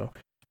people. So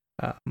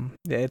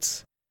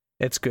it's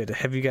good.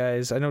 Have you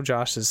guys? I know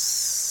Josh has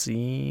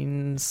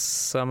seen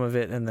some of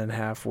it, and then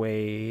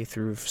halfway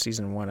through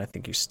season 1, I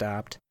think you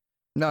stopped.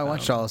 No, I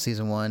watched all of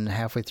season 1.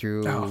 Halfway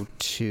through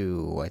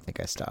 2, I think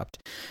I stopped.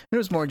 And it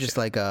was more just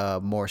like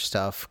more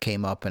stuff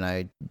came up, and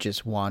I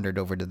just wandered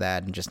over to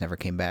that and just never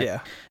came back.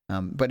 Yeah.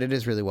 But it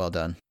is really well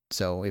done.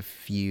 So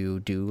if you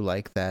do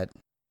like that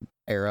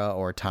era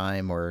or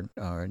time or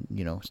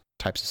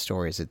types of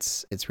stories,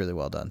 it's really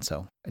well done.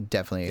 So I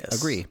definitely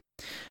agree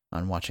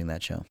on watching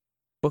that show.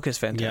 Book is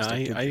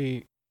fantastic. Yeah,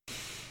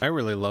 I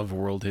really love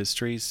world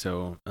history,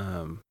 so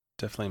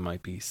definitely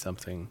might be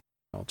something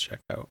I'll check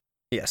out.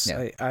 Yes,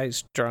 yeah. I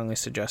strongly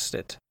suggest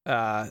it.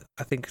 I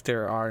think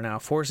there are now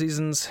 4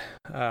 seasons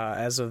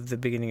as of the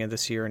beginning of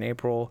this year in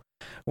April,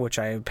 which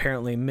I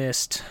apparently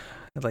missed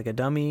like a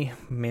dummy,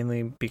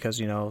 mainly because,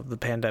 the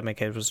pandemic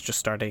was just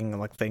starting,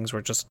 like things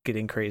were just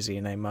getting crazy,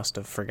 and I must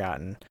have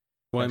forgotten.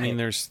 Well, I mean,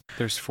 there's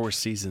 4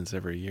 seasons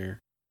every year.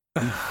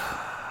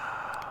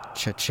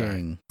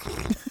 Cha-ching.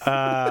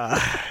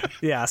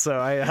 Yeah, so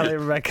I highly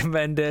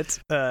recommend it.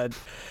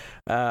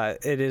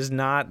 It is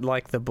not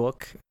like the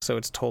book, so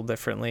it's told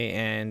differently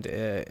and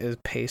is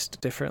paced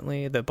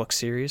differently, the book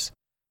series.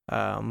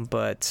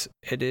 But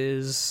it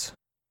is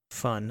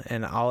fun,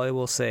 and all I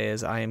will say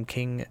is I am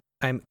king.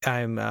 I'm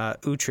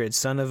Uhtred,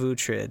 son of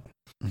Uhtred,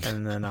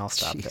 and then I'll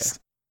stop there.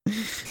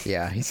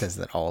 Yeah, he says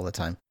that all the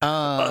time.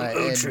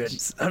 Uhtred,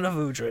 son of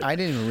Uhtred. I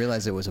didn't even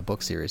realize it was a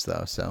book series,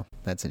 though, so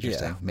that's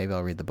interesting. Yeah. Maybe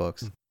I'll read the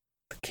books.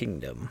 The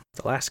Kingdom.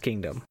 The Last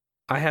Kingdom.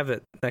 I have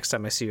it. Next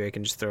time I see you, I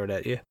can just throw it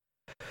at you.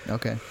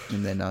 Okay,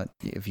 and then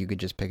if you could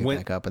just pick it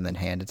back up and then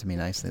hand it to me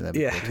nicely, that'd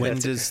be cool. When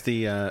does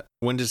the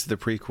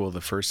prequel,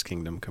 The First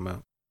Kingdom, come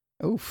out?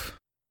 Oof!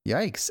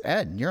 Yikes,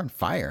 Ed, you're on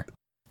fire.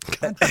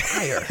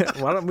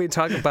 Why don't we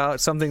talk about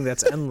something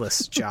that's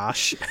endless,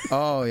 Josh?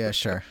 Oh yeah,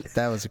 sure.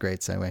 That was a great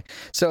segue.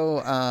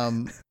 So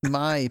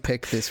my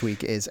pick this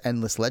week is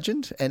Endless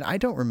Legend, and I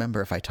don't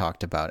remember if I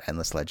talked about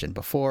Endless Legend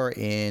before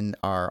in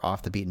our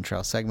Off the Beaten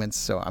Trail segments,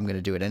 so I'm going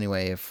to do it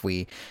anyway. If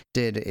we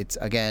did, it's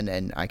again,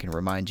 and I can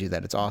remind you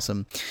that it's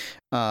awesome.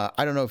 I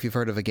don't know if you've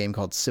heard of a game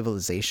called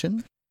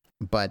Civilization,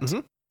 but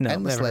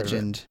Endless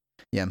Legend.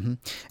 Yeah.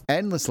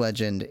 Endless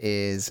Legend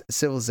is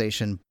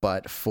Civilization,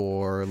 but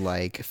for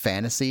like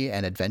fantasy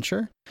and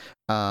adventure.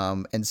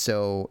 And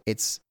so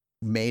it's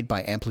made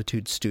by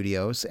Amplitude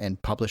Studios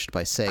and published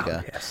by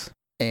Sega. Oh, yes.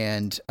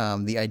 And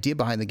the idea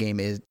behind the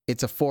game is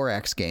it's a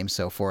 4X game.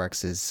 So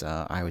 4X is,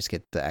 I always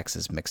get the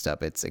X's mixed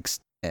up. It's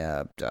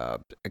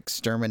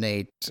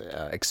exterminate,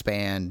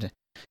 expand,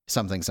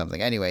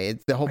 something. Anyway,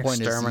 the whole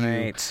point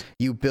is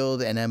you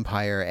build an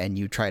empire and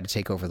you try to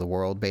take over the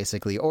world,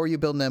 basically, or you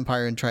build an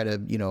empire and try to,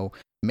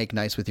 make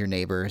nice with your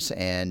neighbors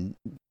and,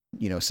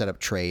 set up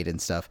trade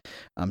and stuff,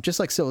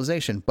 just like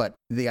Civilization. But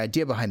the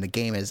idea behind the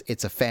game is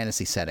it's a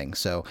fantasy setting.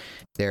 So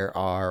there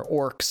are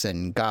orcs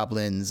and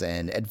goblins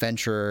and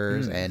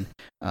adventurers. And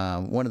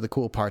one of the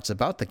cool parts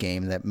about the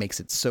game that makes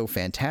it so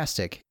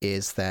fantastic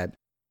is that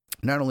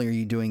not only are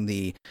you doing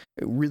the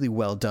really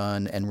well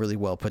done and really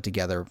well put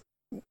together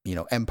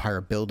empire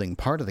building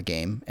part of the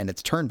game, and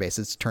it's a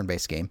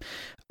turn-based game.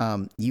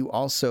 You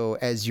also,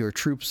 as your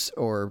troops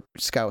or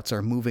scouts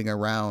are moving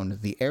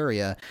around the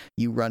area,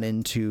 you run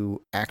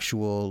into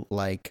actual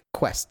like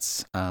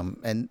quests.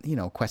 And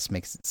quests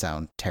makes it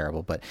sound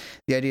terrible, but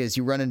the idea is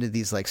you run into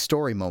these like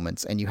story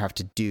moments and you have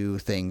to do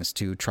things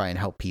to try and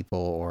help people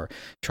or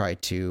try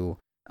to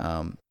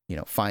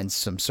find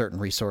some certain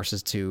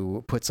resources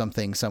to put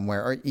something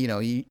somewhere, or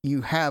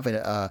you have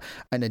an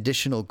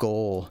additional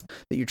goal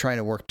that you're trying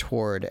to work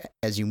toward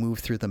as you move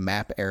through the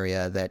map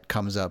area that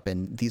comes up,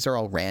 and these are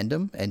all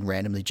random and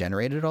randomly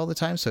generated all the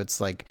time. So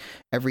it's like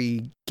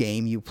every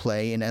game you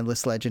play in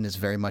Endless Legend is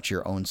very much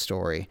your own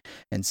story,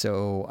 and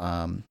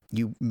so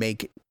you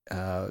make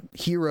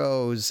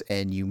heroes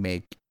and you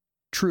make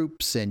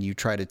troops and you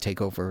try to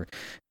take over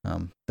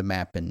the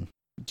map and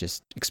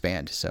just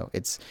expand. So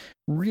it's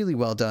really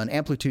well done.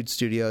 Amplitude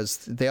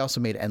Studios, they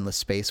also made Endless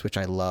Space, which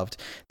I loved.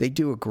 They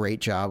do a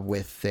great job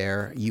with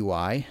their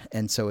UI,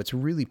 and so it's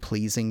really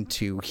pleasing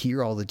to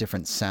hear all the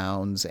different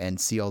sounds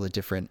and see all the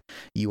different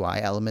UI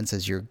elements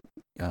as you're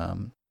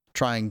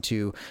trying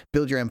to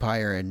build your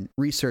empire and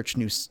research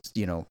new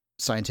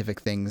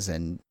scientific things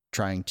and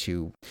trying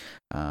to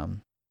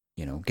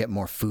get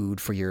more food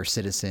for your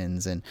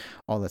citizens and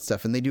all that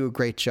stuff. And they do a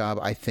great job,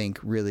 I think,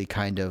 really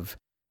kind of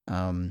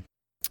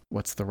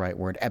what's the right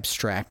word?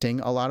 Abstracting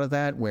a lot of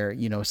that, where,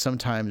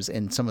 sometimes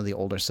in some of the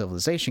older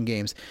Civilization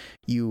games,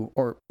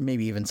 or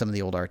maybe even some of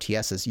the old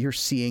RTSs, you're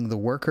seeing the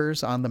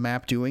workers on the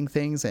map doing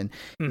things. And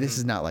this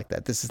is not like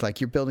that. This is like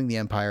you're building the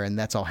empire and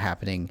that's all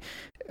happening,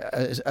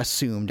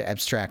 assumed,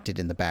 abstracted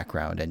in the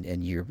background.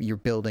 And you're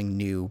building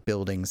new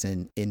buildings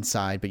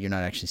inside, but you're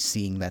not actually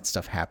seeing that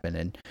stuff happen.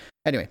 And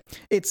anyway,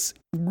 it's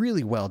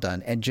really well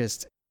done and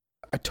just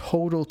a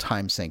total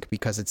time sink,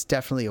 because it's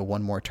definitely a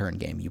one more turn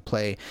game. You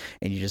play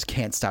and you just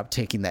can't stop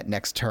taking that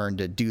next turn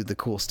to do the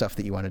cool stuff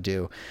that you want to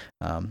do.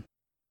 And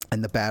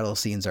the battle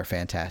scenes are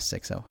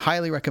fantastic. So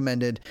highly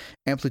recommended.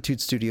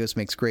 Amplitude Studios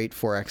makes great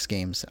 4X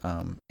games.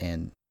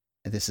 And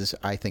this is,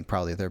 I think,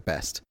 probably their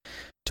best.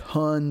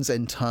 Tons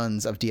and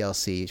tons of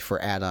DLC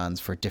for add-ons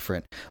for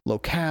different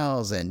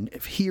locales and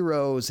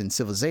heroes and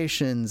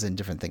civilizations and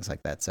different things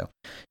like that. So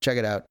check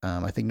it out.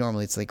 I think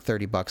normally it's like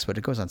 $30, but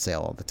it goes on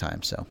sale all the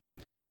time. So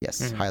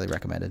yes, highly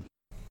recommended.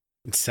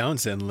 It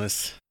sounds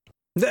endless.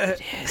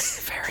 It is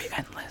very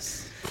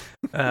endless.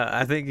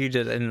 I think you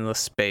did Endless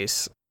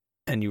Space,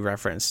 and you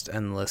referenced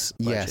Endless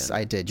Legend. Yes,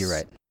 I did. You're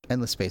right.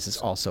 Endless Space is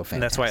also fantastic.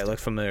 And that's why it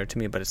looked familiar to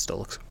me, but it still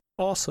looks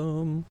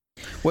awesome.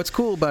 What's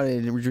cool about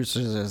it, just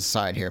as a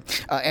side here,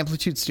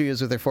 Amplitude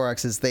Studios with their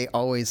 4Xs, they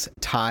always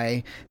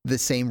tie the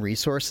same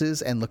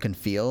resources and look and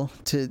feel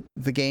to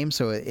the game,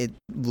 so it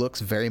looks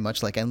very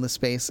much like Endless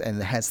Space,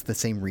 and it has the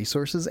same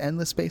resources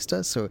Endless Space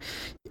does, so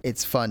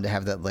it's fun to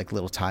have that like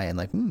little tie-in,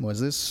 like, was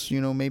this,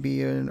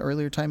 maybe an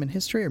earlier time in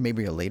history, or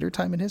maybe a later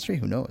time in history?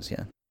 Who knows,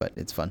 yeah, but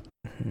it's fun.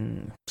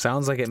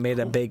 Sounds like it made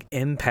a big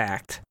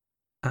impact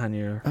on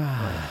your...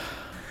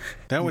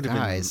 That would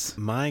have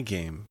been my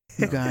game.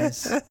 You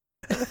guys...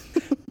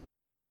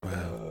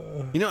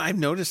 Wow. I've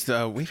noticed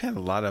we've had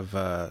a lot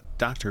of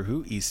Doctor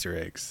Who Easter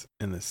eggs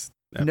in this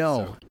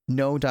episode.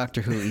 No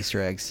Doctor Who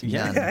Easter eggs.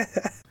 Yeah. None.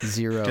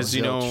 Zero. Because,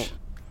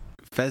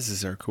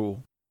 fezzes are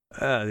cool.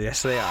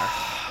 Yes, they are.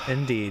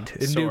 Indeed.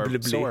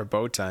 So are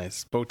bow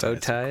ties. Bow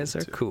ties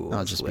are cool.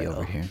 I'll just be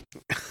over here.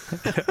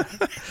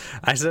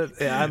 I said,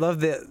 I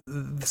love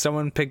that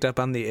someone picked up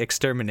on the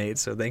exterminate,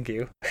 so thank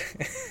you.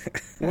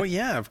 Well,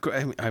 yeah, of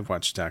course. I've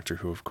watched Doctor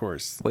Who, of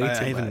course. Way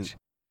too much.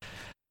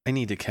 I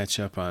need to catch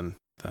up on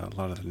a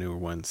lot of the newer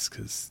ones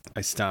because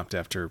I stopped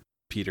after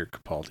Peter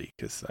Capaldi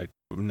because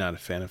I'm not a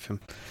fan of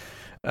him.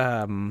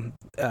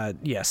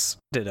 Yes,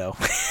 ditto.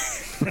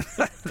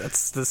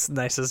 That's the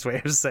nicest way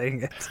of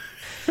saying it.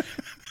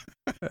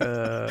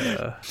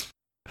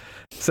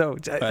 So,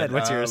 Ed,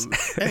 what's yours?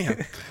 Anyhow,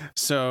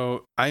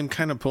 so I'm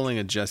kind of pulling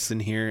a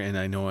Justin here, and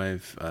I know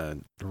I've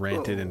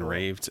ranted and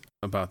raved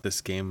about this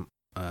game.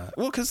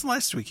 Because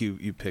last week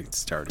you picked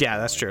Stardew. Yeah,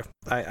 that's true.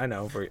 I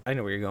know where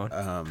you're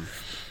going.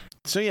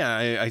 So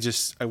yeah,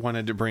 I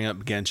wanted to bring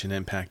up Genshin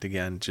Impact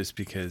again, just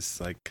because,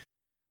 like,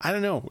 I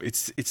don't know,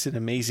 it's an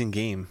amazing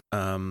game.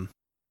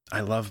 I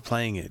love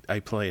playing it. I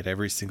play it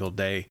every single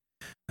day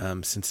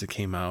since it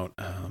came out.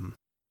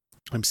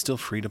 I'm still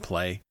free to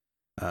play,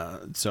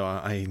 so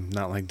I'm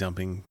not like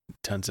dumping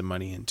tons of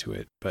money into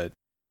it. But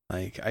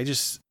like, I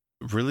just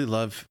really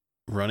love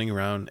running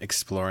around,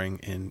 exploring,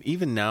 and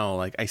even now,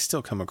 like, I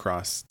still come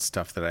across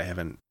stuff that I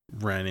haven't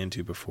ran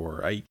into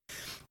before. I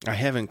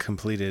haven't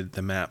completed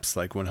the maps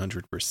like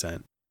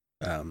 100%,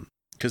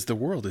 because the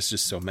world is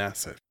just so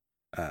massive.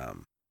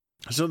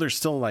 So there's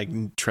still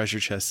like treasure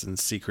chests and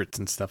secrets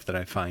and stuff that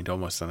I find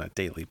almost on a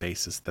daily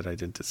basis that I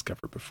didn't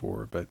discover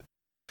before. But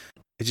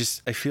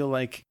I feel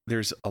like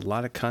there's a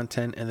lot of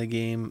content in the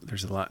game.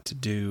 There's a lot to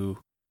do.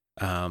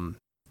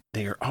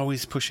 They are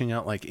always pushing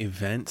out like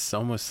events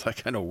almost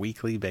like on a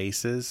weekly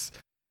basis.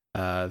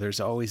 There's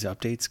always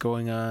updates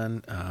going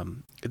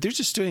on. They're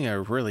just doing a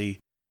really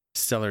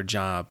stellar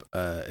job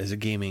as a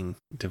gaming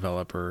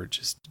developer,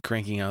 just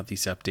cranking out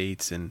these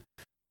updates and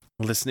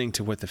listening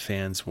to what the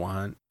fans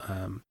want.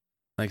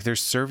 Like,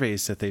 there's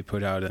surveys that they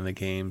put out in the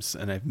games,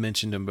 and I've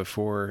mentioned them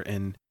before,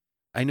 and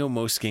I know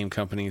most game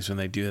companies, when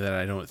they do that,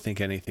 I don't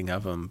think anything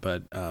of them,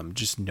 but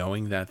just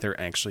knowing that they're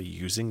actually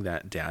using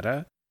that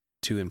data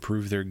to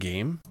improve their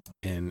game,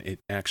 and it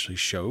actually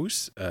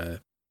shows,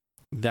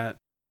 that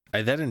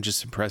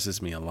just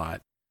impresses me a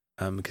lot,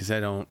 because I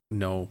don't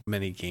know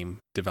many game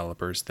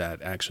developers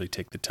that actually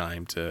take the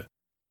time to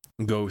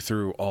go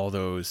through all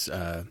those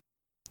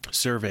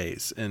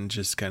surveys and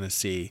just kind of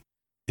see,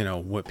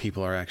 what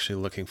people are actually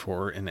looking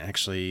for, and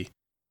actually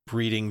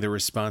reading the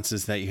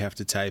responses that you have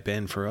to type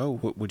in for,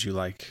 what would you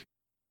like,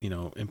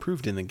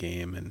 improved in the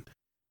game, and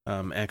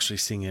actually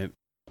seeing it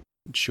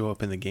show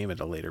up in the game at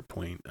a later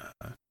point.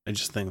 I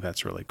just think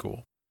that's really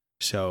cool.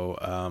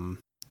 So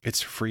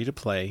it's free to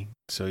play,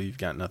 so you've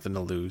got nothing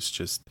to lose.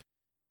 Just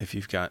if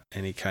you've got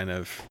any kind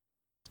of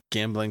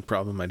gambling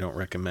problem, I don't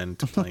recommend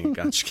playing a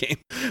gacha game.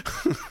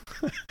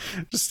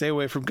 Just stay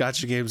away from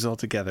gacha games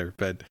altogether.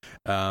 But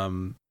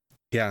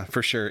yeah,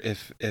 for sure.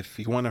 If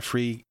you want a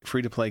free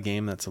to play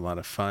game, that's a lot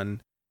of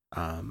fun.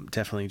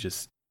 Definitely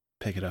just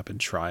pick it up and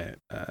try it.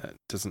 It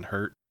doesn't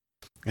hurt.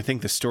 I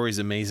think the story's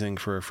amazing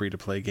for a free to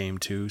play game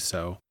too.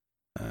 So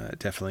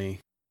definitely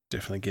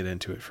get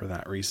into it for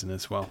that reason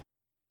as well.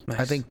 Nice.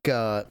 I think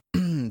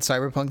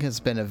Cyberpunk has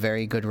been a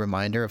very good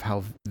reminder of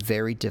how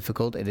very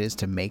difficult it is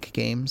to make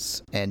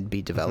games and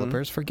be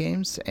developers for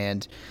games.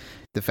 And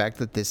the fact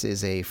that this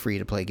is a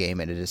free-to-play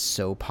game and it is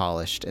so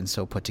polished and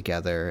so put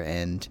together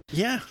and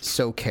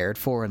so cared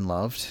for and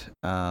loved,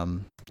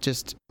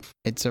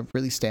 it's a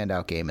really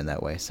standout game in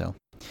that way. So,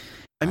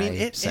 I mean,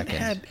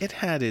 it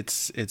had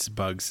its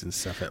bugs and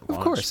stuff at launch.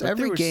 Of course,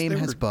 every game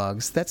has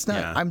bugs. That's not.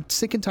 Yeah. I'm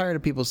sick and tired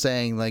of people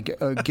saying like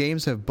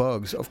games have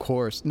bugs. Of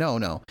course,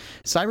 no.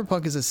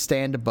 Cyberpunk is a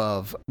stand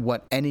above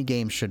what any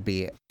game should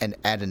be and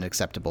at an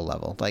acceptable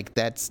level. Like,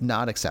 that's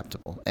not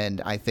acceptable.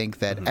 And I think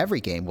that every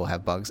game will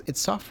have bugs.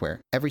 It's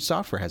software. Every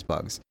software has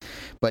bugs,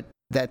 but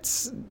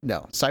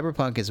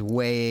Cyberpunk is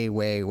way,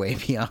 way, way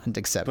beyond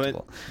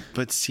acceptable.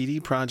 But CD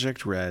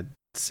Projekt Red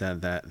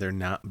said that they're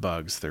not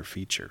bugs, they're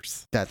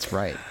features. That's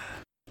right.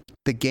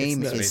 The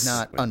game is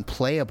not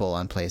unplayable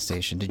on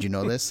PlayStation. Did you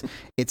know this?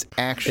 It's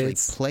actually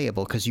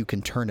playable because you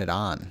can turn it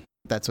on.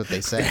 That's what they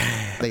said.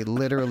 They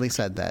literally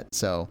said that.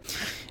 So,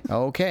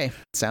 okay,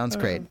 sounds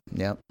great.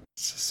 Yep.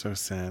 So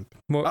sad.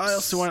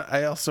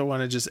 I also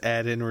want to just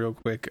add in real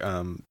quick.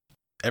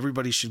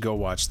 everybody should go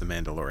watch The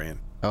Mandalorian.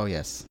 Oh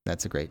yes,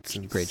 that's a great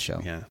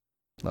show. Yeah,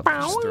 Love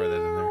that just show. throw that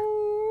in there.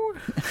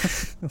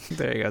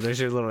 There you go. There's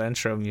your little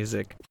intro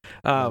music.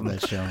 Love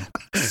that show.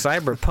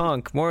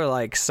 Cyberpunk, more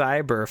like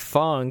cyber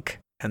funk,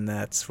 and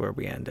that's where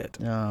we end it.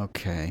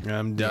 Okay.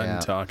 I'm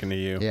done talking to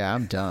you. Yeah,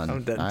 I'm done.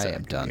 I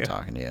am done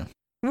talking to you.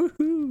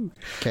 Woohoo!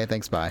 Okay,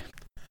 thanks. Bye.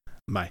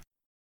 Bye.